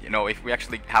it? You know, if we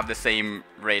actually have the same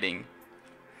rating.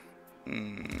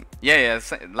 Yeah,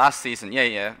 last season,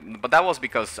 yeah. But that was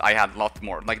because I had a lot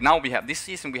more. Like now this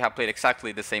season we have played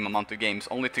exactly the same amount of games,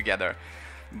 only together.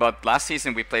 But last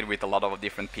season we played with a lot of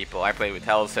different people. I played with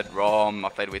Helset, Rom, I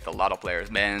played with a lot of players.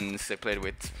 Benz, I played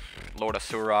with Lord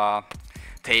Asura,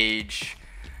 Tage,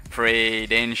 Frey,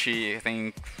 Denshi, I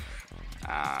think.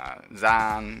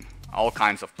 Zan, all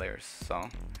kinds of players. So,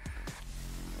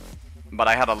 but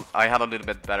I had a little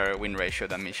bit better win ratio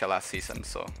than Misha last season,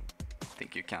 so I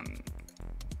think you can.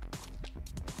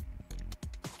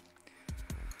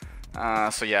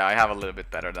 So yeah, I have a little bit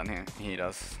better than he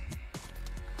does.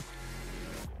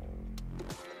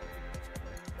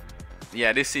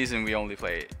 Yeah, this season we only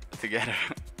play together.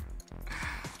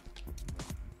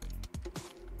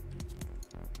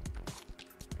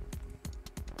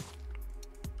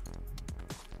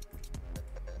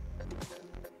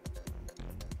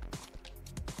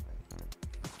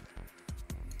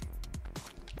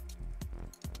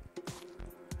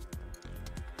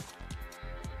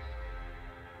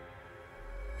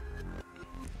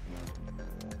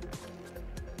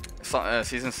 So,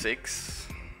 season 6.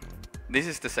 This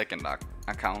is the second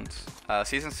account.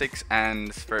 Season 6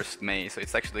 ends 1st May, so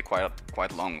it's actually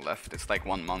quite long left. It's like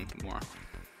 1 month more.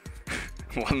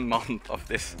 1 month of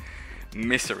this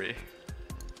misery.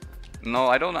 No,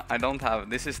 I don't have.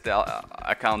 This is the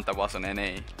account that was on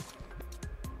NA.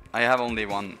 I have only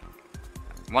one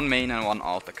main and one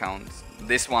alt account.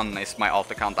 This one is my alt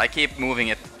account. I keep moving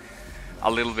it a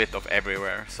little bit of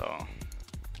everywhere, so.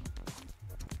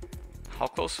 How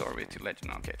close are we to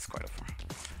Legend? Okay, it's quite a far.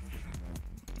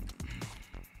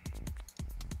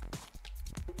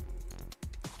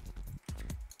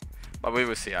 But we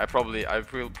will see. I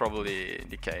will probably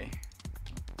decay.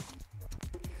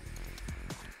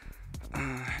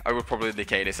 I will probably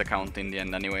decay this account in the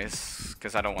end anyways,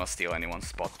 because I don't want to steal anyone's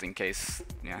spot in case,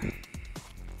 yeah.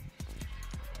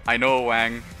 I know,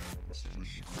 Wang.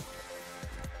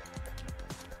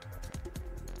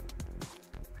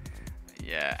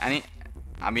 Yeah,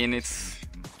 I mean, it's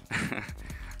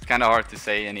kind of hard to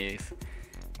say any.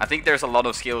 I think there's a lot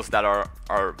of skills that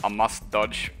are a must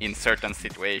dodge in certain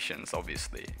situations,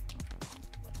 obviously.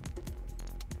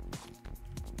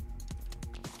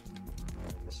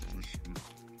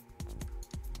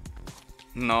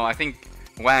 No, I think,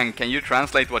 Wang, can you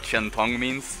translate what Shen Tong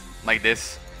means? Like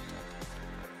this?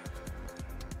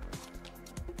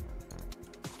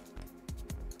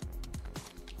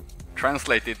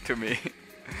 Translate it to me.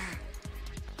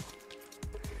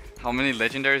 How many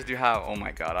legendaries do you have? Oh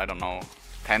my god, I don't know.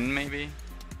 10 maybe?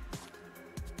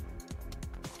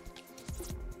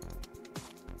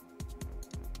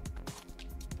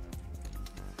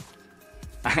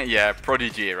 Yeah,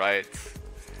 Prodigy, right?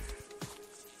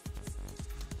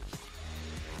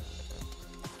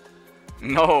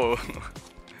 No!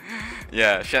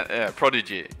 Yeah,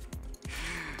 Prodigy.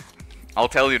 I'll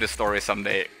tell you the story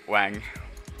someday, Wang.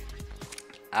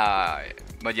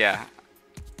 But yeah,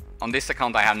 on this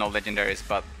account I have no legendaries,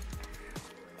 but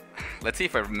let's see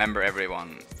if I remember every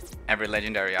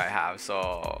legendary I have.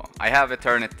 So I have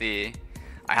Eternity,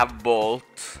 I have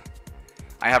Bolt,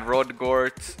 I have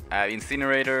Rodgort,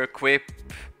 Incinerator, Quip,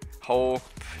 Hope,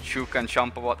 Shuka and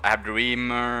Champabot, I have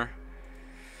Dreamer.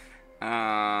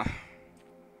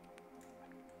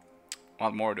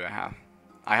 What more do I have?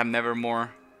 I have Nevermore.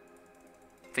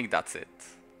 I think that's it.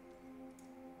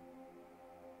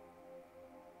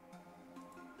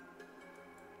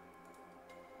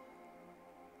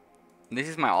 This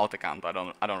is my alt account. I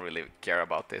don't really care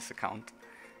about this account.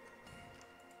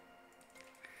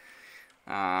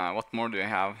 What more do I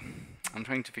have? I'm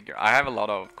trying to figure. I have a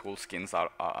lot of cool skins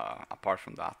apart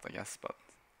from that, I guess, but.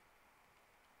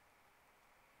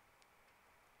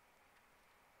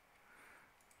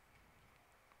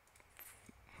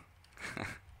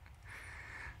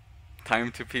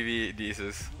 Time to PV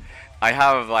Jesus. I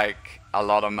have like a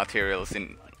lot of materials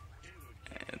in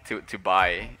to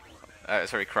buy.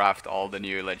 Sorry, craft all the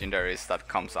new legendaries that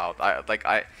comes out.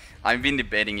 I've been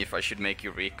debating if I should make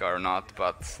Eureka or not,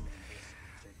 but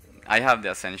I have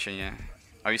the Ascension, yeah.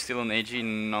 Are you still on AG?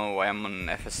 No, I am on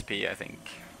FSP, I think.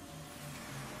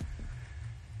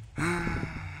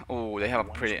 Oh, they have a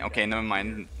pretty... Okay, never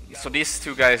mind. So these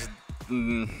two guys...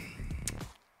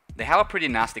 they have a pretty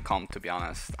nasty comp, to be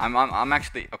honest. I'm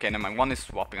actually... Okay, never mind. One is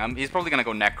swapping. He's probably gonna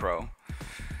go Necro.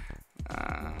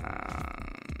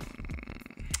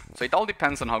 So it all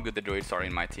depends on how good the druids are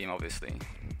in my team, obviously.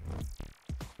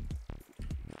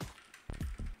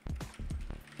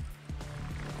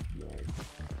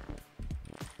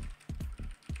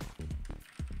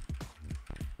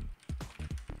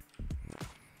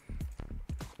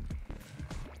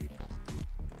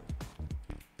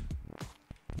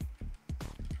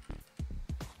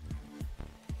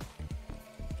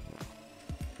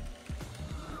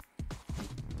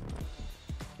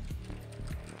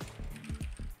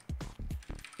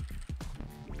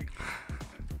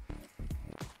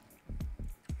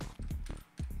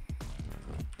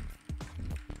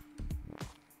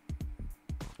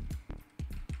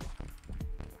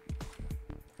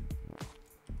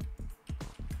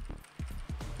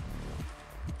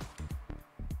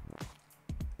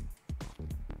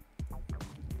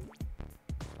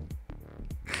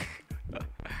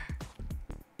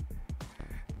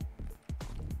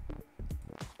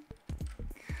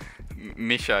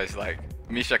 Misha is like...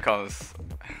 Misha comes...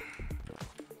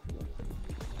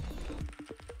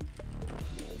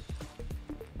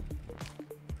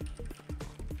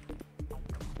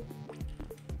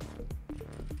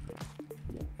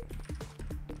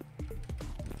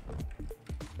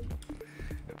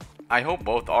 I hope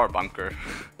both are bunker,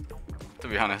 to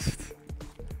be honest.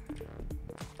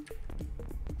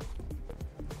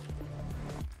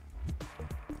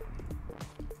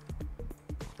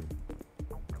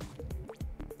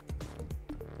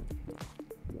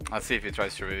 Let's see if he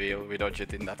tries to reveal. We dodge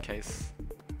it in that case.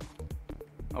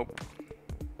 Oh.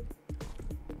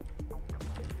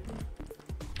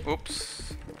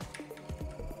 Oops.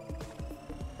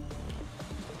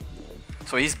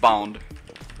 So he's bound.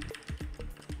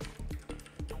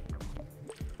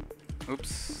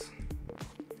 Oops.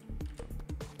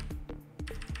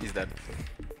 He's dead.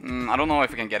 I don't know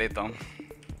if we can get it though.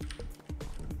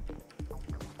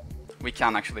 We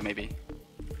can actually, maybe.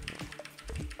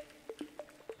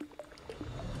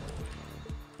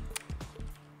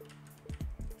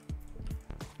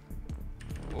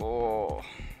 Oh.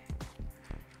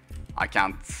 I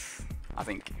can't, I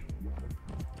think.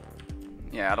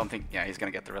 Yeah, I don't think, yeah, he's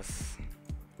gonna get the rest.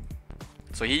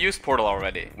 So he used portal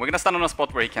already. We're gonna stand on a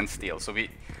spot where he can steal, so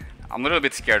I'm a little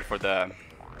bit scared for the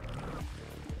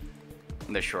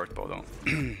short bow though.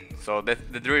 So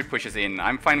the druid pushes in.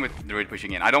 I'm fine with druid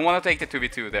pushing in. I don't want to take the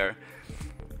 2v2 there.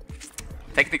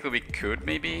 Technically we could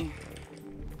maybe.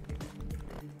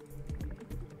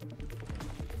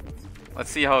 Let's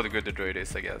see how good the druid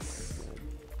is, I guess.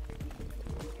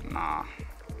 Nah.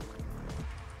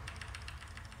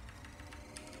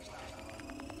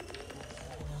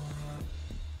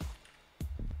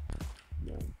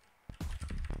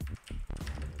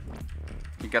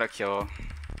 You gotta kill.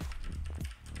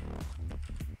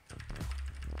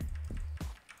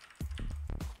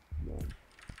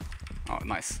 Oh,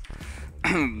 nice.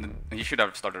 He should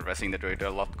have started resing the druid a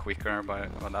lot quicker,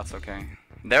 but that's okay.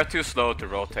 They're too slow to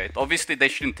rotate. Obviously, they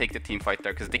shouldn't take the team fight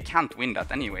there, because they can't win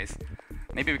that anyways.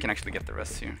 Maybe we can actually get the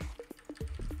rest here.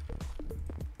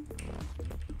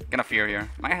 Gonna fear here.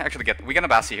 Might actually get... We're gonna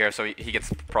Bassy here, so he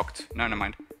gets procced. No, never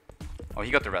mind. Oh,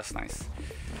 he got the rest. Nice.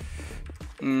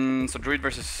 So druid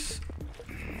versus...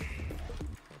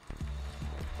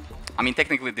 I mean,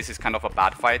 technically this is kind of a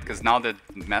bad fight, because now the...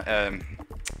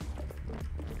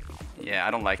 yeah,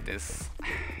 I don't like this.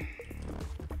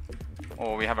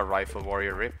 Oh, we have a rifle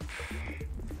warrior rip.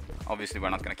 Obviously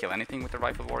we're not gonna kill anything with the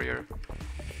rifle warrior.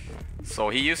 So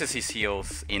he uses his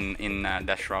heals in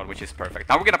Dash Shroud, which is perfect.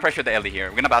 Now we're gonna pressure the Ellie here.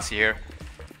 We're gonna Bassy here.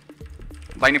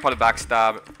 Lightning Pot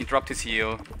backstab, interrupt his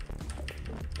heal.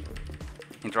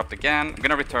 Interrupt again. I'm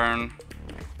gonna return.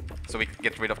 So we can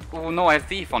get rid of... Oh no, I have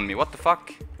Thief on me. What the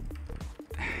fuck?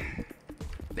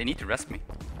 They need to rest me.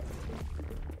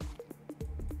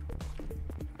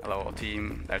 Hello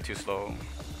team, they're too slow.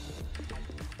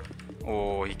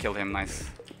 Oh, he killed him, nice.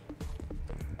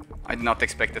 I did not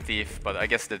expect the Thief, but I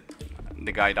guess the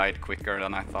guy died quicker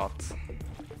than I thought.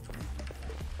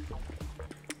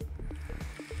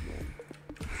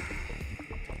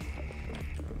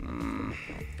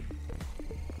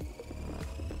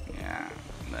 Yeah,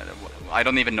 I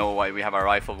don't even know why we have a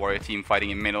rifle warrior team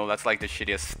fighting in middle. That's like the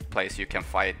shittiest place you can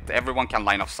fight. Everyone can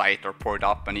line of sight or port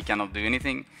up and he cannot do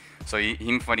anything. So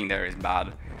him fighting there is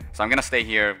bad. So I'm gonna stay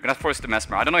here. I'm gonna force the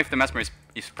Mesmer. I don't know if the Mesmer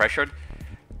is pressured.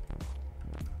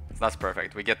 That's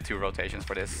perfect. We get 2 rotations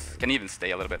for this. Can even stay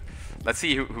a little bit. Let's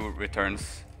see who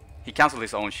returns. He canceled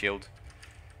his own shield.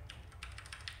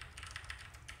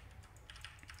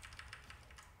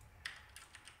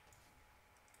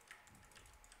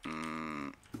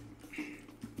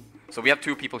 So we have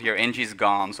 2 people here. NG's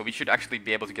gone, so we should actually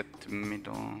be able to get to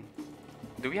middle.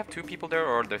 Do we have 2 people there,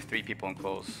 or are there 3 people in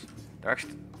close? They're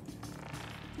actually...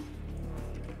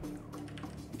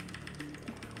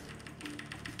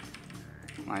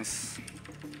 Nice.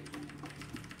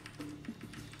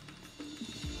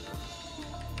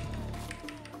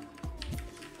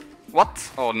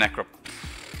 What? Oh, Necro.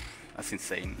 That's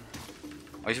insane.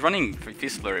 Oh, he's running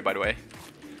Fist Flurry, by the way.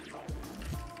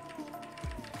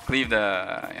 Cleave the...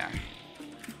 yeah.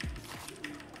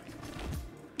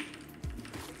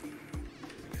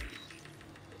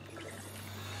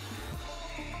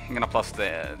 I'm gonna plus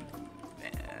the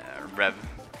Rev.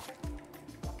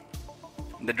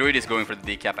 The Druid is going for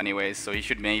the decap anyways, so he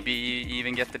should maybe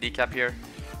even get the decap here.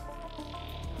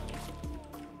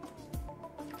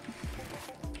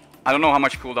 I don't know how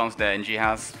much cooldowns the NG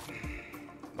has,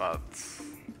 but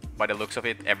by the looks of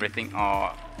it, everything...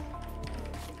 Oh.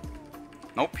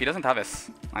 Nope, he doesn't have S.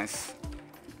 Nice.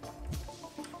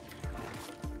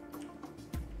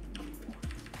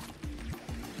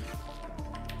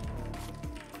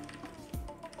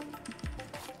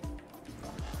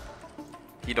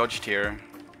 He dodged here.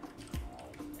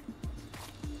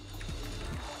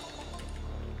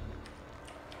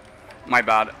 My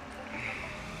bad.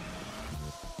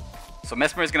 So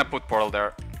Mesmer is gonna put Portal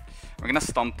there. We're gonna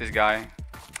stomp this guy.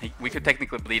 We could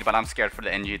technically bleed, but I'm scared for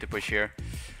the NG to push here.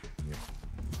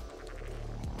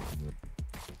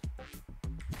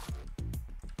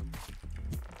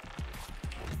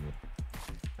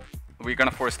 We're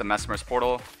gonna force the Mesmer's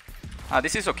Portal.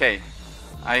 This is okay.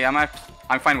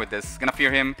 I'm fine with this. Gonna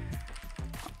fear him.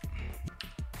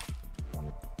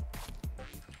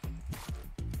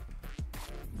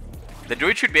 The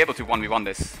Druid should be able to 1v1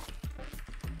 this.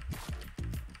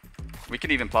 We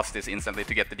could even plus this instantly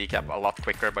to get the decap a lot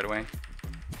quicker, by the way.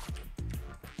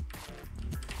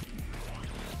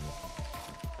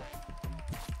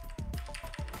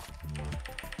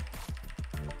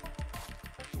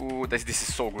 Ooh, this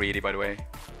is so greedy, by the way.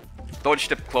 Dodge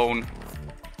the clone.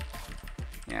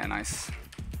 Yeah, nice.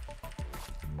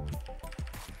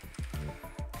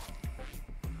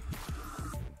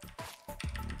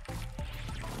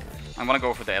 I'm gonna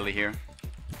go for the Ellie here.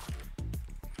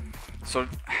 So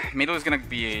middle is gonna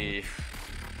be...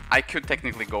 I could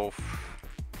technically go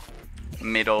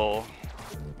middle.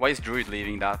 Why is Druid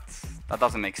leaving that? That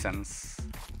doesn't make sense.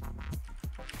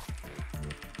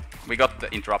 We got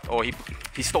the interrupt. Oh, he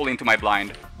stole into my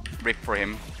blind. Rip for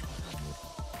him.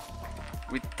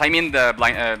 We time in the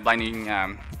blinding...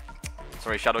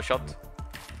 sorry, shadow shot.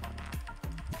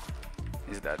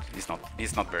 He's dead.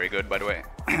 He's not very good, by the way.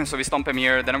 So we stomp him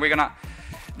here. Then we're gonna...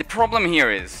 The problem here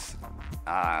is...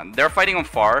 they're fighting on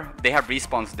far. They have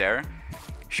respawns there.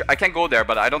 Sure, I can go there,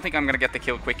 but I don't think I'm gonna get the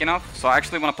kill quick enough. So I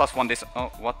actually want to +1 this.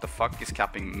 Oh, what the fuck is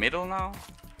capping middle now?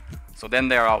 So then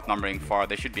they're outnumbering far.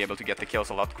 They should be able to get the kills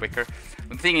a lot quicker.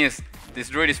 The thing is, this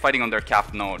Druid is fighting on their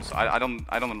capped nodes. I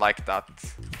don't like that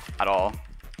at all.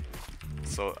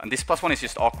 So, and this +1 is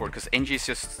just awkward because NG is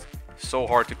just so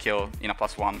hard to kill in a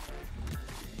 +1.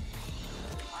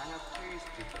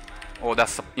 Oh,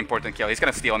 that's an important kill. He's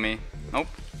gonna steal me. Nope.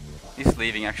 He's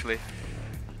leaving actually.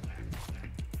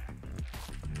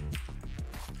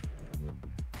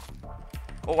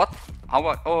 Oh, what?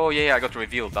 Oh yeah, I got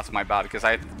revealed. That's my bad because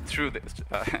I threw this.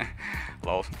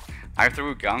 Lol. I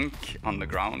threw gunk on the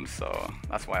ground, so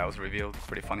that's why I was revealed.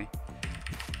 Pretty funny.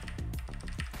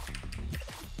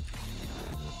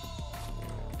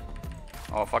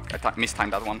 Oh fuck! I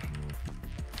mistimed that one.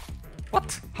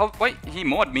 What? How? Why? He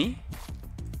mowed me?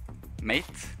 Mate,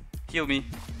 heal me.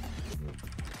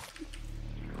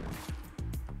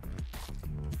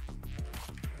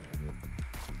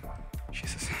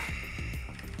 Jesus.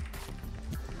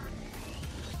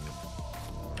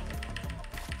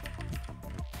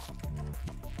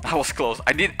 That was close.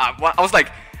 I was like,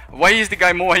 why is the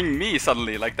guy mowing me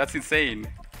suddenly? Like, that's insane.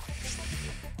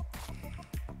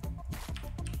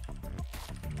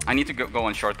 I need to go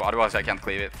on short bow, otherwise I can't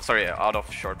cleave it. Sorry, out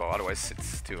of short bow, otherwise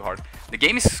it's too hard. The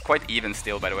game is quite even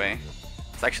still, by the way.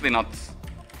 It's actually not...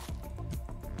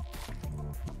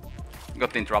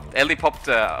 Got the interrupt. Ellie popped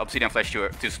Obsidian Flesh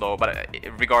too slow, but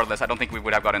regardless, I don't think we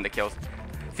would have gotten the kills.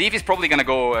 Thief is probably gonna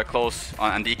go close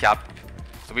and decap.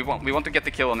 So we want to get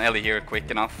the kill on Ellie here quick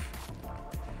enough.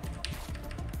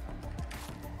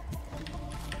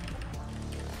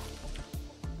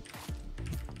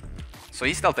 So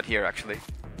he stealthed here, actually.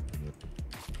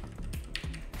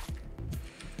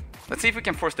 Let's see if we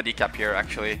can force the decap here,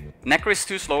 actually. Necro is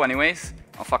too slow anyways.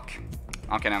 Oh, fuck.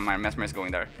 Okay, never mind. Mesmer is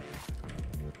going there.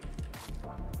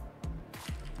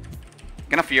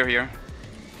 Gonna fear here.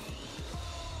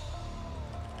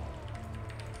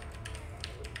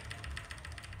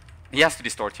 He has to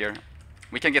distort here.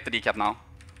 We can get the decap now.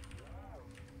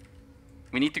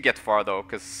 We need to get far though,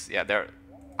 because yeah, there.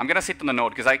 I'm gonna sit on the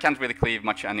node because I can't really cleave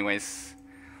much anyways.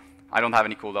 I don't have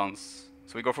any cooldowns.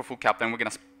 So we go for full cap, then we're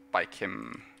gonna spike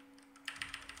him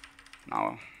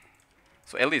now.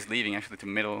 So Ellie is leaving actually to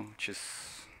middle, which is...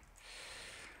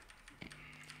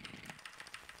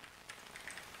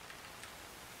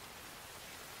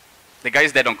 The guy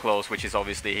is dead on close, which is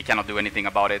obviously, he cannot do anything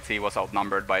about it. He was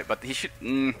outnumbered by, but he should...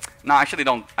 no, actually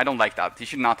I don't like that. He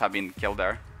should not have been killed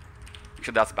there.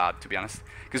 Actually, that's bad, to be honest.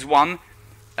 Because one,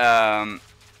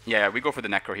 yeah, we go for the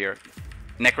Necro here.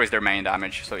 Necro is their main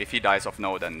damage, so if he dies off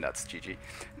node, then that's GG.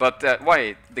 But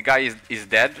why the guy is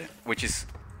dead, which is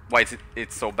why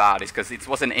it's so bad, is because it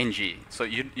was an NG. So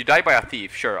you die by a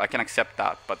thief, sure, I can accept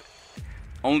that, but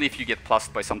only if you get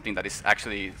plussed by something that is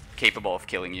actually capable of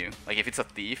killing you. Like if it's a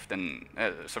thief, then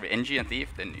sorry, NG and thief,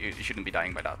 then you shouldn't be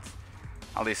dying by that.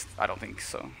 At least I don't think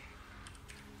so.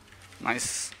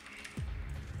 Nice.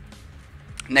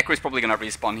 Necro is probably gonna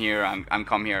respawn here and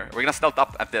come here. We're gonna stealth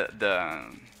up at the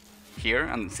here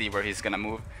and see where he's gonna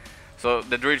move. So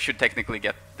the druid should technically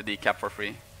get the decap for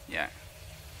free. Yeah.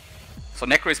 So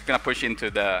Necro is gonna push into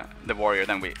the warrior,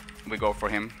 then we go for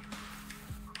him.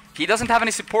 He doesn't have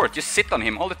any support, just sit on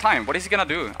him all the time. What is he gonna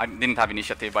do? I didn't have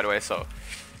initiative, by the way, so...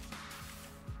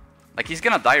 Like, he's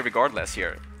gonna die regardless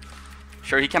here.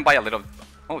 Sure, he can buy a little...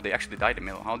 Oh, they actually died in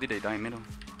middle. How did they die in middle?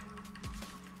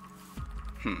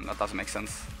 That doesn't make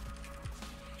sense.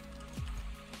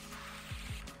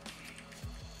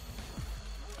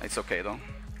 It's okay, though.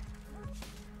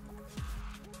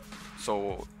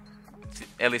 So,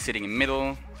 Ellie sitting in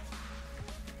middle.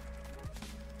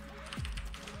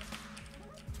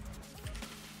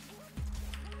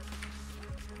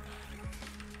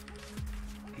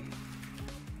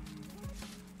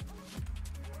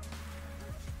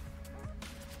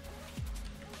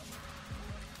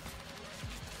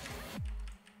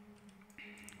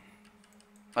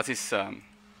 That's his...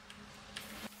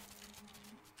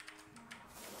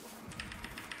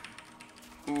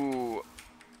 Ooh,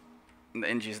 the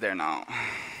NG is there now.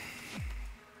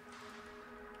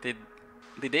 Did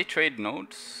they trade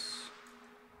nodes?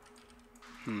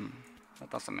 That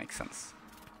doesn't make sense.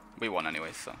 We won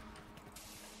anyway, so...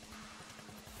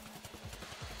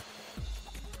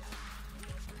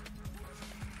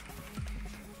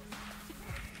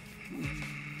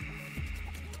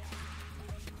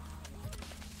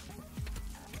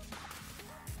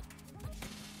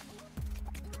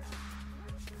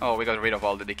 Oh, we got rid of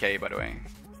all the decay, by the way.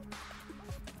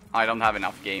 I don't have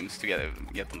enough games to get on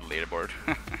the leaderboard.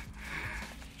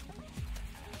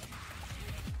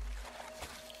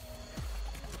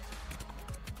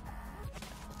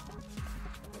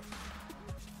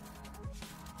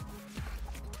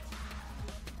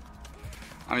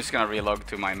 I'm just gonna relog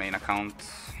to my main account.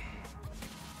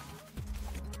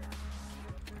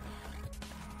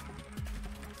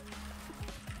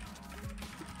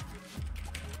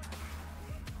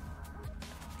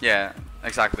 Yeah,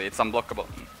 exactly, it's unblockable.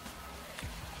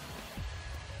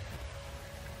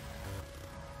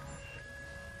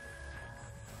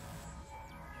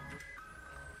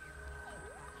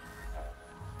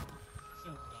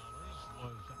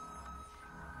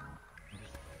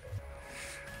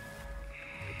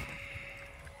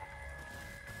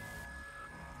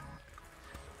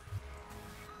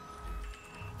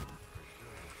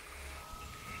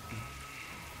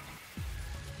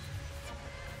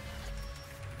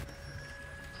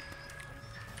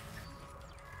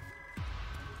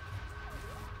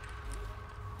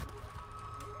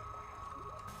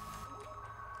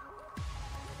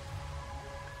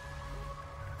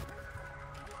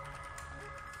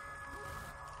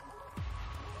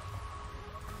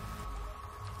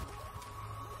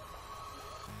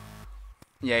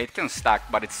 Yeah, it can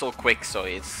stack, but it's so quick, so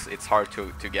it's hard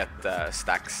to get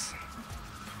stacks.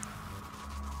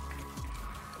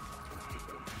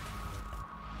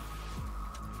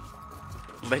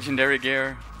 Legendary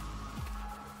gear.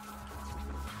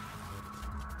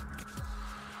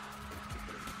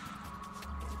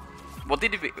 What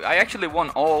did we... I actually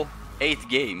won all 8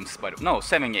 games, but no,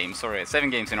 7 games, sorry. 7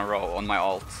 games in a row on my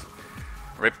alt.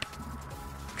 RIP.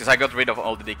 Because I got rid of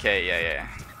all the decay, yeah.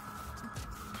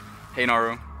 Hey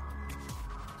Naru.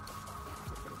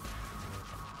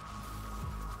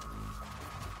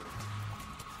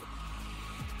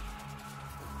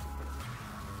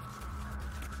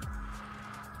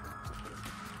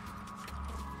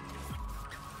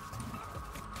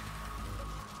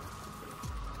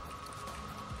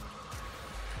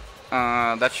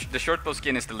 The shortbow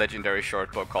skin is the legendary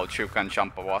shortbow called Chuka and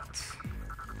Champawat.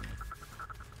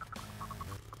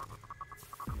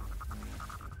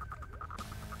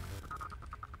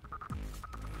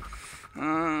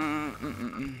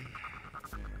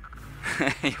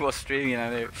 He was streaming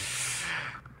and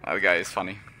that guy is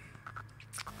funny.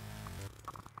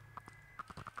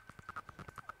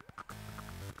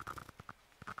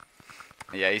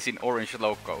 Yeah, he's in orange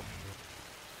logo.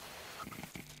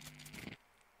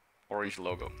 Orange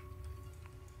logo.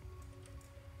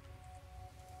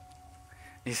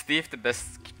 Is Thief the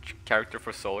best character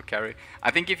for solo carry?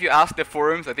 I think if you ask the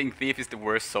forums, I think Thief is the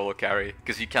worst solo carry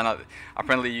because you cannot.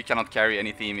 Apparently, you cannot carry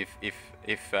any team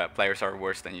if players are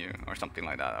worse than you or something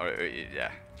like that. Or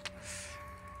yeah.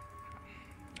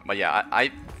 But yeah,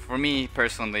 for me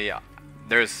personally,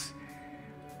 there's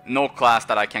no class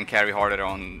that I can carry harder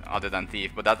on other than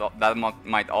Thief. But that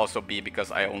might also be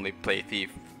because I only play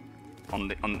Thief.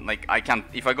 Like I can't.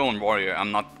 If I go on Warrior,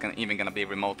 I'm not even gonna be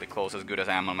remotely close as good as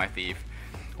I am on my Thief.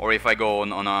 Or if I go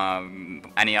on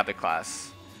any other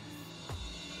class.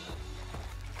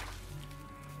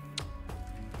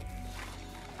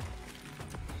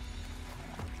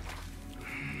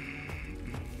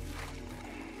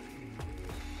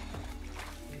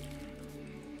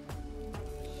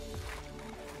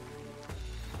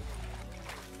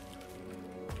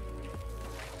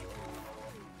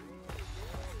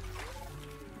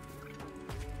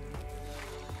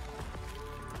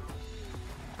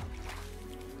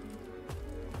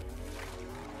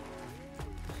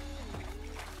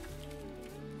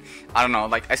 I don't know,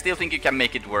 like I still think you can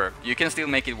make it work. You can still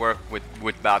make it work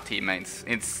with bad teammates.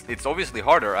 It's obviously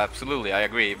harder, absolutely, I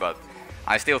agree, but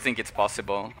I still think it's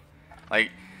possible.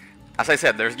 Like, as I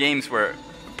said, there's games where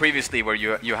previously where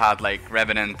you had like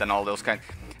Revenant and all those kind.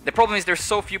 The problem is there's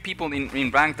so few people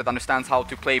in rank that understands how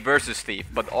to play versus Thief,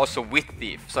 but also with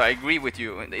Thief. So I agree with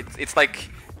you. It's like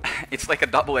it's like a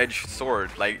double-edged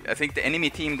sword. Like I think the enemy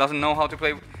team doesn't know how to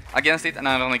play against it, and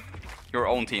I don't think your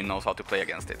own team knows how to play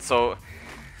against it. So.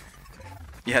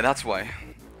 Yeah, that's why.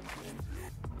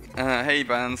 Hey,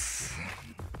 Vance.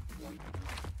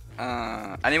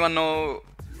 Anyone know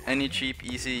any cheap,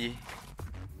 easy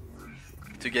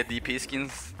to get DP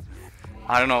skins?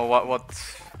 I don't know what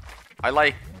I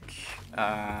like.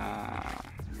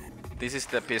 This is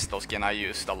the pistol skin I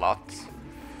used a lot.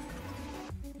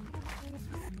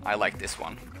 I like this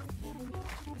one.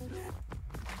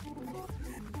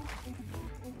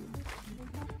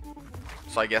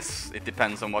 So I guess it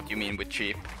depends on what you mean with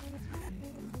cheap.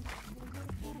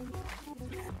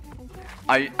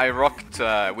 I rocked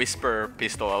Whisper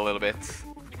pistol a little bit.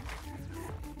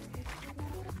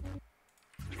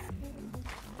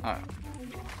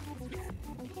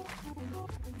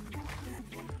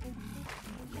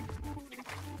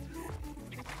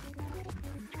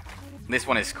 This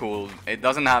one is cool. It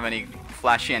doesn't have any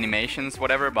flashy animations,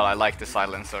 whatever, but I like the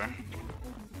silencer.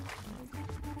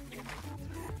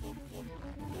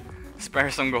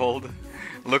 Spare some gold.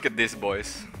 Look at this,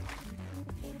 boys.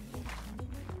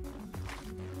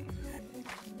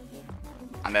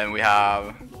 And then we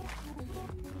have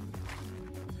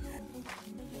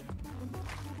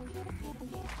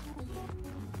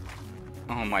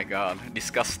oh my god,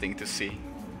 disgusting to see.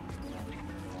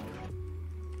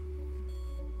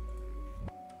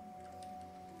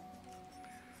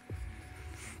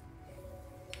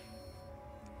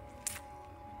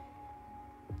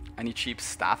 Any cheap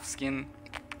staff skin?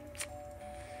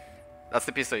 That's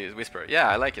the piece I use, Whisper. Yeah,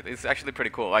 I like it. It's actually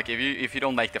pretty cool. Like if you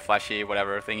don't like the flashy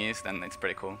whatever thing is, then it's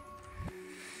pretty cool.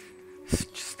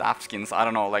 Staff skins, I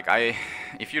don't know. Like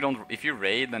if you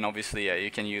raid, then obviously you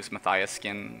can use Matthias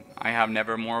skin. I have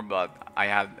Nevermore, but I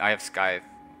have Sky.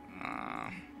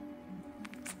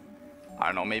 I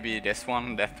don't know. Maybe this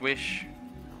one, Death Wish.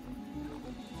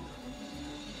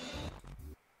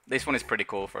 This one is pretty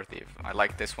cool for Thief. I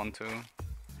like this one too.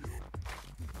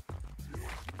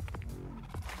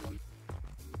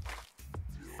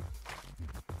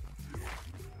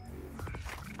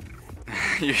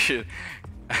 You should.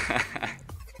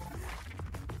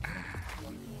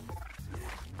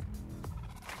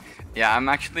 Yeah, I'm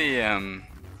actually I'm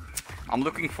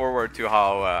looking forward to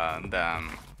how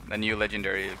the new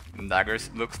legendary daggers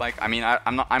looks like. I mean,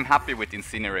 I'm happy with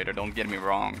Incinerator, don't get me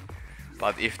wrong,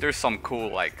 but if there's some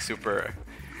cool like super,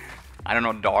 I don't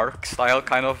know, dark style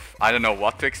kind of, I don't know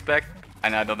what to expect,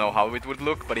 and I don't know how it would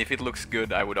look, but if it looks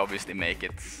good, I would obviously make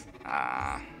it.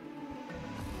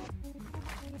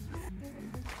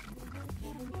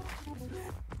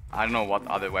 I don't know what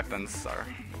other weapons are.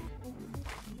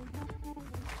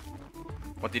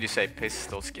 What did you say?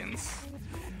 Pistol skins.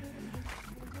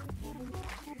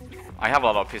 I have a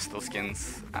lot of pistol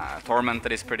skins.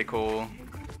 Tormented is pretty cool.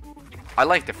 I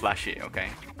like the flashy, okay.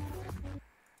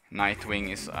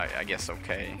 Nightwing is, I guess,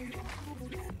 okay.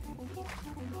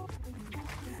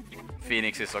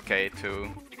 Phoenix is okay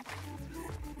too.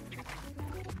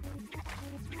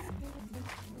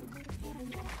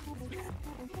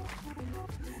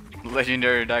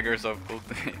 Legendary daggers of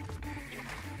ultimate.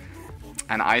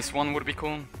 An ice one would be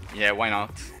cool. Yeah, why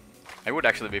not? It would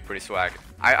actually be pretty swag.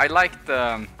 I liked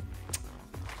the...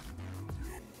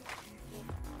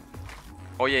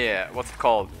 Oh yeah, what's it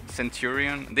called?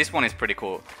 Centurion? This one is pretty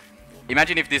cool.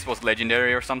 Imagine if this was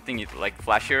legendary or something, it, like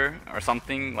flashier or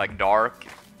something, like dark.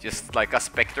 Just like a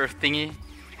specter thingy.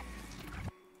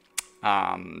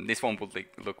 This one would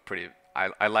look pretty...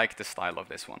 I like the style of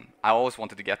this one. I always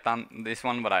wanted to get this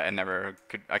one, but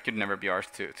I could never be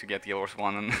arsed to get the other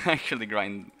one and actually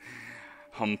grind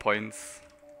home points.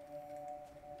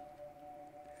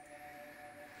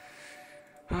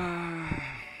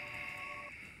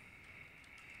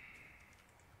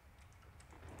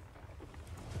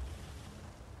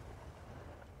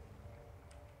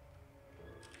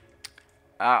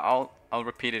 I'll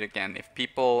repeat it again. If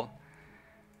people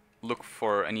look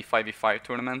for any 5v5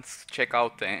 tournaments, check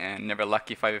out the Never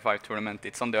Lucky 5v5 tournament.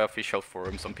 It's on the official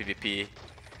forums on PvP.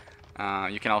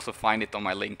 You can also find it on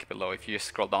my link below if you just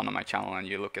scroll down on my channel and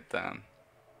you look at the,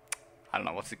 I don't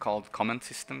know, what's it called, comment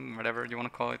system, whatever you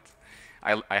want to call it.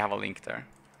 I have a link there.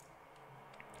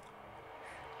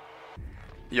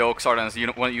 Yo, Xardens, you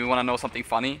want to know something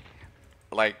funny?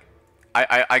 Like,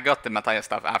 I got the Matthias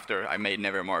stuff after I made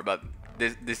Nevermore, but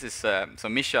this is so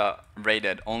Misha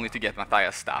raided only to get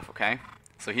Matthias staff, okay?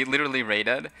 So he literally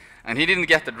raided and he didn't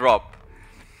get the drop.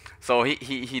 So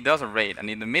he does a raid, and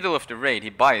in the middle of the raid he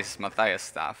buys Matthias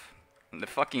staff. And the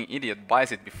fucking idiot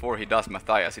buys it before he does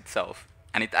Matthias itself.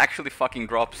 And it actually fucking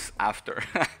drops after.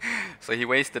 So he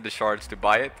wasted the shards to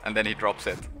buy it and then he drops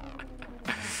it.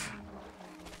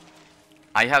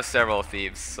 I have several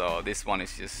thieves, so this one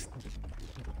is just...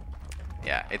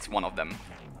 Yeah, it's one of them.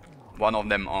 One of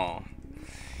them all.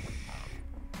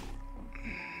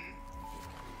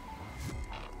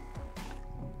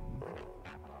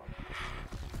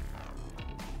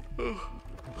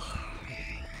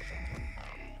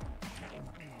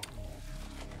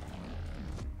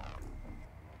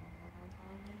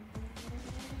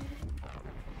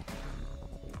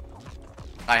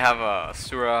 I have a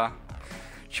Sura,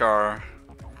 Char,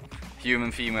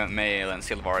 human female male, and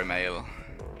Sylvari male.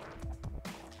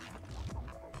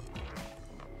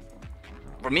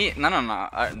 For me, no.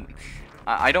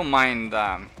 I don't mind.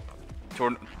 I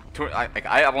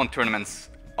want tournaments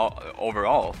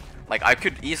overall. Like I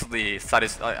could easily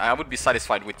I would be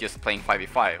satisfied with just playing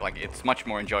 5v5. Like it's much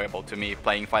more enjoyable to me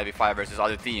playing 5v5 versus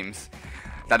other teams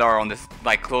that are on this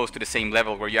like close to the same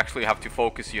level where you actually have to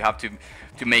focus. You have to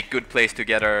make good plays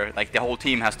together. Like the whole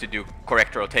team has to do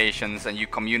correct rotations and you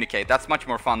communicate. That's much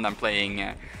more fun than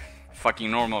playing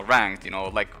fucking normal ranked. You know,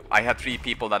 like I had 3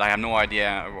 people that I have no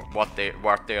idea what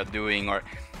they are doing, or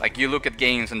like you look at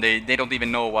games and they don't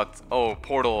even know what, oh,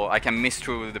 portal, I can miss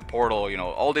through the portal, you know,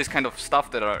 all this kind of stuff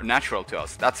that are natural to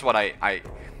us. That's what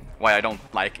why I don't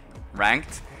like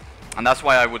ranked. And that's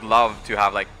why I would love to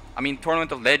have like, I mean,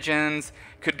 Tournament of Legends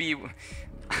could be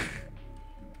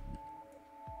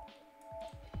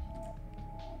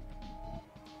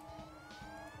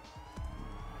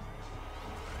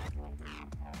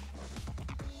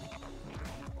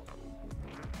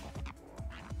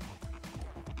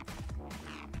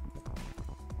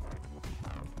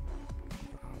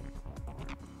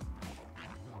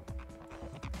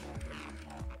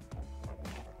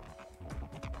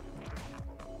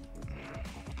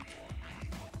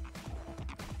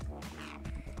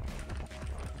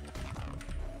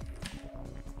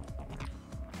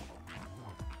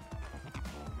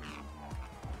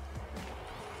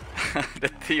the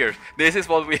tiers. This is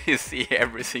what we see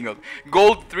every single...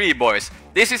 Gold 3, boys.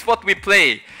 This is what we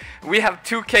play. We have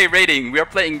 2k rating. We are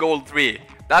playing Gold 3.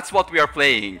 That's what we are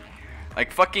playing.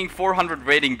 Like fucking 400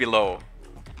 rating below.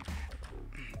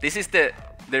 This is the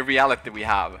reality we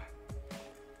have.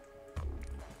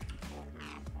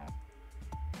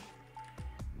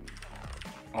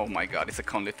 Oh my god, it's a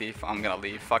Conley thief. I'm gonna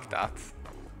leave. Fuck that.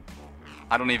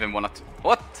 I don't even wanna...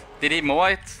 What? Did he mow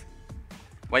it?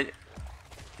 Wait.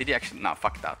 Did he actually? Nah,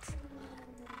 fuck that.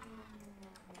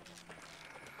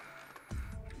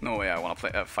 No way I wanna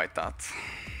play fight that.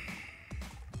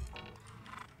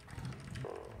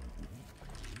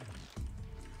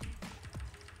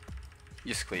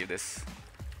 Just cleave this.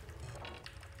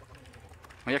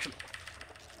 Oh, he actually...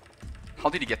 How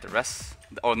did he get the rest?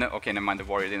 Oh no, okay, never mind, the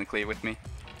warrior didn't cleave with me.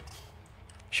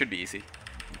 Should be easy.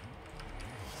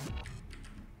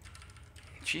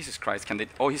 Jesus Christ, can they...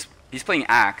 Oh, he's playing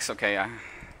Axe, okay. I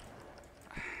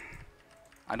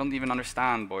don't even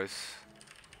understand, boys.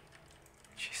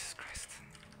 Jesus Christ.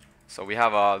 So we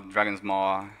have a Dragon's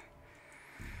Maw.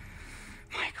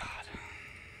 My god.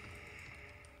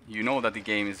 You know that the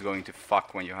game is going to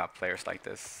fuck when you have players like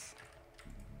this.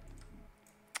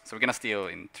 So we're gonna steal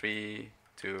in 3,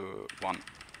 2, 1.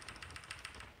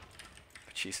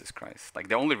 But Jesus Christ. Like,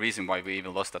 the only reason why we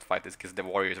even lost that fight is because the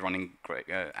warrior is running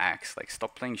Axe. Like,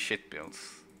 stop playing shit builds.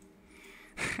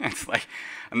 It's like,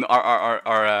 and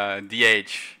our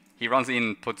DH, he runs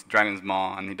in, puts Dragon's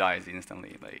Maw, and he dies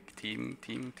instantly. Like, team.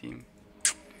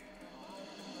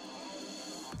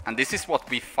 And this is what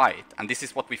we fight, and this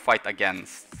is what we fight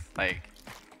against. Like,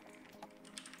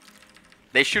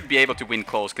 they should be able to win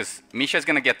close, because Misha is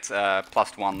gonna get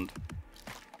 +1.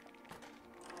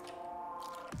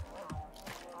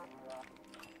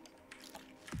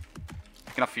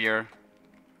 Gonna fear.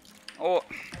 Oh,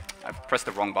 I've pressed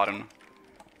the wrong button.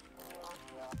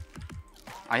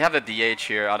 I have the DH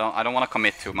here. I don't want to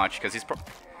commit too much because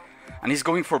he's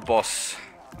going for boss.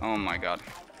 Oh my god.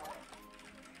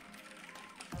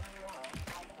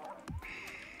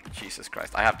 Jesus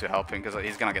Christ. I have to help him because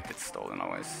he's gonna get it stolen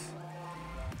always.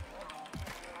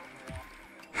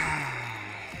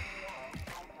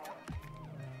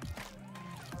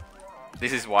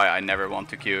 This is why I never want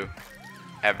to queue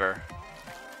ever.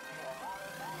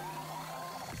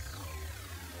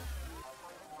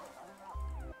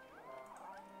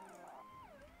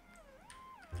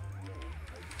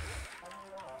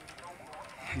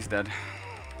 He's dead.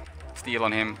 Steal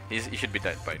on him. He should be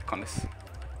dead by Condis.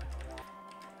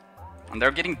 And they're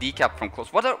getting decapped from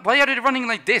close. Why are they running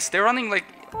like this? They're running like...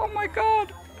 Oh my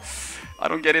god. I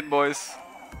don't get it, boys.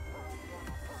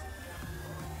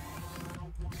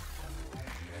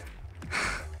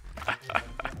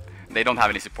 They don't have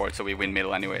any support, so we win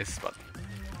middle anyways, but...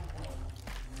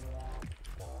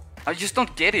 I just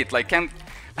don't get it. Like, can't...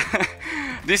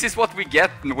 This is what we get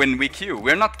when we queue.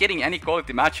 We're not getting any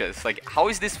quality matches. Like, how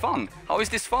is this fun? How is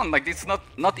this fun? Like, it's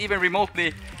not even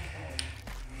remotely...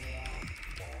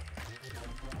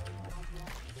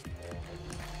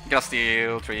 Gonna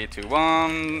steal. 3, 2,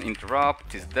 1.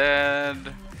 Interrupt. He's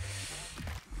dead.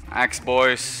 Axe,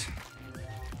 boys.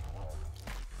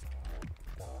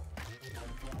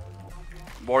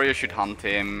 Warrior should hunt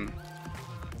him.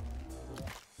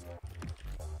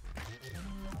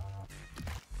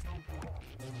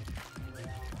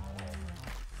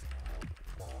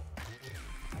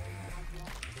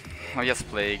 Oh yes,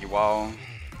 Plague, wow.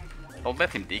 Don't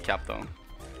let him decap though.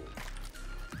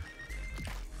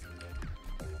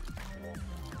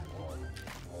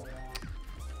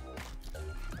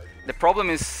 The problem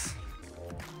is...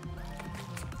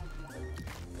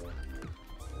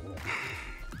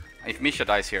 if Misha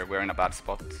dies here, we're in a bad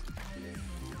spot.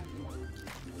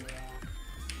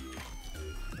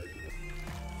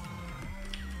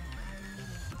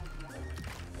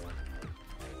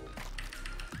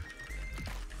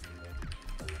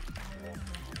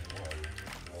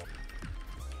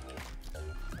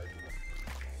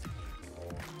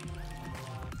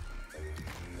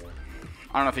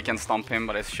 I don't know if he can stomp him,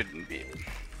 but it shouldn't be.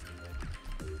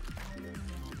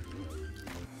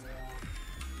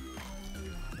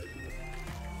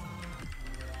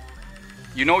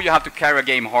 You know you have to carry a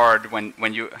game hard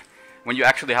when you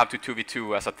actually have to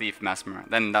 2v2 as a thief mesmer.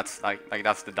 Then that's like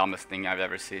that's the dumbest thing I've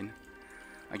ever seen.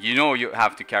 Like, you know you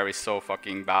have to carry so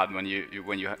fucking bad when you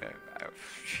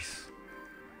jeez.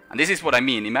 And this is what I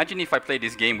mean. Imagine if I played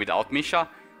this game without Misha,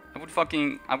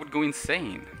 I would go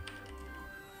insane.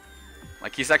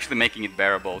 Like, he's actually making it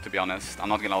bearable, to be honest. I'm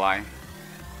not gonna lie.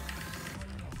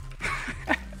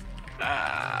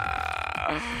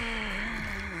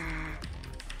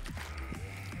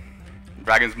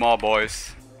 Dragon's Maw,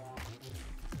 boys.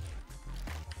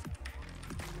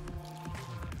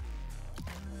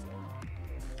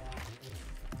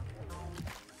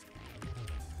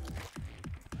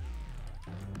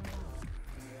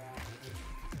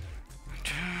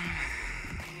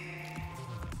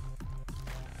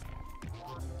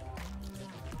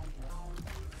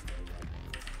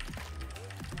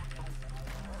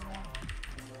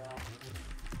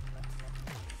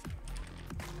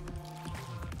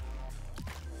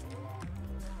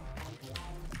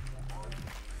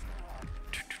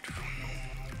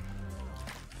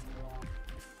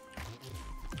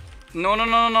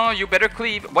 No, you better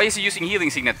cleave. Why is he using healing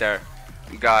signet there?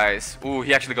 Guys. Ooh,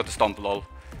 he actually got the stomp, lol.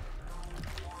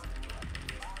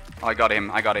 Oh, I got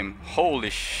him. Holy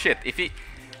shit.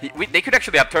 If they could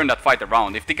actually have turned that fight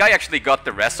around. If the guy actually got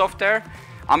the rest off there,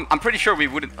 I'm pretty sure we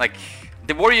wouldn't, like...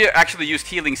 The warrior actually used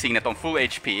healing signet on full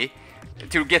HP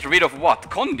To get rid of what?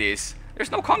 Condis?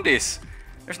 There's no Condis.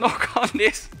 There's no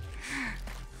Condis.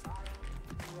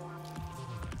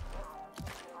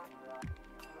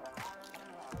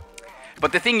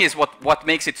 But the thing is, what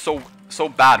makes it so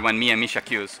bad when me and Misha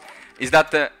queues is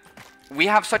that we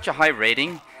have such a high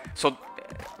rating. So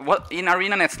what in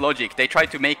ArenaNet's logic, they try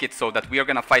to make it so that we are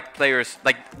gonna fight players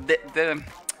like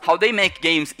how they make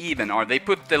games even, or they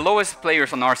put the lowest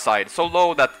players on our side so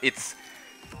low that it's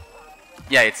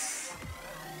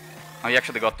oh, you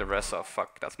actually got the res off.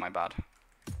 Fuck, that's my bad.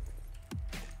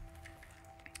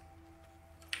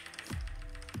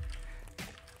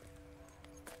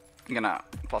 I'm gonna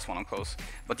 +1 on close.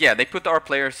 But yeah, they put our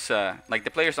players, like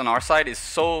the players on our side is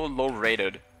so low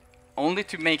rated, only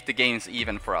to make the games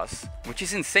even for us. Which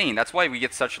is insane, that's why we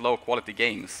get such low quality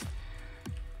games.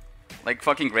 Like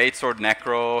fucking Greatsword,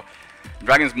 Necro,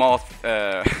 Dragon's Moth,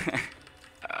 I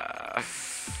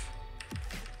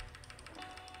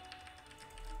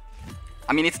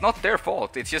mean, it's not their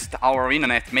fault, it's just our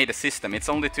ArenaNet made a system. It's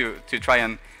only to try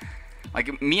and...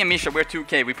 Like, me and Misha, we're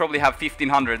 2k, we probably have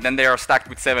 1500, then they are stacked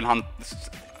with 700.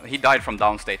 He died from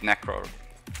downstate Necro.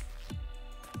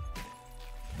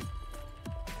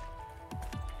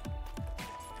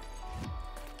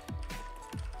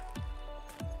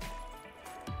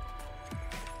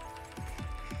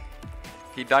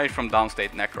 He died from downstate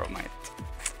Necro, mate.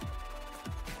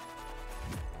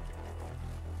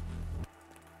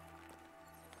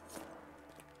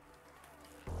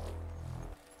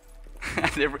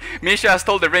 Misha has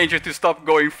told the ranger to stop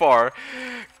going far,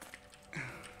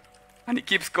 and he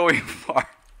keeps going far.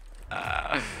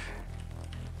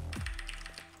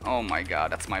 Oh my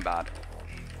god, that's my bad.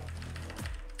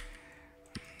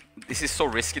 This is so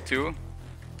risky too.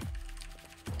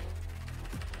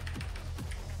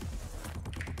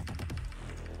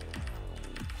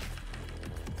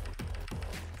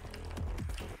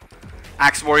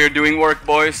 Axe Warrior doing work,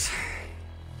 boys.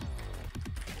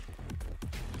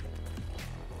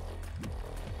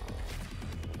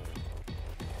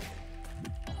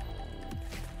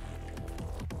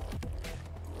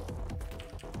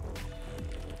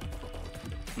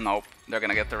 Nope, they're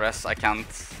gonna get the rest. I can't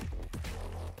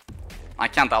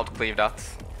outcleave that.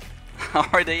 How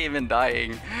are they even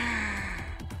dying?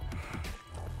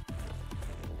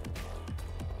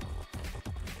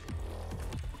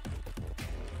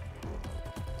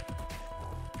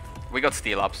 We got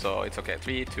steal up, so it's okay.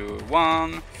 3, 2,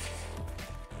 1.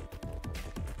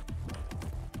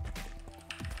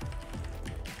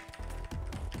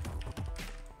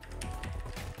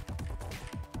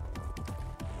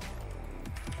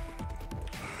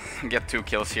 Get 2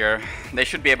 kills here. They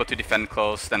should be able to defend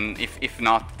close. Then if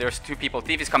not, there's 2 people.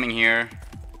 Thief is coming here.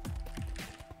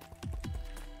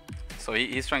 So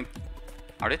he's trying...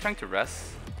 Are they trying to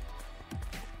res?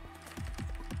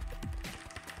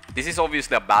 This is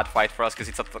obviously a bad fight for us because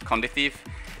it's a Condi Thief.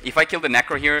 If I kill the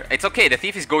Necro here, it's okay. The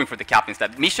Thief is going for the cap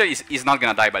instead. Misha is not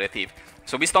gonna die by the Thief.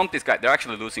 So we stomp this guy. They're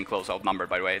actually losing close, outnumbered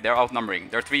by the way. They're outnumbering.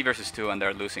 They're 3 versus 2 and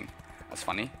they're losing. That's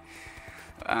funny.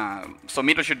 So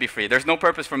middle should be free. There's no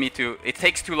purpose for me to... It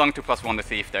takes too long to +1 the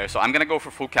Thief there, so I'm gonna go for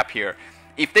full cap here.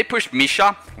 If they push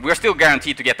Misha, we're still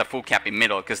guaranteed to get the full cap in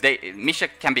middle, because Misha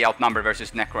can be outnumbered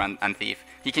versus Necro and Thief.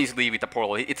 He can just leave with the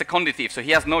portal. It's a Condi Thief, so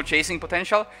he has no chasing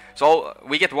potential. So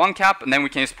we get 1 cap, and then we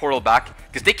can just portal back,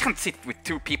 because they can't sit with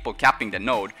 2 people capping the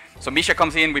node. So Misha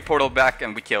comes in, we portal back,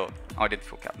 and we kill. Oh, I did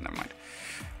full cap, never mind.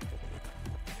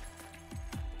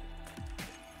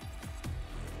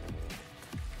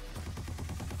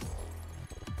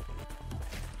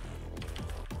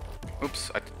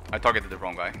 Oops, I targeted the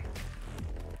wrong guy.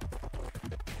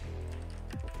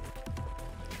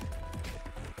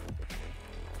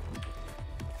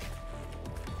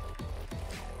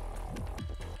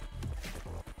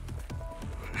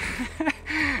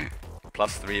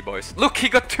 +3, boys. Look, he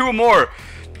got 2 more!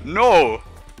 No!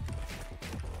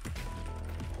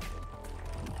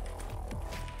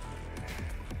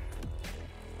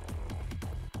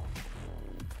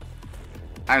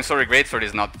 I'm sorry, Greatsword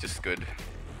is not just good.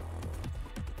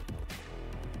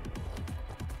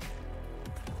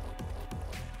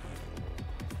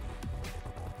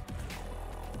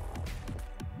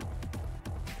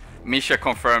 Misha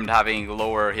confirmed having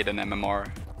lower hidden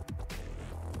MMR.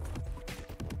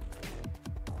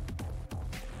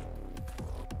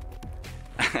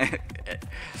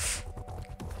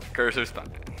 Cursor stun.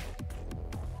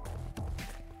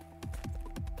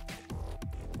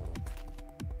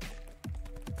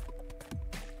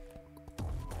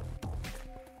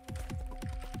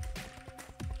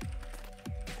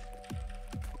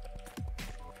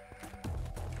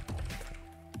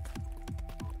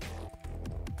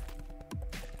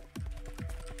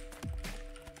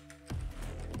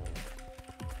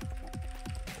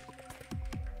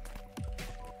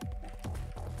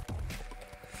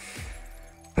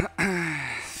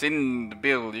 Sin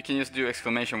build, you can just do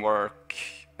exclamation mark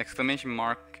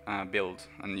build,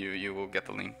 and you will get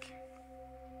the link.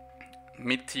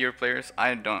 Mid-tier players,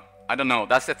 I don't know.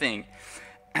 That's the thing.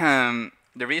 The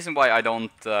reason why I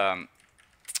don't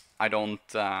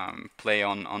play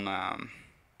on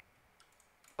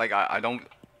like I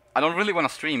don't really want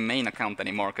to stream main account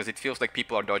anymore, because it feels like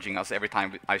people are dodging us every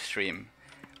time I stream.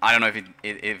 I don't know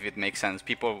if it makes sense.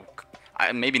 People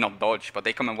maybe not dodge, but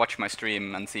they come and watch my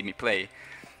stream and see me play,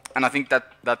 and I think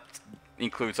that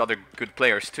includes other good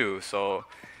players too. So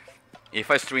if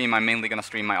I stream, I'm mainly gonna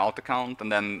stream my alt account, and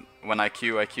then when I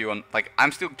queue on, like,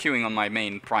 I'm still queuing on my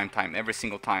main prime time every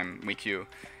single time we queue.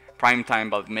 Prime time,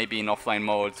 but maybe in offline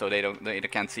mode, so they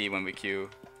can't see when we queue,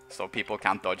 so people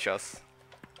can't dodge us.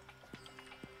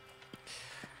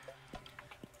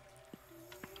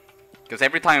 Because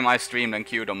every time I streamed and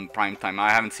queued on prime time,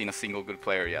 I haven't seen a single good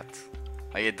player yet.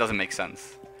 Like, it doesn't make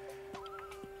sense.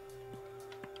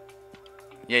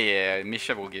 Yeah,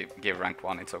 Misha will give rank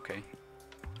 1, it's okay.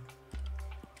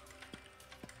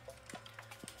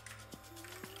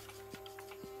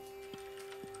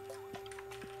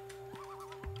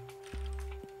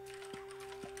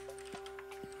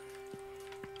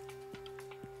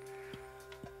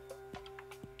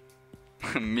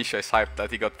 Misha is hyped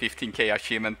that he got 15k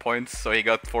achievement points, so he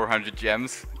got 400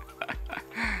 gems.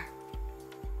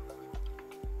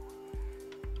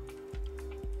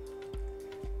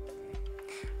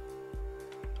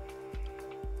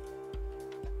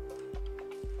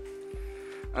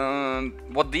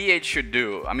 What DH should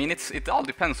do, I mean, it all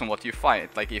depends on what you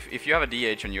fight. Like, if you have a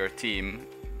DH on your team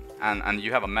and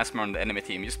you have a Mesmer on the enemy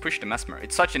team, just push the Mesmer.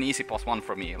 It's such an easy +1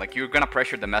 for me. Like, you're gonna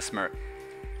pressure the Mesmer.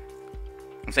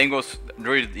 Same goes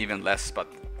Druid even less, but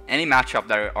any matchup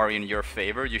that are in your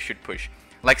favor, you should push.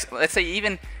 Like, let's say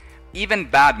even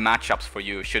bad matchups for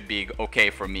you should be okay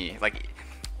for me. Like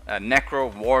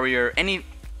Necro, Warrior,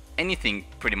 anything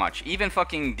pretty much. Even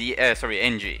fucking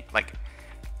NG. Like,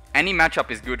 any matchup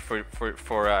is good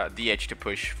for DH to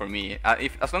push for me.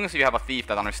 As long as you have a thief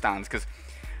that understands. Because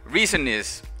reason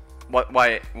is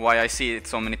why I see it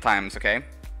so many times. Okay,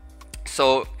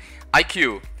 so I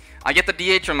queue. I get the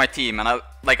DH on my team, and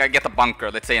I get a bunker,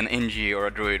 let's say an NG or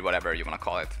a Druid, whatever you want to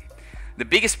call it. The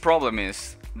biggest problem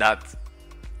is that,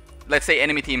 let's say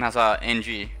enemy team has a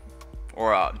NG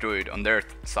or a Druid on their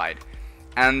side,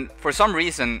 and for some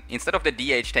reason, instead of the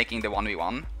DH taking the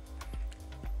 1v1,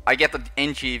 I get the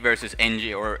NG versus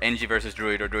NG, or NG versus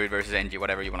Druid, or Druid versus NG,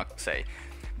 whatever you want to say.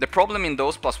 The problem in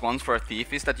those +1s for a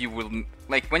thief is that you will,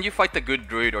 like, when you fight the good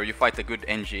Druid or you fight the good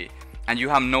NG, and you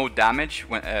have no damage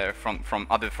when, from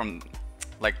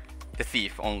like the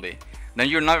thief only, then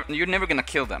you're never gonna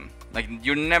kill them. Like,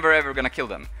 you're never ever gonna kill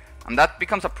them, and that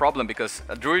becomes a problem because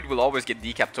a Druid will always get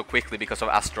decapped so quickly because of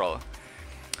Astral.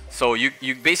 So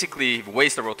you basically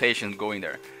waste a rotation going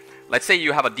there. Let's say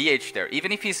you have a DH there,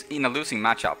 even if he's in a losing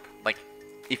matchup. Like,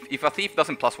 if a thief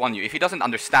doesn't +1 you, if he doesn't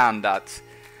understand that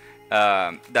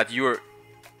that you're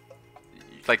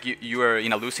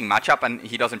in a losing matchup and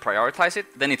he doesn't prioritize it,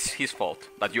 then it's his fault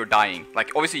that you're dying. Like,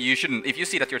 obviously you shouldn't, if you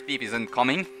see that your thief isn't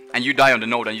coming and you die on the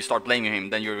node and you start blaming him,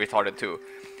 then you're retarded too.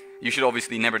 You should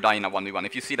obviously never die in a 1v1.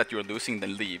 If you see that you're losing,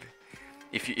 then leave.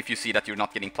 If you see that you're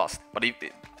not getting plussed. But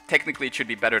technically it should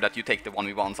be better that you take the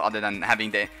 1v1s other than having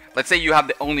the, let's say you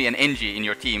have only an NG in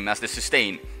your team as the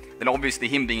sustain, then obviously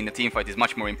him being in the team fight is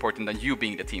much more important than you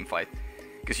being the team fight.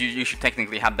 Because you should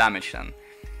technically have damage then.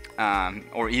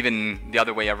 Or even the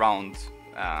other way around.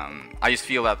 I just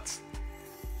feel that,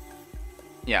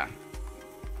 yeah,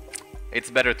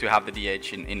 it's better to have the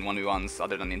DH in 1v1s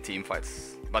other than in team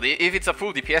fights. But if it's a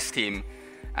full DPS team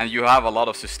and you have a lot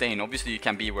of sustain, obviously you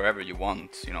can be wherever you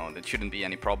want, you know, that shouldn't be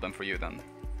any problem for you then.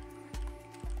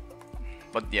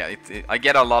 But yeah, I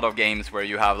get a lot of games where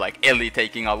you have like Ellie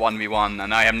taking a 1v1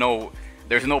 and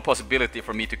there's no possibility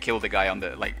for me to kill the guy on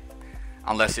the, like,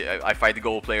 unless I fight the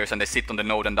gold players and they sit on the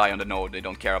node and die on the node, they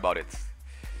don't care about it.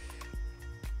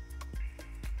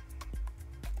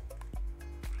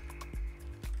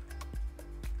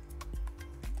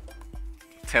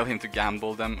 Tell him to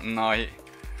gamble them. No,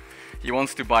 he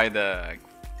wants to buy the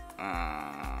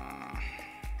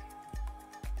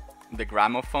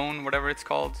gramophone, whatever it's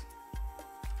called.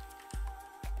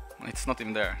 It's not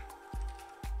even there.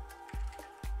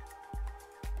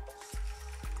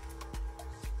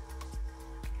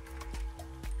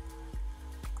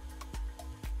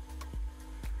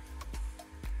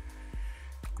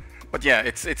 But yeah,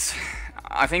 it's.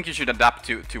 I think you should adapt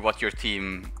to what your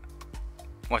team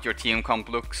comp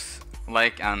looks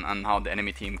like and how the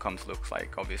enemy team comps looks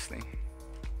like, obviously.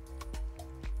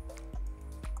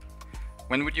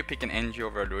 When would you pick an NG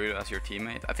over a Druid as your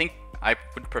teammate? I think I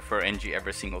would prefer NG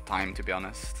every single time, to be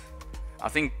honest. I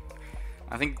think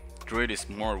Druid is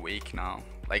more weak now.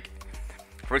 Like,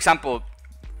 for example,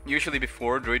 usually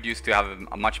before Druid used to have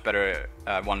a much better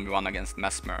 1v1 against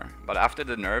Mesmer, but after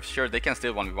the nerfs, sure, they can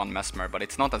still 1v1 Mesmer, but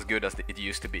it's not as good as it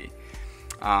used to be.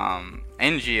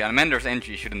 NG, and Mender's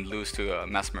NG shouldn't lose to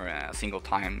Mesmer a single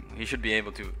time. He should be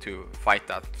able to fight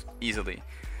that easily.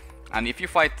 And if you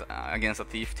fight against a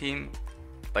Thief team,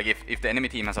 like if the enemy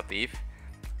team has a Thief,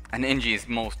 and NG is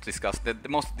the most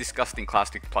disgusting class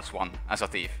to +1 as a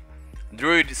Thief.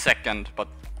 Druid is second, but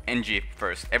NG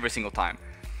first, every single time.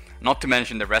 Not to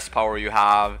mention the rest power you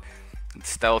have, the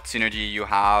stealth synergy you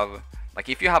have. Like,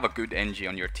 if you have a good NG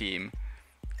on your team,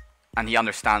 and he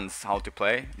understands how to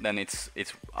play, then it's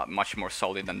much more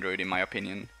solid than Druid, in my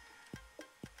opinion.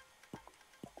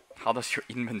 How does your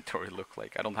inventory look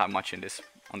like? I don't have much in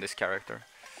on this character.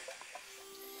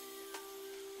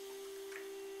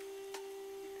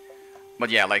 But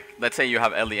yeah, like, let's say you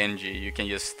have Ellie NG, you can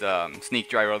just sneak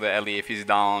gyro the Ellie if he's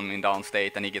down in down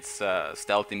state and he gets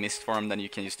stealth in mist form, then you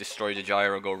can just destroy the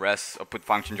gyro, go rest, or put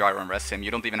function gyro and rest him. You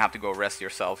don't even have to go rest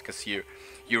yourself, because you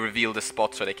reveal the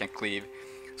spot so they can cleave.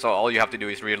 So all you have to do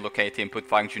is relocate him, put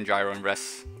function gyro and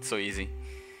rest. It's so easy.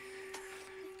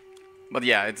 But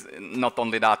yeah, it's not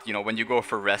only that, you know, when you go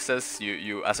for rests,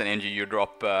 you as an NG, you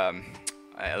drop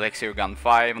Elixir Gun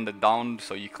 5 on the down,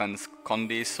 so you cleanse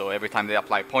Condis, so every time they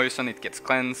apply poison it gets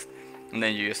cleansed, and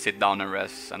then you just sit down and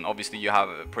rest. And obviously you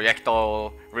have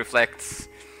projectile reflects,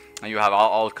 and you have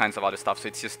all kinds of other stuff, so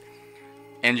it's just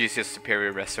NG is just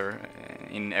superior wrestler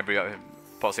in every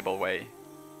possible way.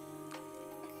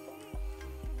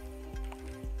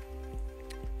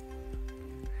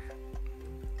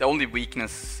 The only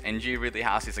weakness NG really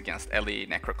has is against Ellie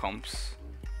Necrocomps.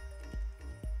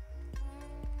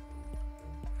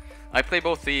 I play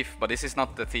both Thief, but this is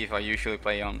not the Thief I usually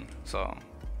play on, so...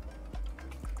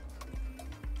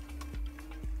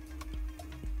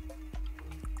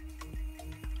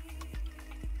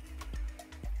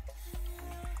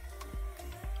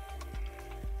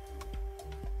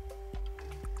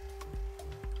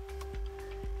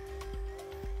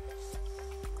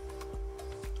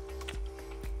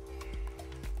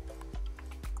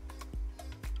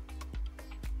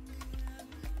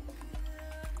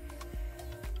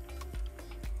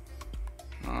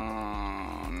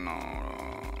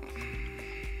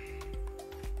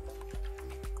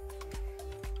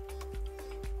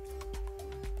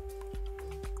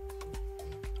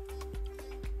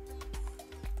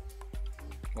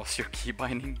 What's your key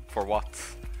binding? For what?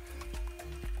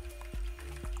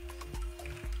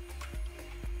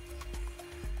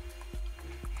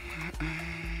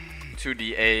 To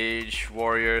the Age,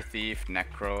 Warrior, Thief,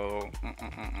 Necro.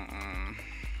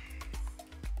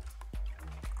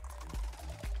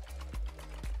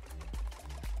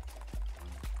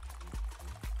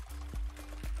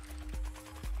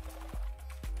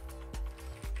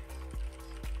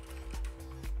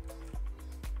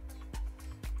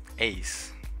 Ace.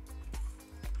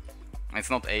 It's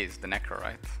not Ace, the Necro,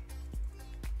 right?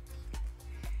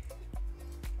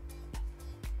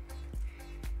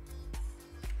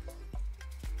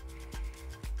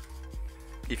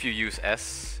 If you use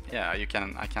S, yeah, you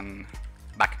can. I can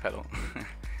backpedal.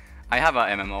 I have a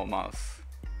MMO mouse.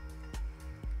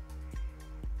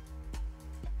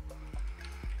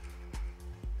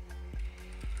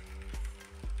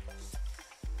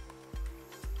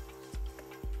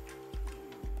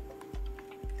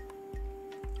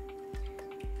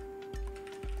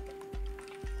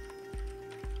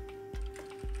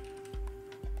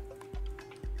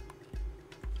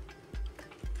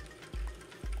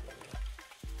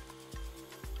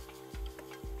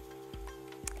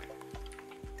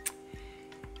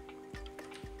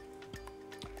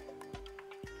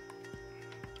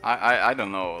 I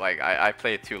don't know, like I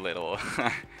play too little.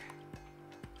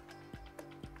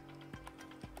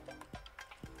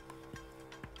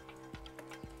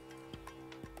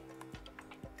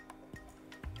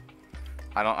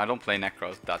 I don't play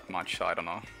Necros that much, so I don't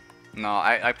know. No,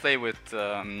 I play with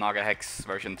Naga Hex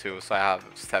version 2, so I have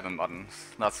 7 buttons.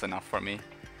 That's enough for me.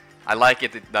 I like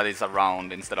it that it's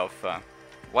around instead of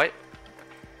what?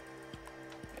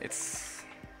 It's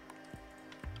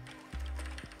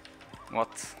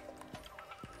what?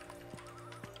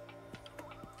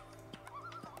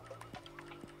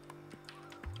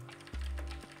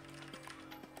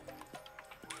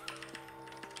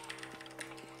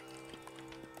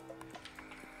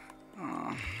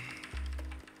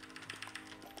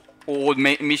 Oh,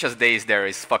 Misha's days there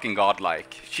is fucking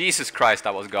godlike. Jesus Christ,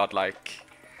 that was godlike.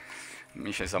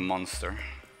 Misha is a monster.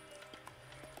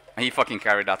 He fucking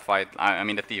carried that fight. I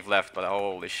mean, the Thief left, but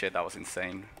holy shit, that was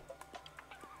insane.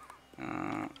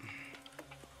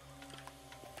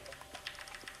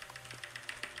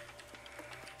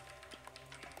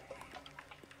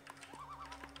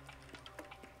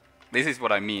 This is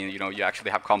what I mean, you know, you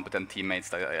actually have competent teammates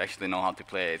that actually know how to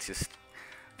play. It's just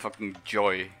fucking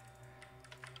joy.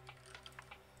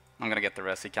 I'm gonna get the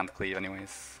rest, he can't cleave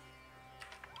anyways.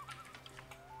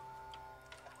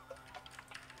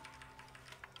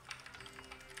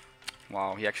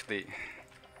 Wow, he actually...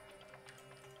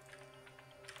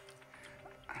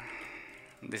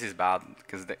 This is bad,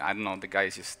 because I don't know, the guy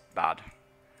is just bad.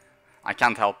 I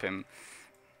can't help him.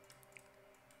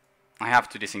 I have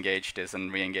to disengage this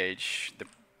and re-engage.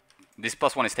 This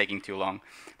 +1 is taking too long.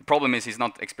 The problem is he's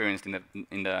not experienced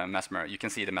in the Mesmer. You can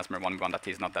see the Mesmer 1v1 that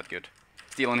he's not that good.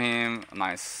 Steal on him,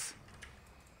 nice.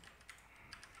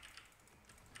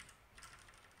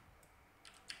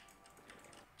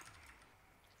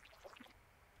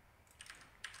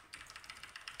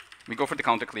 We go for the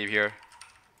counter cleave here.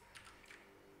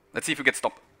 Let's see if we get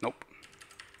stopped. Nope.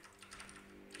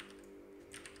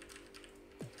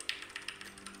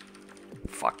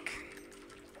 Fuck.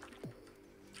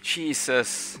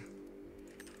 Jesus.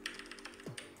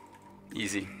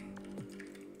 Easy.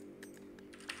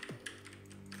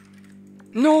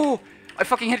 No! I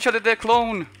fucking headshotted the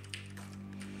clone!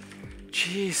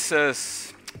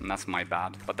 Jesus. That's my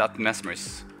bad. But that Mesmer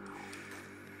is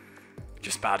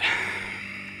just bad.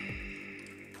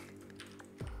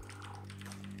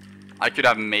 I could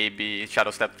have maybe shadow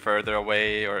stepped further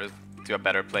away or to a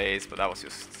better place, but that was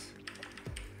just...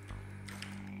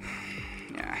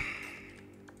 yeah.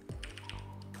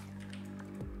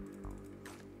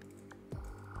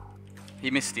 He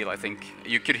missed steal, I think.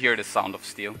 You could hear the sound of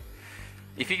steal.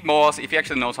 If he moas, if he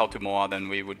actually knows how to moa, then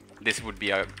this would be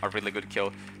a really good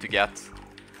kill to get.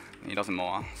 He doesn't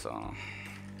moa, so...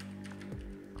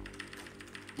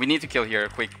 We need to kill here,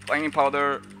 quick. Lightning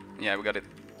powder. Yeah, we got it.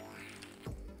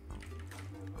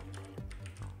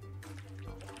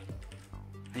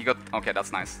 He got... okay,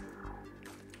 that's nice.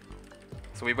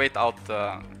 So we wait out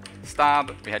the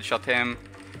stab, we headshot him.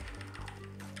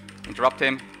 Interrupt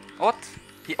him. What?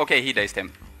 Okay, he dazed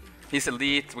him. He's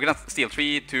elite. We're gonna steal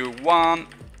 3, 2, 1.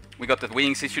 We got the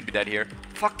wings, he should be dead here.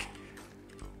 Fuck!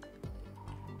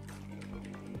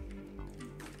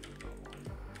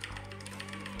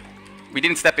 We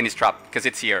didn't step in his trap, because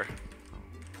it's here.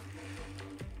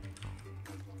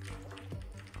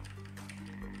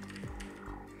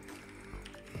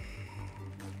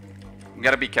 We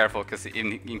gotta be careful, because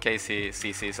in case he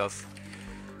CCs us.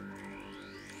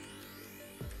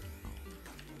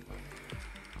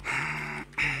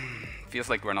 Feels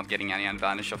like we're not getting any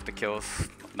advantage of the kills.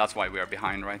 That's why we are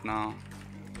behind right now.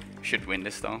 Should win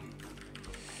this though.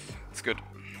 It's good.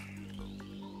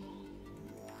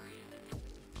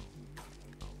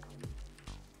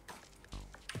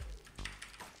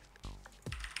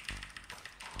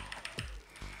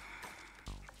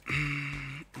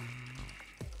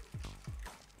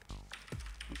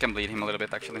 We can bleed him a little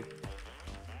bit actually.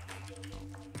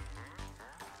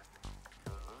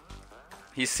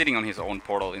 He's sitting on his own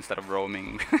portal instead of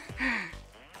roaming.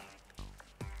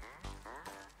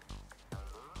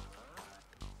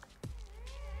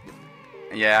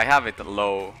 Yeah, I have it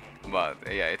low, but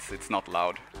yeah, it's not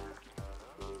loud.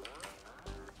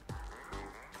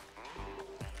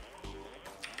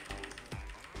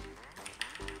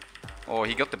 Oh,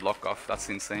 he got the block off. That's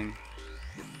insane.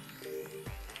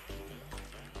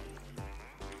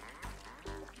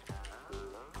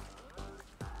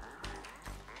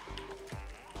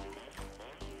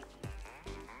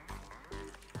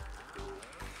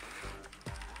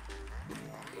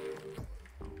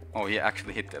 Oh, he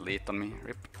actually hit elite on me.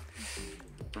 Rip.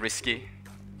 Risky.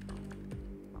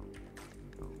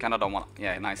 Kinda don't want...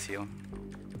 yeah, nice heal.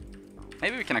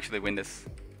 Maybe we can actually win this.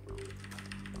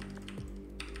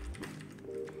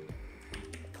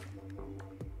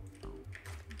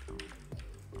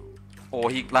 Oh,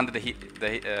 he landed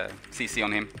the CC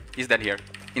on him. He's dead here.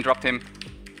 Interrupt him.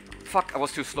 Fuck, I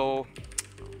was too slow.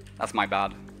 That's my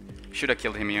bad. Should have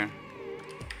killed him here.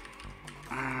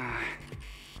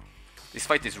 This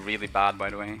fight is really bad, by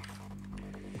the way.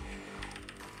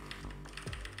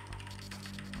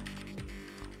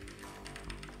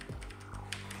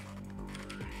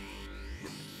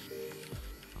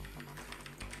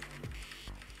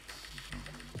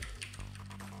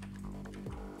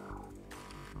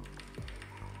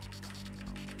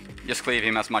 Just cleave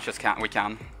him as much as we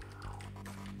can.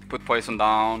 Put poison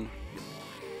down.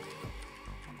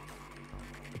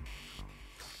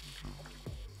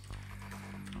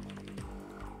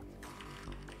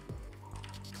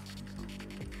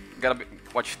 Gotta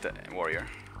watch the warrior.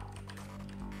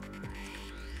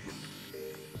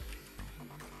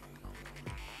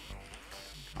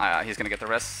 He's gonna get the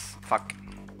rest. Fuck.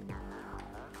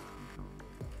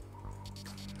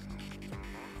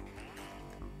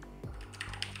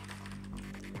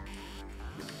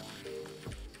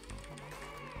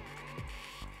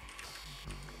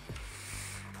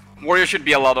 Warrior should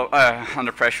be a lot of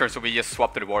under pressure, so we just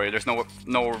swap to the Warrior. There's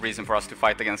no reason for us to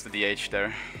fight against the DH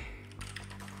there.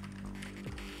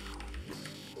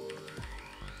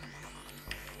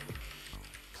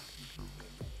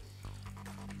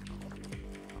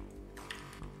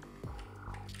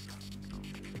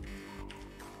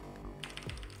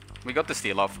 We got the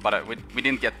steal off, but we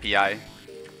didn't get PI.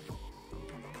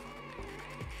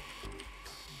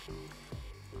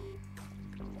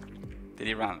 Did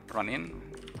he run in?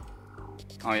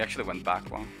 Oh, he actually went back.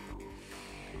 Well,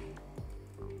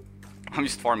 I'm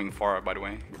just farming far, by the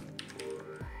way.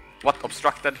 What?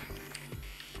 Obstructed?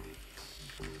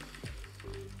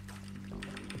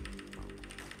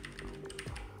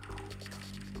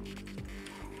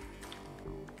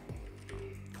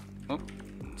 Oh,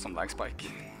 some lag spike.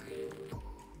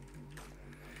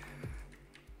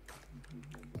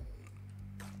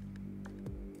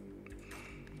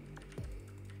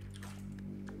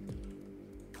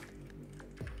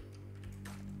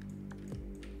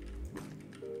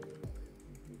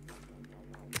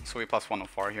 So we plus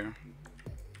 104 here.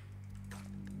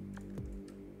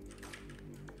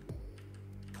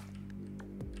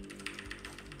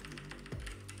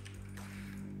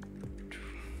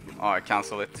 Oh, I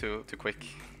canceled it too quick.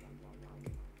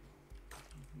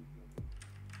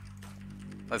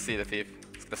 Let's see the thief.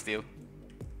 The steal.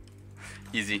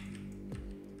 Easy.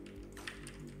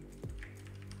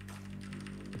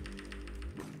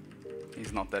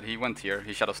 He's not dead. He went here.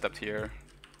 He shadow stepped here.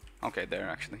 Okay, there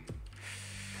actually.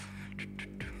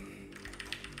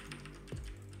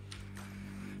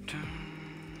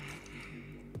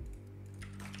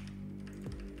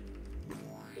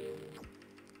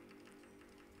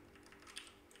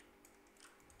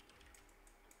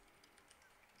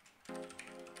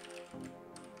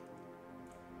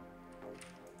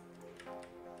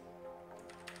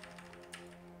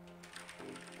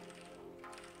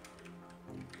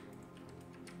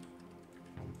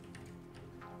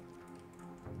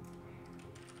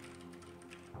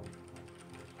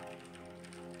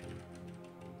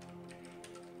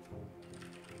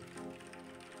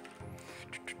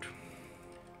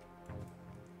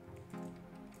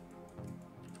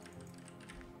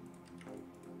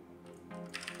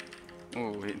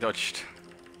 Ooh, he dodged.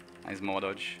 Nice more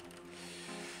dodge.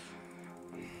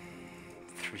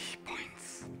 3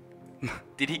 points.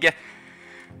 Did he get...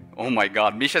 Oh my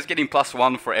god, Misha's getting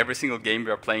 +1 for every single game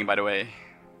we are playing, by the way.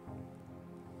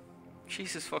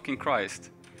 Jesus fucking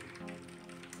Christ.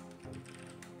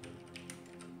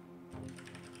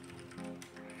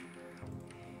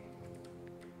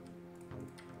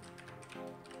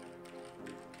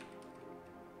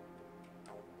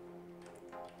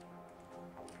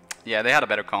 Yeah, they had a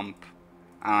better comp,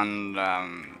 and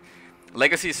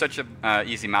Legacy is such a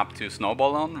easy map to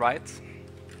snowball on, right?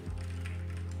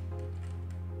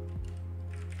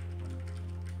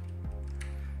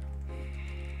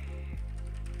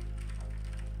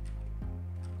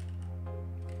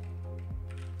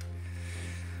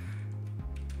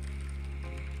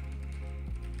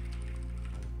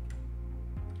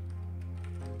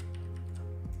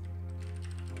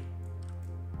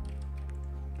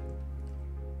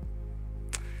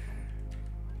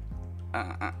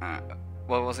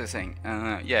 What was I saying?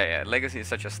 Yeah, Legacy is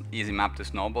such an easy map to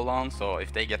snowball on, so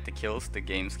if they get the kills, the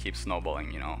games keep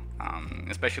snowballing, you know.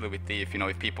 Especially with Thief, you know,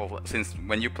 if people, since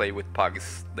when you play with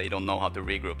pugs, they don't know how to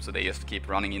regroup, so they just keep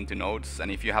running into nodes, and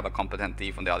if you have a competent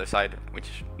Thief on the other side,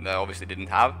 which they obviously didn't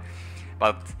have,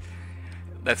 but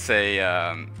let's say,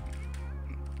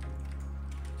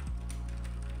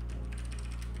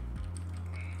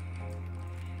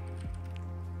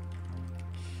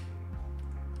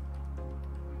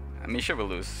 Misha will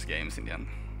lose games in the end.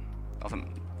 Also,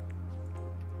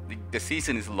 the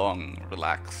season is long,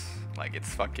 relax. Like,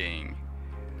 it's fucking...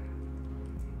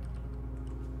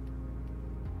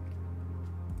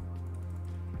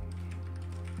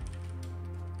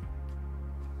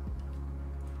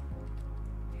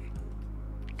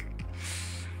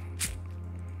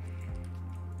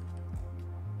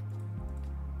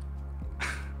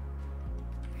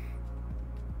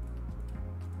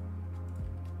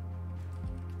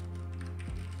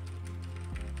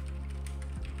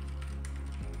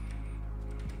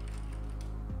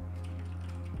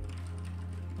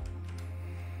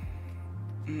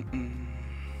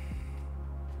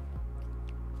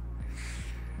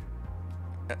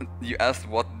 You asked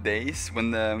what days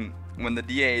when the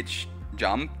DH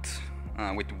jumped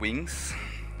with wings,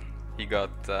 he got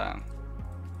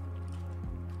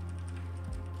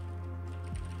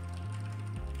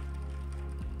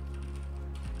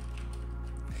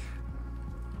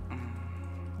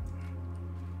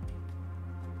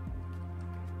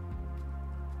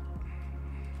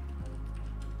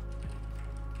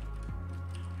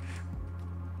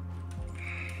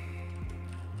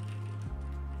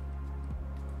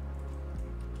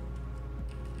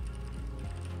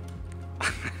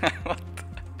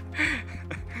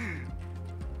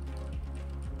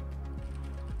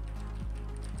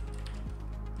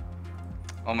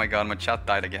Oh my god, my chat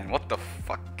died again. What the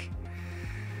fuck?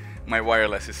 My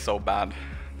wireless is so bad.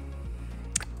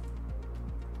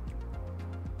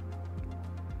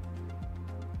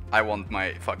 I want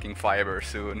my fucking fiber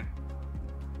soon.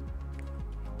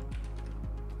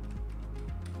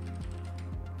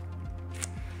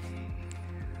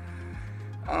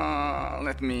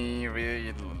 Let me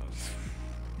read.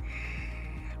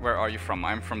 Where are you from?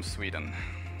 I'm from Sweden.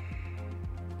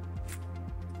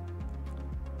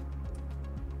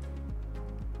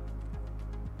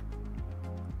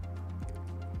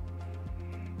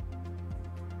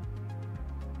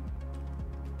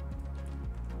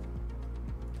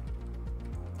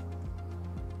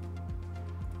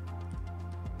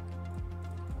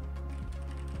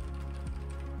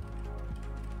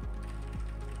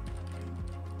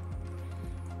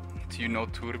 Do you know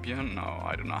Torbjörn? No,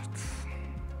 I do not.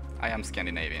 I am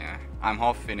Scandinavian. I'm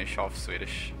half Finnish, half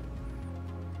Swedish.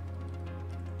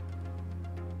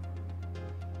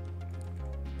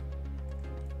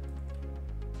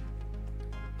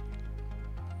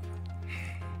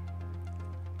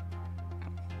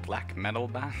 Black metal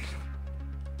band?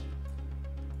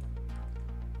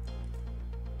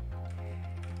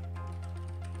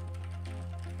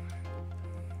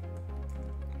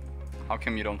 How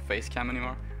come you don't face cam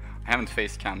anymore? I haven't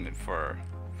face cammed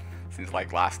since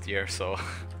like last year, so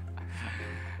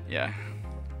yeah.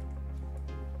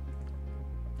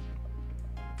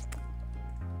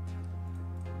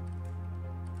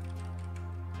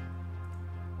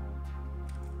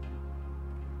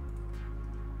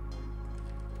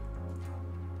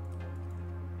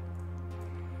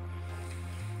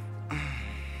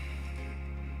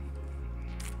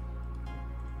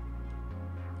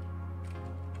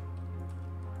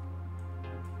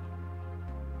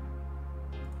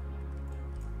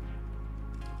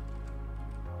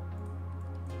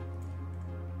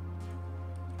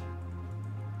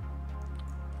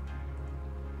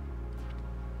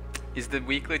 Is the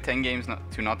weekly 10 games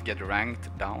to not get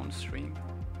ranked downstream?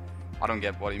 I don't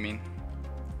get what you mean.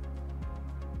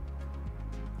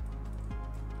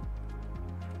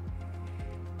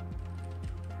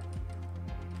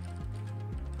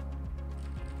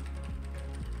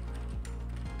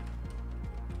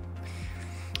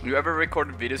 Do you ever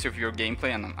record videos of your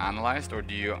gameplay and analyzed, or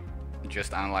do you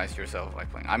just analyze yourself like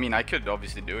playing? I mean, I could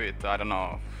obviously do it, I don't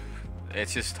know.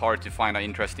 It's just hard to find an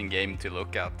interesting game to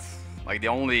look at. Like the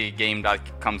only game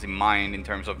that comes in mind in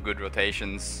terms of good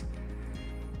rotations,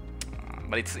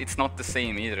 but it's not the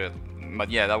same either. But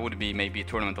yeah, that would be maybe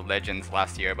Tournament of Legends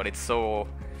last year, but it's so,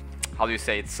 how do you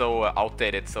say, it's so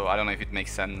outdated, so I don't know if it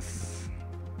makes sense.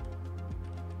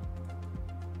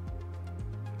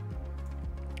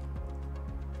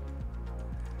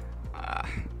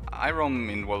 I roam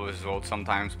in World vs. World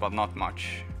sometimes, but not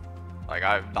much. Like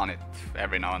I've done it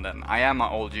every now and then. I am an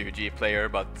old GVG player,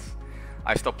 but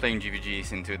I stopped playing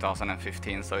GVGs in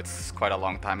 2015, so it's quite a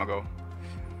long time ago.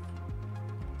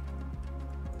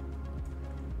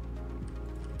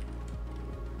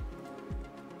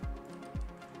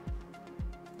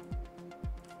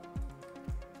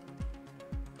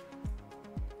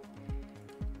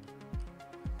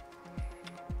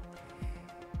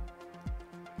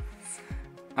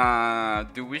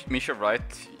 Do we Misha right?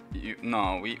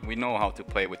 No, we know how to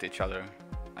play with each other.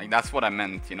 Like that's what I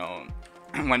meant, you know.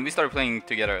 When we started playing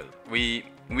together, we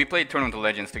played Tournament of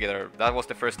Legends together. That was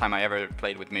the first time I ever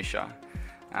played with Misha.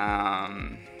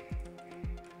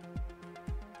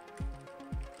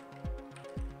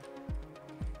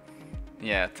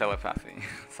 Yeah, telepathy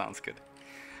sounds good.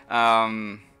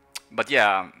 But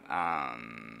yeah,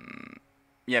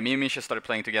 yeah, me and Misha started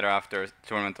playing together after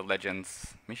Tournament of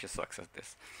Legends. Misha sucks at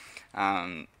this.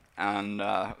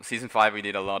 Season 5 we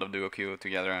did a lot of duo queue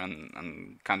together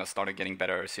and kind of started getting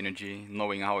better synergy,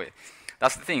 knowing how it...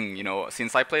 That's the thing, you know,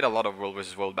 since I played a lot of World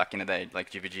vs. World back in the day,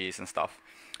 like GVGs and stuff,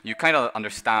 you kind of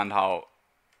understand how,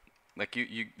 like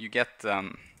you get,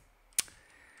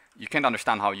 you can't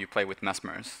understand how you play with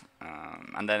Mesmers,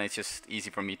 and then it's just easy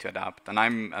for me to adapt. And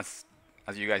I'm, as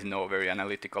you guys know, very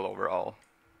analytical overall,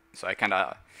 so I kind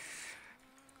of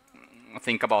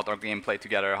think about our gameplay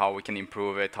together, how we can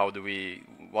improve it,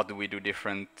 what do we do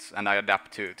different, and I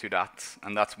adapt to that,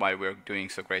 and that's why we're doing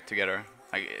so great together.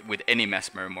 Like with any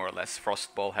Mesmer, more or less.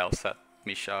 Frostball, Hellset,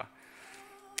 Misha,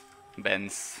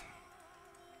 Benz.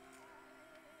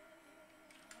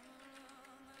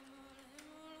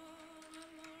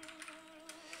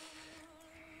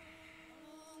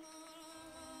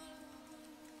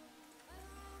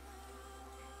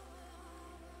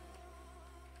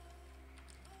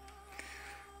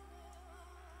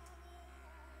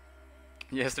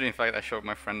 Yesterday, in fact, I showed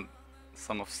my friend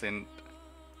some of Sind.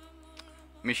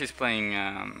 Mishi's playing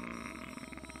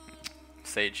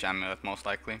Sage Amulet most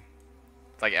likely.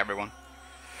 It's like everyone.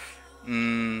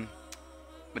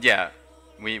 But yeah,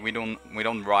 we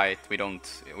don't write. We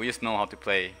just know how to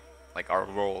play like our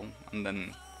role, and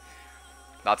then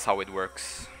that's how it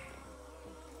works.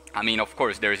 I mean, of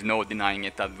course, there is no denying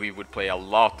it that we would play a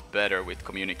lot better with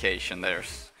communication.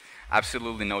 There's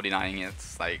absolutely no denying it.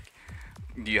 It's like,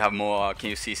 do you have more?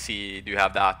 Can you CC? Do you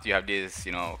have that? Do you have this?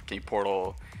 You know, can you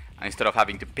portal? And instead of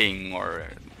having to ping or,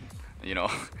 you know,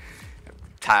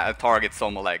 target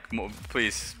someone like,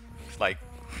 please, like,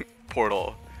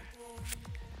 portal.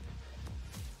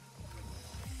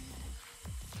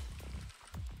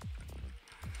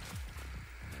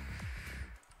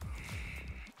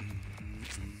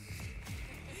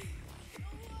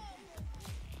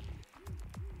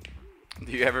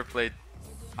 Do you ever play?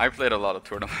 I played a lot of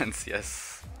tournaments,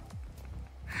 yes.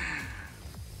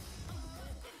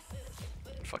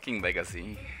 Fucking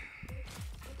Legacy.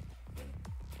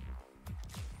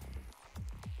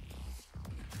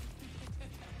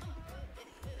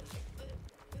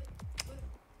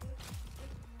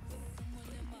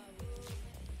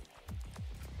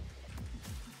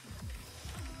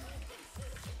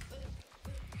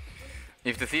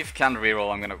 If the thief can't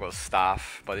reroll, I'm gonna go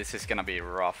staff, but this is gonna be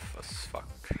rough as fuck.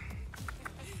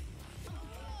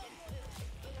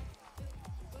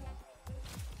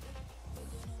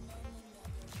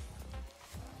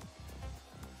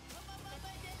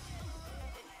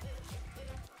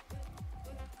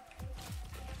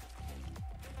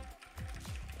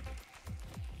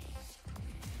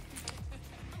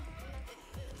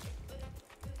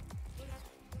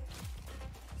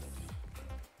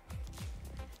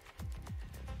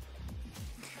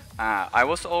 I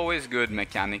was always good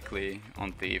mechanically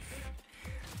on Thief.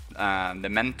 The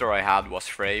mentor I had was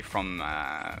Frey from,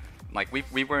 like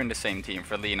we were in the same team,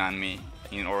 Frelina and me,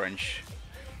 in Orange.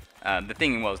 The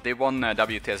thing was, they won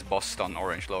WTS Boston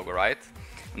Orange logo, right?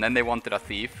 And then they wanted a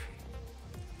Thief.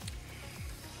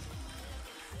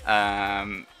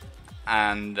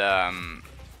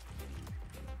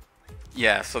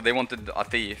 Yeah, so they wanted a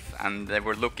thief, and they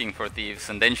were looking for thieves,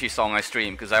 and then she saw my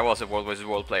stream, because I was a World vs.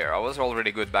 World player. I was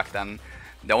already good back then.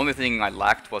 The only thing I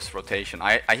lacked was rotation.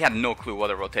 I had no clue what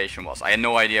a rotation was. I had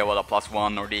no idea what a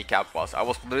 +1 or decap was. I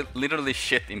was literally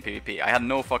shit in PvP. I had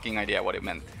no fucking idea what it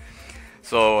meant.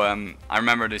 So I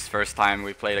remember this first time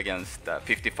we played against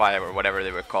 55 or whatever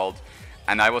they were called,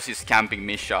 and I was just camping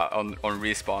Misha on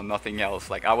respawn, nothing else.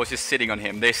 Like, I was just sitting on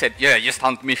him. They said, yeah, just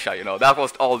hunt Misha, you know. That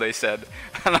was all they said.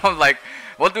 And I'm like,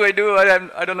 what do?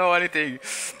 I don't know anything.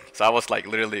 So I was like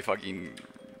literally fucking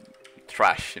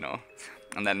trash, you know.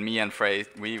 And then me and Frey,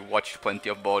 we watched plenty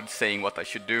of bots saying what I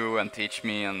should do and teach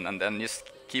me, and then just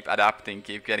keep adapting,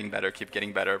 keep getting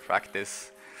better,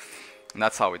 practice. And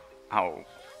that's how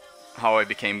I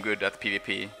became good at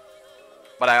PvP.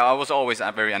 But I was always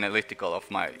very analytical of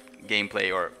my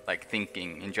gameplay or like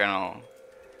thinking in general.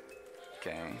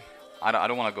 Okay, I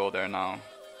don't want to go there now.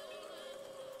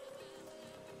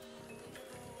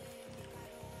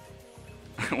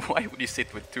 Why would you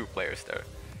sit with 2 players there?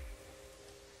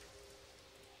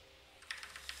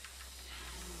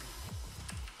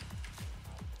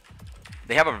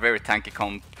 They have a very tanky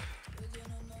comp.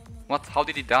 What? How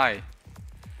did he die?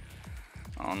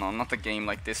 Oh no, not a game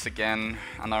like this again.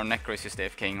 And our Necro is just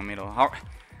AFK in the middle.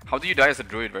 How do you die as a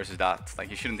druid versus that? Like,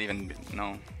 you shouldn't even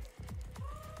know.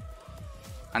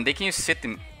 And they can just sit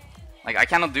in... Like, I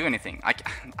cannot do anything.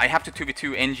 I have to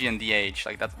 2v2 NG and DH.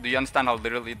 Like, that. Do you understand how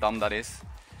literally dumb that is?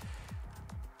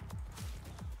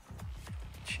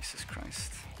 Jesus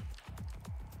Christ.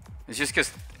 It's just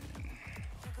because...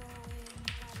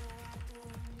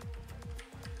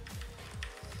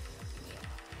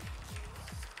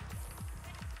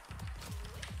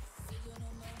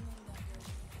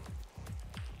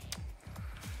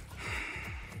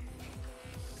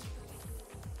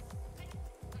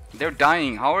 They're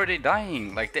dying. How are they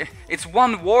dying? Like, it's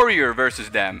 1 warrior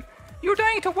versus them. You're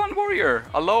dying to 1 warrior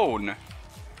alone.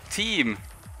 Team.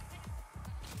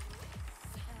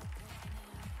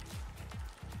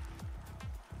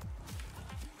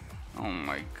 Oh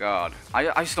my god.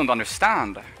 I just don't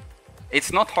understand.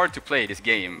 It's not hard to play this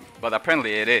game, but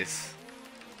apparently it is.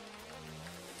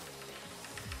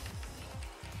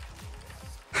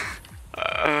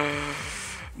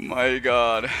 My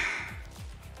god.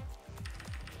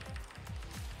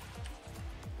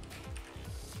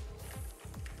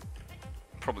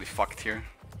 Probably fucked here.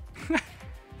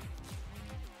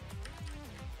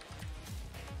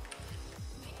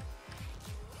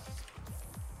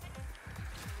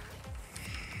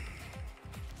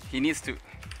 He needs to...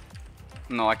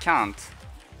 No, I can't.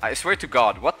 I swear to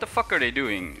God, what the fuck are they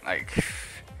doing? Like...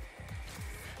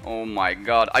 Oh my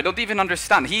god, I don't even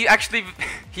understand. He actually...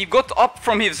 he got up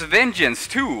from his vengeance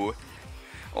too.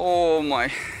 Oh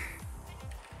my...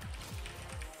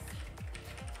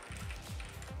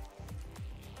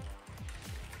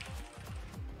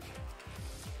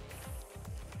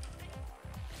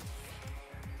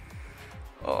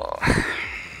 Oh,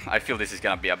 I feel this is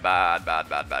gonna be a bad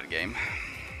game.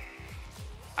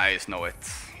 I just know it.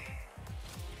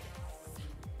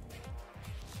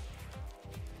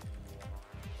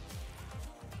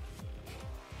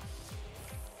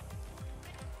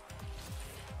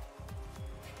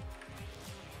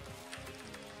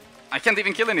 I can't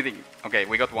even kill anything. Okay,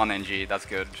 we got one NG, that's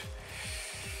good.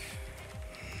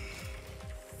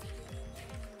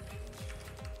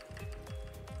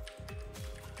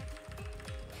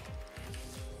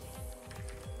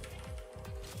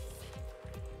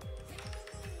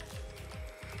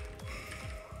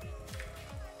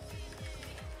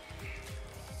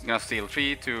 Gonna steal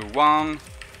 3, 2, 1.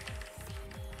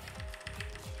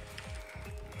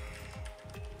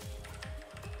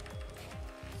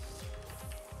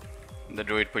 The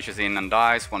druid pushes in and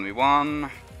dies 1v1.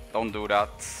 Don't do that.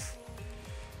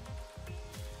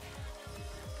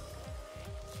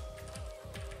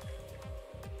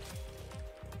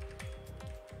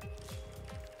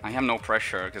 I have no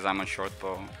pressure because I'm on short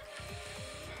bow.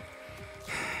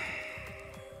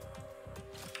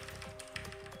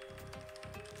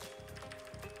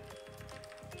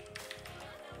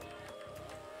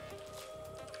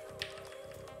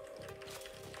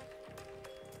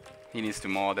 He needs to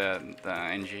maul the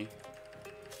NG.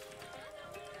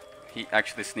 He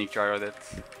actually sneak gyroed it.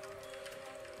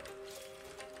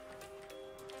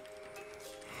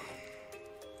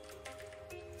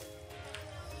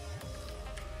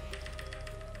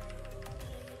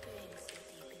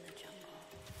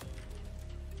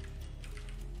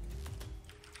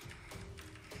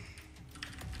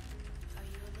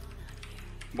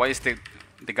 Why is the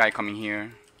guy coming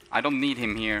here? I don't need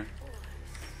him here.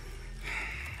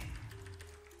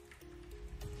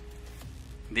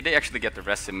 Did they actually get the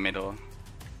rest in middle?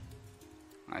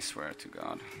 I swear to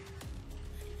God.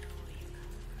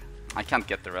 I can't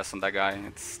get the rest on that guy.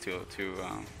 It's too.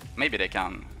 Maybe they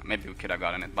can. Maybe we could have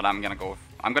gotten it, but I'm gonna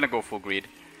go full greed.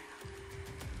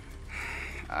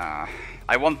 I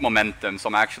want momentum, so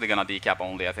I'm actually gonna decap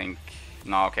only. I think.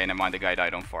 No, okay, never mind. The guy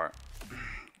died on 4.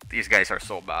 These guys are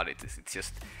so bad. It's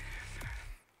just.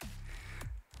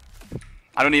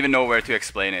 I don't even know where to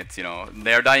explain it. You know,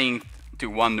 they're dying to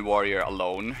one warrior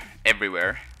alone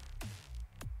everywhere.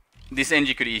 This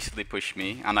NG could easily push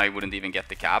me and I wouldn't even get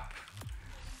the cap.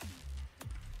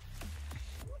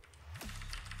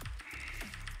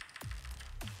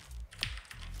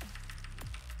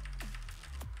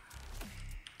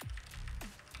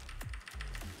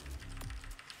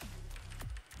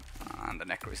 And the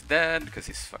Necro is dead because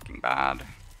he's fucking bad.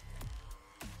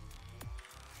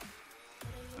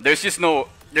 There's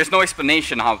no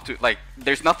explanation how to, like,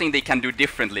 there's nothing they can do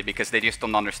differently because they just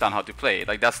don't understand how to play.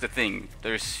 Like, that's the thing.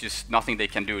 There's just nothing they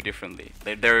can do differently.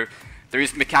 There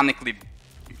is mechanically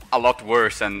a lot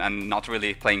worse and not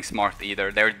really playing smart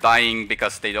either. They're dying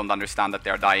because they don't understand that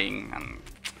they're dying. And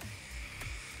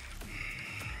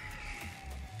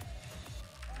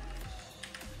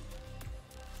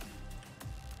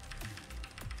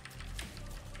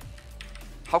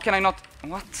how can I not?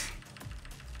 What?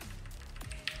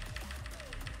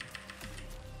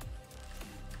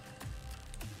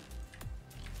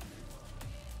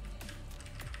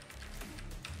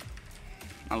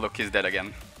 And look, he's dead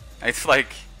again. It's like,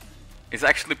 it's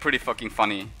actually pretty fucking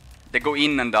funny. They go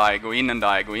in and die, go in and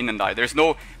die, go in and die. There's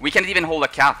no, we can't even hold a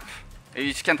cap.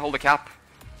 You just can't hold a cap.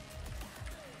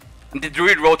 And the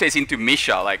druid rotates into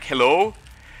Misha, like, hello?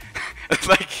 It's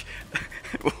like,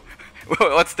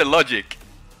 what's the logic?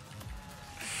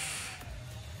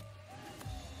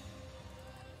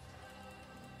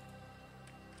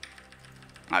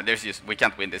 There's just, we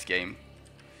can't win this game.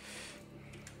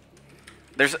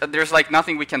 There's like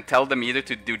nothing we can tell them either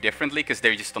to do differently because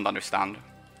they just don't understand.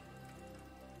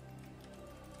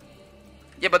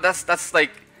 Yeah, but that's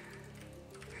like,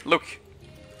 look,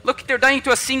 they're dying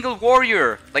to a single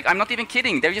warrior. Like, I'm not even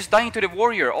kidding. They're just dying to the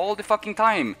warrior all the fucking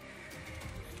time.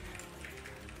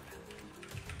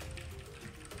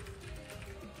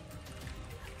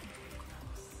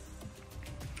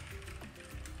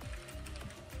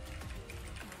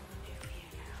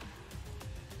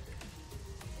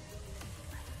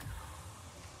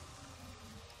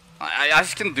 I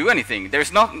just can't do anything.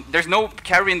 There's no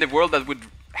carry in the world that would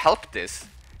help this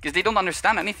because they don't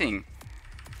understand anything.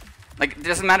 Like, it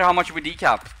doesn't matter how much we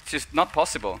decap. It's just not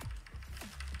possible.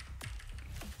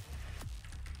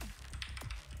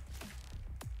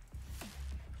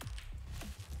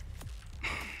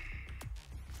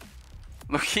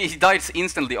 Look, he dies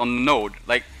instantly on the node.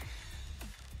 Like,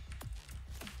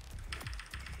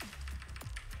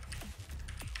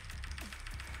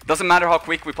 doesn't matter how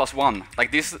quick we +1.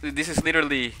 Like this is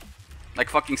literally like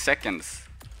fucking seconds.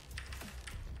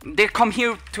 They come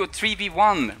here to a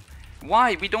 3v1.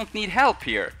 Why? We don't need help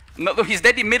here. No, look, he's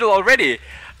dead in middle already.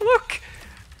 Look.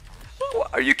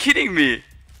 Are you kidding me?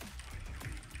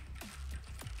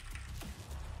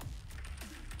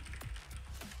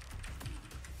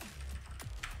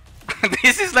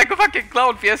 This is like a fucking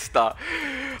clown fiesta.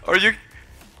 Are you?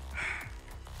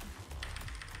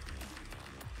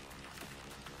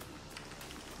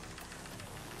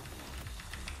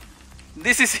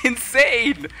 This is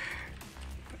insane.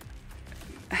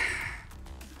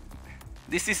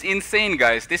 This is insane,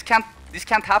 guys. This can't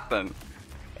happen.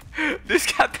 This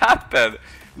can't happen.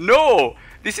 No,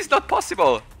 this is not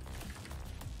possible.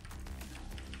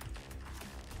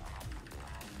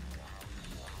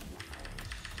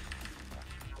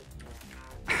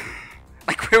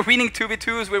 Like, we're winning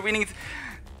 2v2s, we're winning.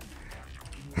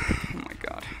 Oh my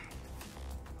god.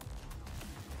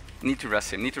 Need to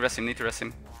rest him, need to rest him, need to rest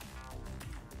him.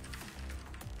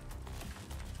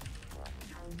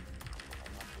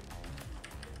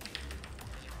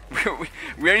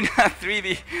 We're in a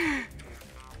 3v.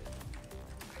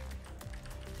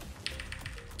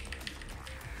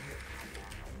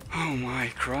 Oh my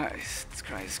Christ.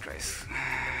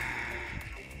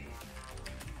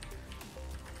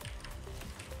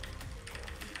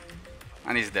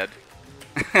 And he's dead.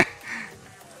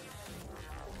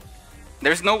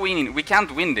 There's no winning. We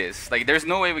can't win this. Like, there's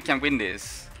no way we can win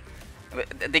this.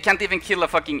 They can't even kill a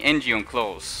fucking NG on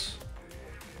close.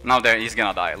 Now there, he's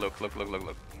gonna die. Look.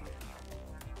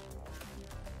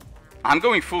 I'm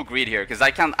going full greed here because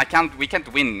we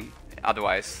can't win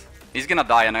otherwise. He's gonna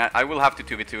die and I will have to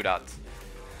 2v2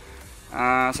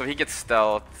 that. So he gets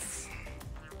stealth.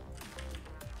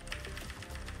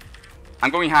 I'm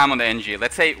going ham on the NG.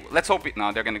 Let's hope it.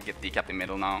 No, they're gonna get decapped in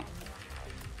middle now.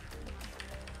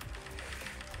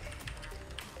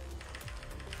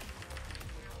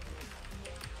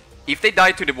 If they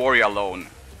die to the warrior alone,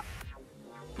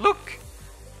 look.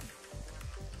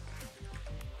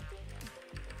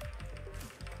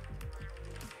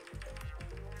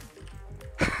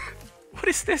 What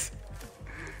is this?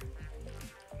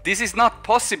 This is not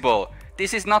possible.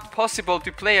 This is not possible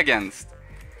to play against.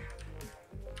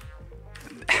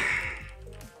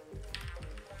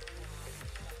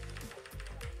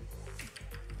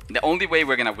 The only way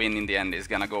we're gonna win in the end is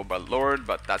gonna go by Lord,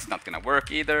 but that's not gonna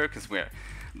work either because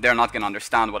they're not gonna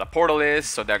understand what a portal is,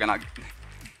 so they're gonna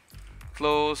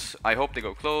close. I hope they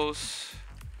go close.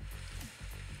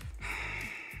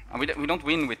 And we don't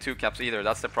win with 2 caps either.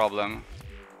 That's the problem.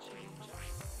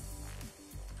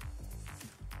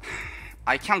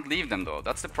 I can't leave them though.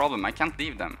 That's the problem. I can't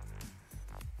leave them.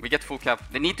 We get full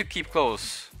cap. They need to keep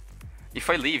close. If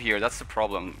I leave here, that's the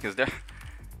problem because they're.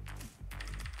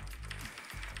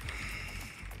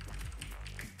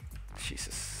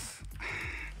 Jesus.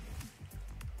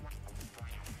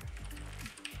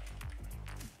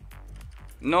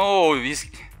 No, he's.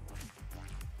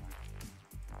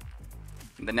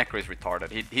 The Necro is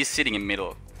retarded. He's sitting in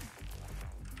middle.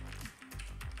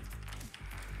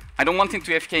 I don't want him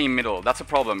to AFK in middle. That's a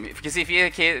problem. Because if he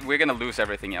AFK, we're gonna lose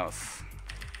everything else.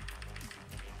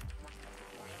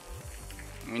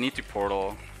 We need to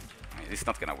portal. It's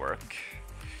not gonna work.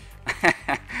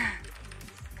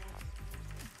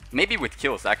 Maybe with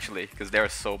kills actually, because they're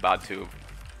so bad too.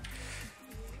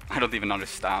 I don't even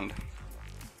understand.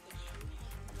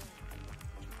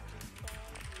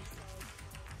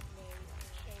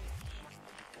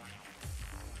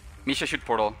 Misha should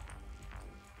portal.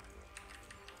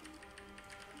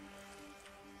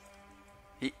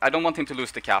 I don't want him to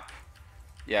lose the cap.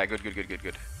 Yeah, good.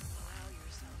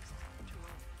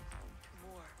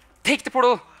 Take the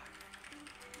portal!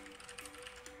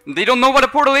 They don't know what a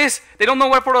portal is! They don't know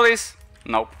what a portal is!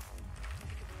 Nope.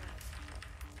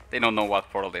 They don't know what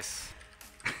portal is.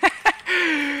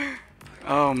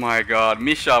 Oh my god.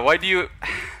 Misha, why do you...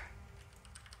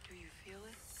 Do you feel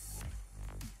it?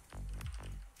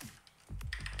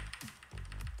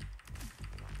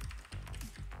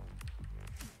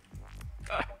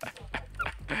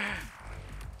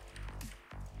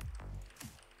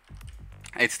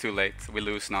 It's too late. We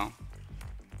lose now.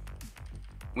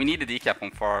 We need a decap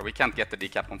on far. We can't get the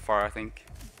decap on far, I think.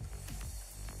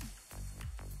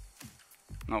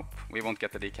 Nope, we won't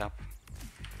get the decap.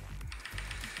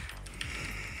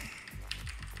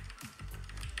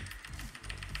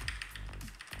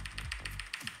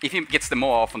 If he gets the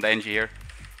Moa off on the NG here.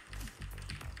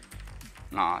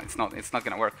 No, it's not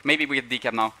gonna work. Maybe we get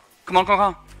decap now. Come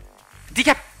on.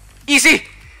 Decap! Easy!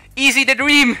 Easy, the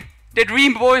dream! The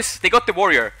dream, boys! They got the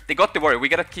warrior. They got the warrior. We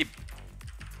gotta keep...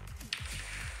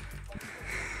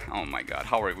 Oh my god,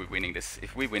 how are we winning this?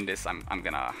 If we win this, I'm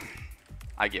gonna...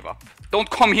 I give up. Don't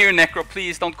come here, Necro,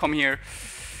 please, don't come here.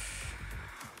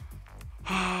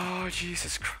 Oh,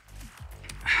 Jesus Christ.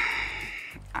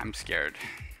 I'm scared.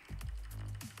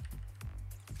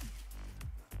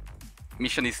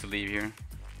 Misha needs to leave here.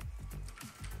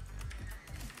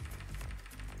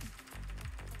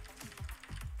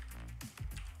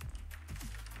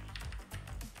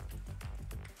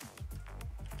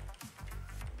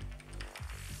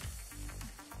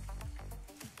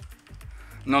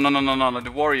 No, no, no, no, no, no,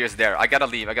 the warrior's there. I gotta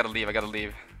leave, I gotta leave, I gotta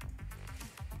leave.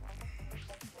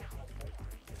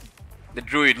 The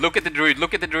druid, look at the druid,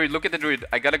 look at the druid, look at the druid.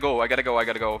 I gotta go, I gotta go, I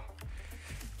gotta go.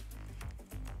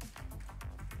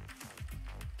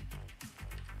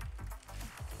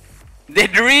 The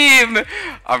dream!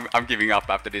 I'm giving up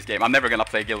after this game. I'm never gonna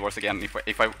play Guild Wars again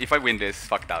if I win this.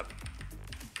 Fuck that.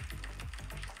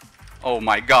 Oh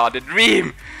my god, the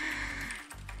dream!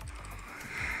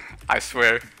 I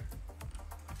swear.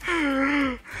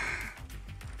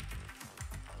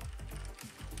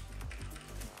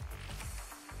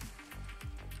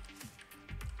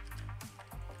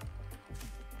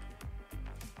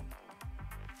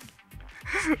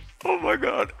 Oh my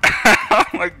god. Oh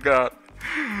my god.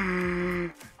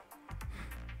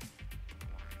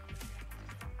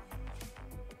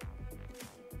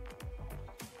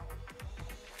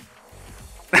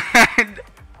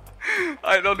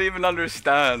 I don't even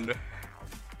understand.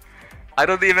 I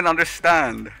don't even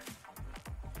understand.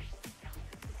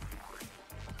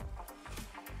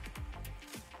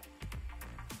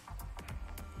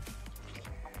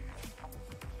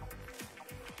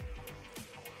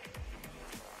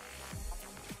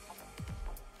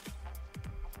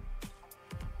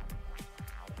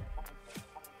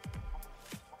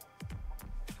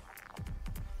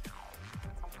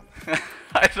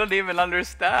 I don't even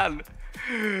understand.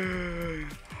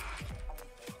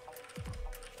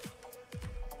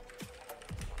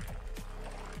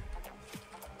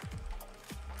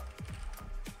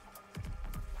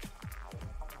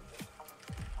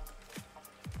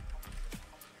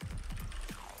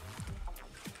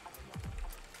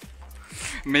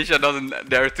 Misha doesn't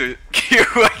dare to queue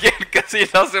again because he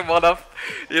doesn't wanna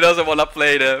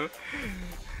play them.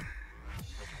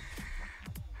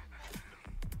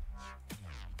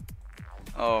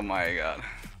 Oh my god.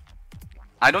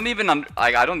 I don't even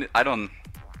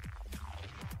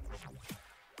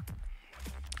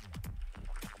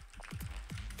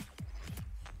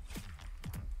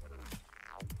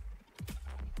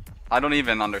I don't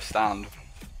even understand.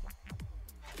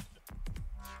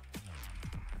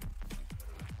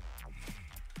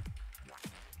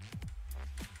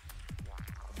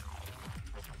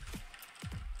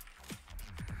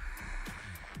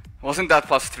 Wasn't that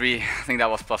 +3? I think that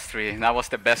was +3. That was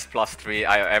the best +3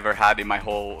 I ever had in my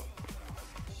whole...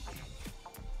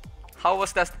 How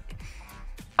was that?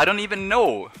 I don't even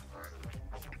know.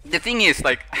 The thing is,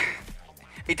 like,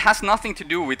 it has nothing to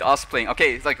do with us playing.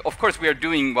 Okay, it's like, of course we are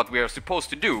doing what we are supposed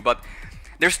to do, but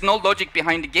there's no logic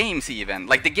behind the games even.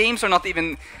 Like, the games are not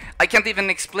even... I can't even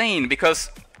explain because,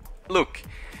 look,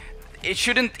 it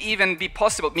shouldn't even be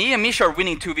possible. Me and Misha are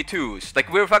winning 2v2s.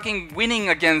 Like, we're fucking winning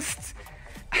against...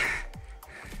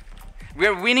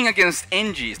 We're winning against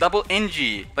NGs, double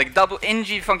NG, like double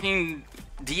NG fucking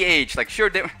DH, like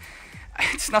sure,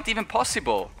 it's not even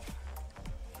possible.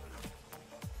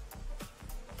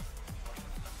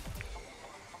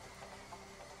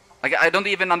 Like, I don't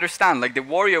even understand, like the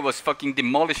warrior was fucking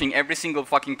demolishing every single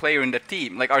fucking player in the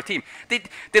team, like our team. They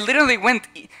literally went,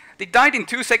 they died in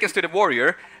 2 seconds to the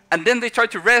warrior, and then they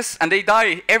tried to rest and they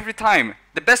die every time.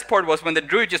 The best part was when the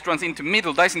druid just runs into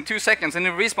middle, dies in 2 seconds, and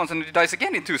then respawns and he dies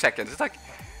again in 2 seconds. It's like...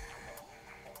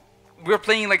 We're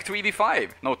playing like 3v5.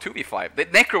 No, 2v5. The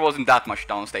Necro wasn't that much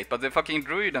downstate, but the fucking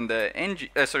druid and the NG...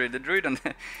 sorry, the druid and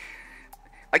the...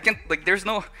 I can't... Like, there's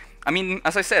no... I mean,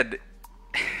 as I said,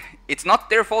 it's not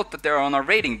their fault that they're on our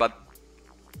rating, but...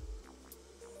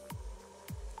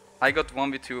 I got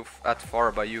 1v2 at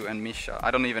far by you and Misha. I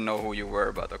don't even know who you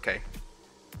were, but okay.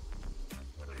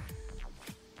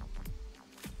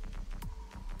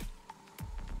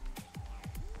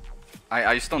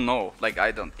 I just don't know. Like,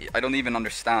 I don't even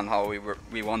understand how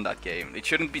we won that game. It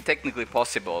shouldn't be technically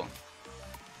possible.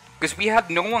 Because we had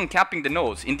no one capping the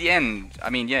nose. In the end, I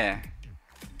mean, yeah.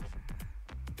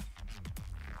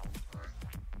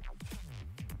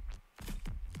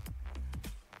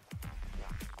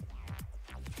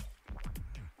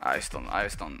 I just don't.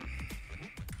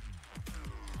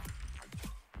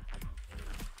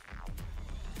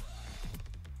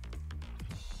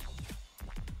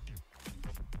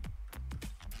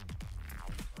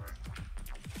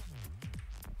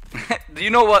 do you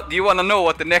know what? Do you want to know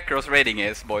what the Necros rating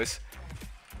is, boys?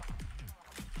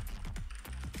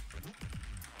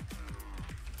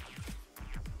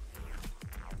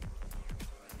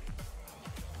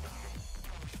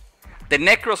 The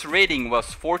Necros rating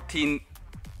was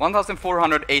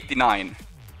 1,489.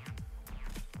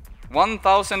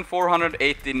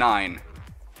 1,489.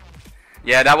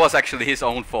 Yeah, that was actually his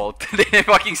own fault. The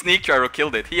fucking sneak gyro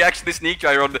killed it. He actually sneak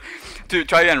gyroed to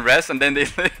try and rest, and then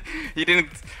he didn't.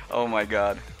 Oh my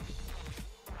god.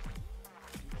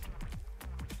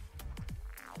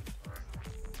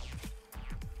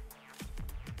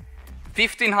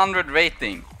 $1,500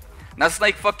 rating. That's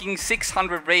like fucking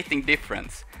 600 rating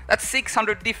difference. That's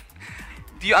 600 Do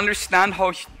you understand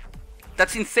how?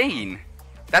 That's insane.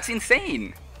 That's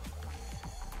insane.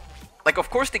 Like,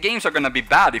 of course the games are gonna be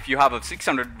bad if you have a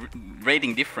 600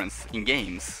 rating difference in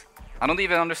games. I don't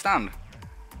even understand.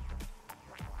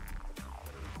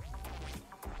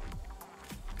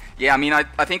 Yeah, I mean, I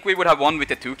think we would have won with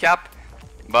the 2 cap,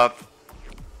 but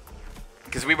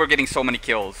because we were getting so many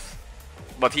kills.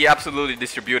 But he absolutely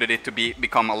distributed it to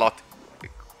become a lot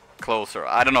closer.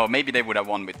 I don't know, maybe they would have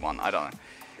won with 1, I don't know.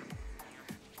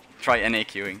 Try NA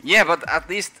queuing. Yeah, but at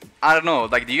least, I don't know,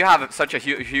 like, do you have such a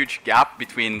huge gap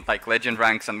between, like, legend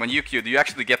ranks, and when you queue, do you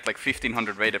actually get, like,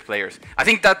 1,500 rated players? I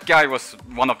think that guy was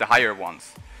one of the higher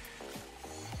ones.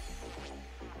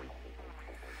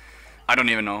 I don't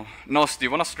even know. Nos, do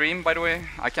you wanna stream, by the way?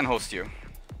 I can host you.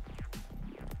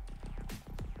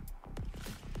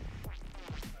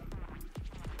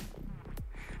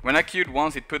 When I queued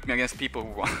once, it put me against people who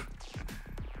won.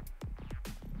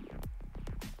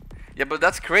 Yeah, but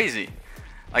that's crazy.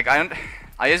 Like,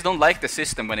 I just don't like the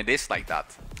system when it is like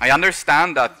that. I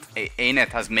understand that ANET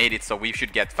has made it so we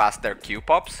should get faster queue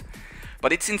pops,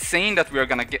 but it's insane that we're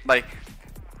gonna get, like,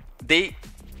 they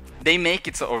make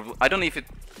it so, or I don't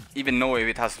even know if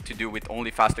it has to do with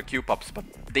only faster queue pops, but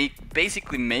they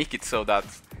basically make it so that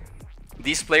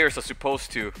these players are supposed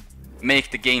to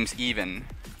make the games even.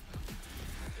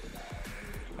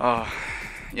 Oh,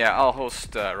 yeah, I'll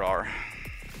host RAR.